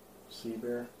Sea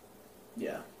Bear.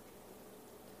 Yeah.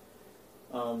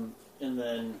 And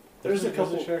then there's a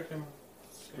couple.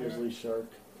 Grizzly Shark.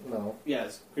 No.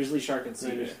 Yes, Grizzly Shark and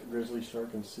Sea Bear. Grizzly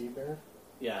Shark and Sea Bear?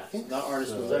 Yeah, think that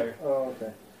artist so. was there. Oh,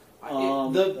 okay.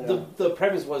 The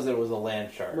premise was there was a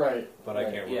land shark, Right. but I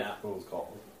right. can't remember Yeah. what it was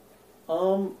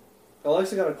called.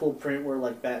 Alexa got a cool print where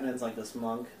like Batman's like this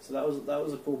monk, so that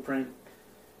was a cool print.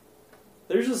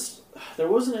 There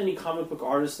wasn't any comic book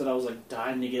artist that I was like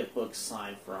dying to get books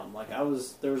signed from. Like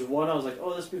there was one I was like,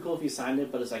 oh, this would be cool if he signed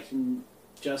it, but it's like he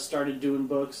just started doing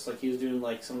books. Like he was doing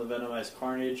like some of the Venomized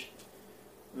Carnage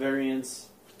variants.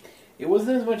 It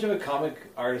wasn't as much of a comic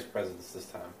artist presence this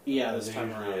time. Yeah, as this it time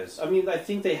usually around. is. I mean, I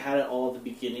think they had it all at the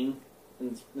beginning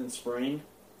in spring.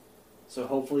 So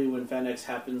hopefully when FanX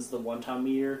happens the one time a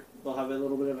year, they'll have a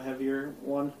little bit of a heavier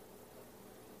one.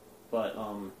 But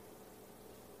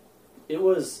it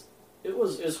was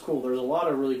cool. There's a lot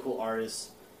of really cool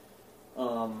artists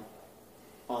on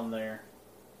there.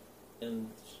 And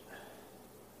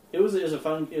it was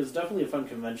definitely a fun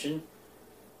convention.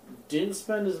 Didn't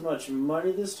spend as much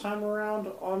money this time around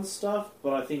on stuff,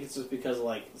 but I think it's just because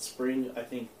like spring. I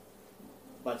think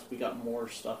we got more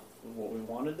stuff of what we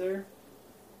wanted there.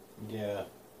 Yeah.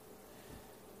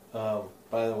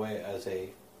 By the way, as a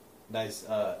nice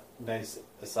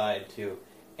aside to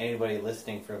anybody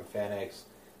listening from FanX.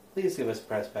 Please give us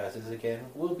press passes again.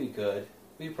 We'll be good.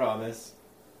 We promise.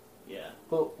 Yeah.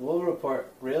 We'll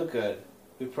report real good.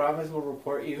 We promise we'll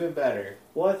report even better.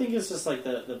 Well, I think it's just like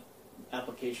the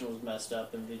application was messed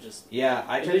up and they just... Yeah,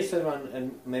 I tried to send one,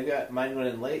 and maybe mine went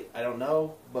in late. I don't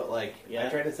know, but like, Yeah. I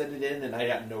tried to send it in, and I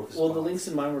got no response. Well, the links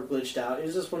in mine were glitched out. It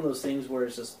was just one of those things where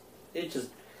it just...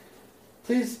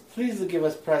 Please give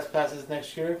us press passes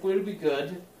next year. It'll be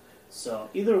good. So,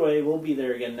 either way, we'll be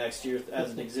there again next year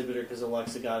as an exhibitor because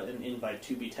Alexa got an invite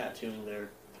to be tattooing their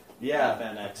Yeah,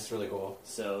 FanX. that's really cool.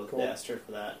 So, Cool. they asked her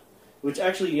for that. Which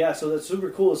actually, yeah, so that's super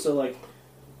cool. So, like,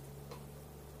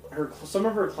 some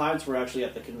of her clients were actually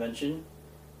at the convention,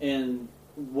 and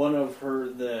one of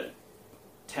the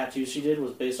tattoos she did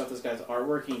was based off this guy's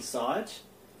artwork. He saw it,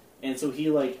 and so he,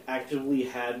 like, actively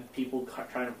had people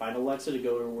trying to find Alexa to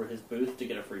go over his booth to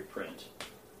get a free print.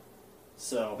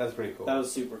 So That's pretty cool. that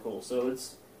was super cool. So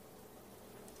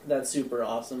that's super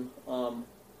awesome.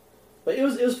 But it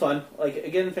was fun. Like,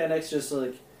 again, FanX just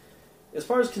like, as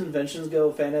far as conventions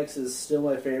go, FanX is still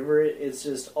my favorite. It's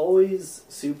just always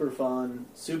super fun,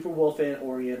 super well fan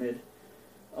oriented.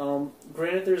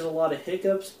 Granted, there's a lot of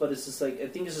hiccups, but it's just like, I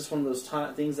think it's just one of those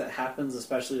things that happens,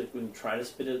 especially like when you try to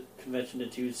split a convention to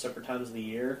 2 separate times of the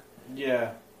year.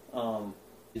 Yeah.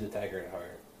 He's a tiger at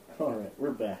heart. Alright, we're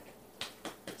back.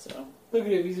 So Look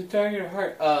at him, he's a tiger at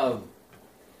heart. So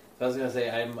I was gonna say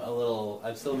I'm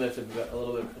still miffed a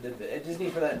little bit at Disney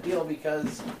for that deal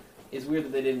because it's weird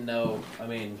that they didn't know. I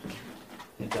mean,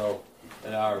 until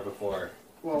an hour before.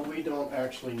 Well, we don't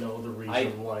actually know the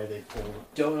reason why they pulled.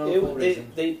 Don't know the full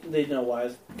reason. they know why.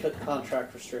 It's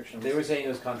contract restrictions. They were saying it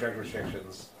was contract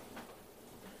restrictions.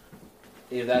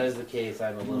 If that is the case,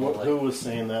 I'm a little. Who was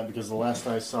saying that? Because the last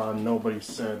I saw, nobody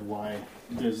said why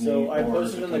Disney So I or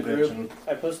posted the in the convention. group.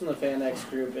 I posted in the FanX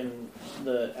group, and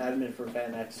the admin for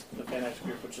FanX, the FanX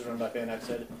group, which is run by FanX,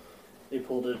 said they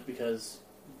pulled it because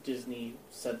Disney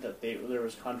said that there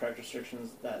was contract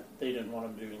restrictions that they didn't want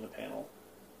them doing the panel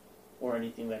or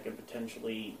anything that could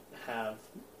potentially have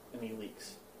any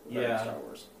leaks regarding Yeah. Star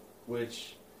Wars.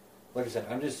 Which, like I said,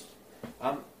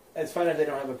 it's fine if they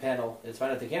don't have a panel. It's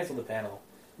fine if they cancel the panel.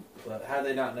 But how do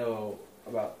they not know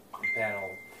about the panel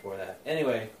for that?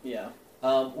 Anyway, Yeah.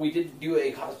 we did do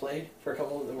a cosplay for a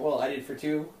couple. Well, I did for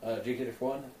 2. Jake did it for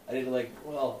 1. I did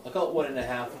I'll call it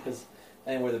 1.5 because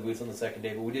I didn't wear the boots on the second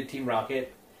day. But we did Team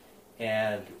Rocket,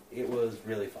 and it was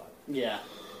really fun. Yeah.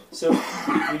 So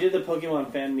we did the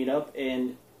Pokemon fan meetup,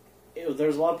 and there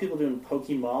was a lot of people doing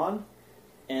Pokemon,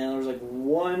 and there was like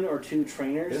 1 or 2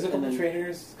 trainers. There's a and couple then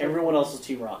trainers. everyone else was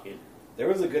Team Rocket. There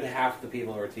was a good half the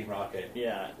people who were Team Rocket.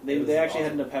 Yeah, It they was actually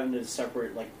awesome. ended up having a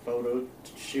separate like photo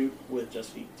shoot with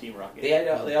just Team Rocket.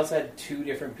 They also had 2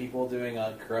 different people doing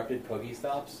corrupted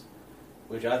Pokestops,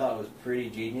 which I thought was pretty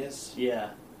genius. Yeah.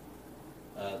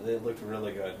 They looked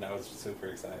really good, and I was super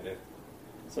excited.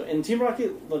 So in Team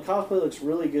Rocket, the cosplay looks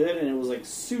really good, and it was like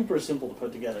super simple to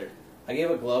put together. I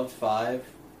gave a gloved 5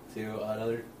 to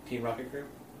another Team Rocket group.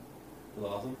 It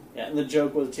was awesome. Yeah, and the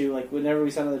joke was too, like, whenever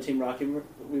we saw another Team Rocket,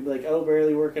 we'd be like, "Oh,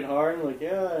 barely working hard," and like,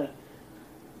 "Yeah,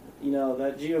 you know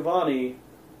that Giovanni,"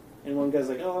 and one guy's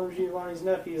like, "Oh, I'm Giovanni's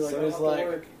nephew." Like, So "I he's don't have to like-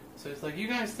 work." So it's like, you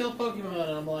guys steal Pokemon,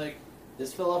 and I'm like,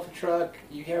 this fell off a truck.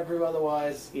 You can't prove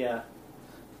otherwise. Yeah,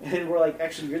 and we're like,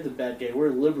 "Actually, you're the bad guy. We're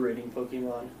liberating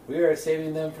Pokemon." We are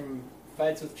saving them from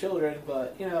fights with children,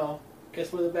 but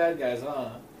guess we're the bad guys, huh?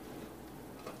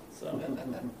 So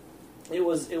it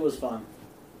was fun.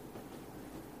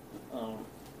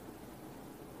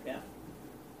 Yeah.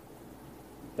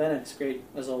 FanX, great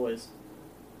as always.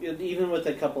 Even with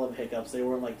a couple of hiccups, they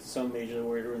weren't like so major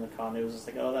where during the con. It was just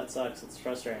like, oh, that sucks. It's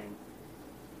frustrating.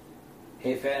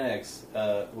 Hey FanX,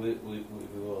 we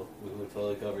will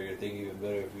totally cover your thing even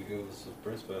better if you give us some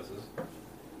press passes.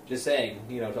 Just saying,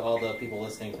 to all the people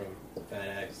listening from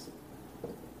FanX.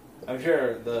 I'm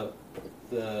sure the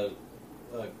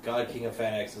God King of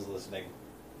FanX is listening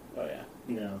Oh yeah.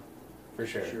 Yeah, for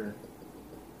sure. sure.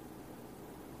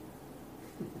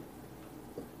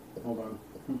 Hold on.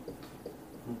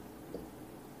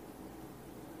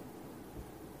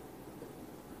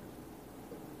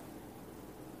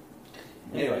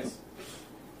 Anyways,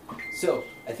 so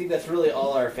I think that's really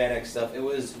all our FanX stuff. It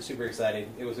was super exciting.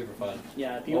 It was super fun.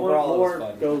 Yeah. If you Overall, it was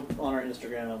want fun. more, go on our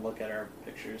Instagram and look at our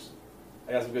pictures.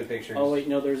 I got some good pictures. Oh wait,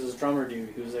 no, there's this drummer dude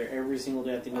who's there every single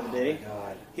day at the end of the day. Oh my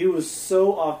god. He was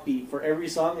so offbeat for every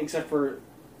song except for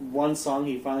one song.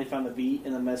 He finally found the beat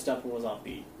and then messed up and was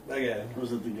offbeat. Again.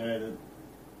 Was it the guy that?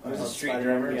 Was it street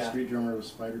Spider-Man, drummer? yeah. Street drummer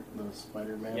was the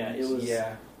Spider-Man. Yeah, it was-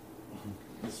 Yeah.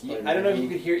 The I don't know if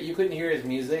you couldn't hear his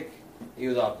music. He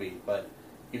was offbeat, but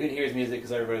You couldn't hear his music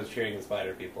because everybody was cheering the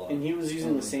Spider people on. And he was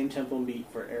using the same tempo and beat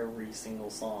for every single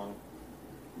song.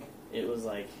 It was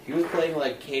like He was playing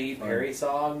like Katy Perry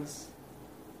songs,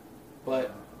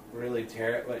 but really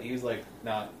terrible. But he was like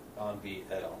not on beat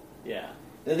at all. yeah.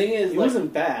 The thing is, He like,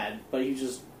 wasn't bad, but he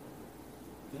just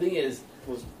the thing is,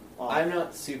 was off. I'm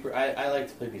not super. I like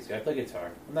to play music. I play guitar.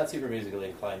 I'm not super musically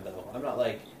inclined though. I'm not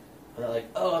like,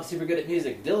 oh, I'm super good at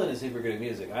music. Dylan is super good at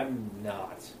music. I'm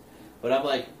not, but I'm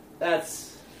like,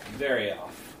 that's very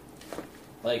off,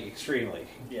 like extremely.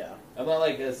 Yeah. I'm not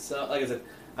like this. Like I said,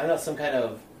 I'm not some kind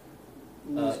of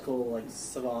Musical like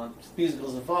savant. musical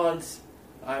savant.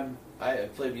 I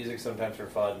play music sometimes for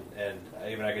fun, and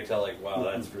I could tell like, wow,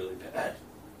 that's really bad.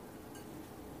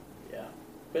 Yeah.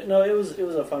 But no, it was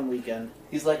a fun weekend.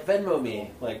 He's like, Venmo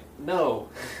me. Like, no.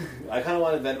 I kind of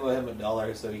want to Venmo him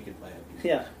 $1 so he could buy it.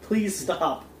 Yeah. Please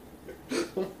stop.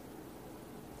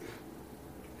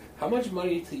 How much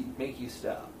money to make you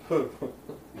stop?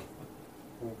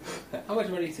 How much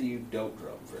money till you don't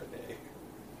drum for a day?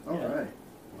 All Yeah. right.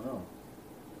 Wow.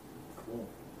 Cool.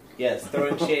 Yes,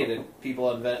 throwing shade at people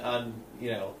on the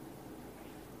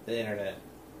internet.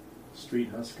 Street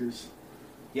Huskers.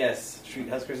 Yes, street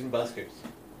huskers and buskers.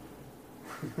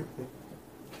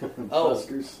 Oh.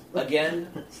 Buskers. Again,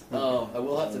 I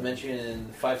will have to mention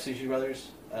Five Sushi Brothers.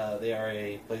 They are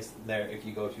a place there. If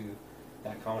you go to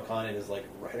that Comic-Con, it is like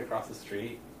right across the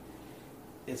street.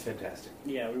 It's fantastic.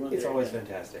 Yeah, we went It's there always again.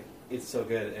 fantastic. It's so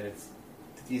good, and it's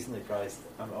decently priced.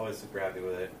 I'm always super happy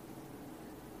with it.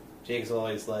 Jake's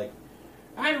always like,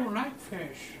 I don't like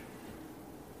fish.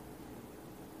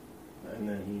 And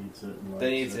then he eats it. And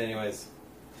Then he eats it anyways.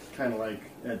 Kind of like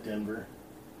at Denver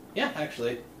Yeah,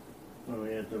 actually. when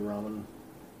we had the ramen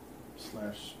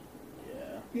slash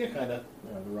Yeah. Yeah, kind of.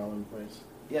 the ramen place.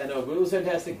 Yeah, no, but it was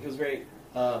fantastic. It was great.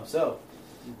 So,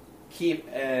 keep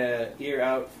an ear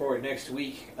out for next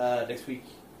week. Next week,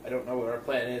 I don't know what our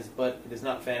plan is, but it is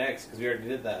not Fan X because we already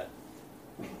did that.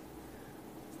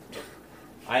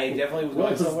 I definitely was What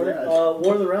going was somewhere. that?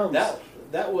 War of the Realms.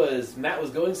 That was Matt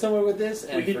was going somewhere with this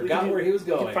and we forgot could where he was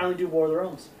We could going. finally do War of the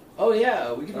Realms. Oh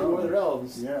yeah, we can do Oh. War of the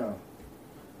Realms. Yeah.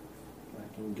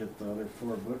 I can get the other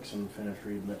 4 books and finish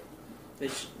reading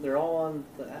it. They're all on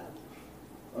the app.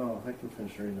 Oh, I can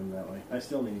finish reading them that way. I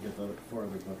still need to get the other 4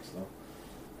 other books though.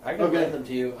 I can Okay. lend them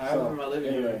to you. I have them in my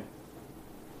living room. Anyway.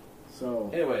 So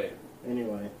Anyway,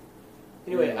 anyway.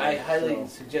 I highly so-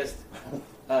 suggest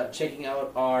checking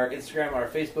out our Instagram, our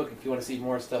Facebook, if you want to see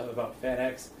more stuff about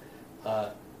FanX.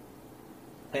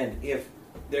 And if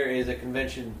there is a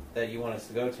convention that you want us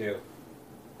to go to,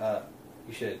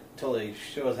 you should totally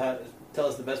tell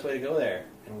us the best way to go there,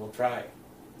 and we'll try.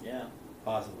 Yeah.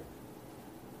 Possibly.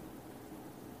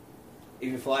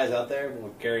 If it flies out there,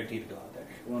 we'll guarantee to go out there.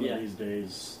 One Yeah. of these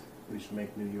days we should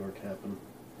make New York happen.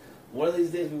 One of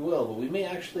these days we will, but we may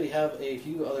actually have a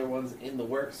few other ones in the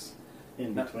works.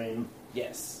 In No. between.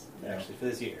 Yes, Yeah. actually, for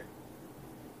this year.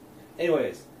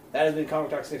 Anyways, that has been Comic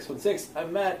Talk 616.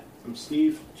 I'm Matt. I'm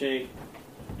Steve. Jake.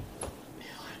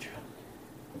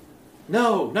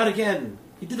 No, not again.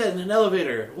 He did that in an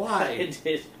elevator. I Why?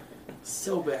 did.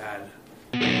 So bad.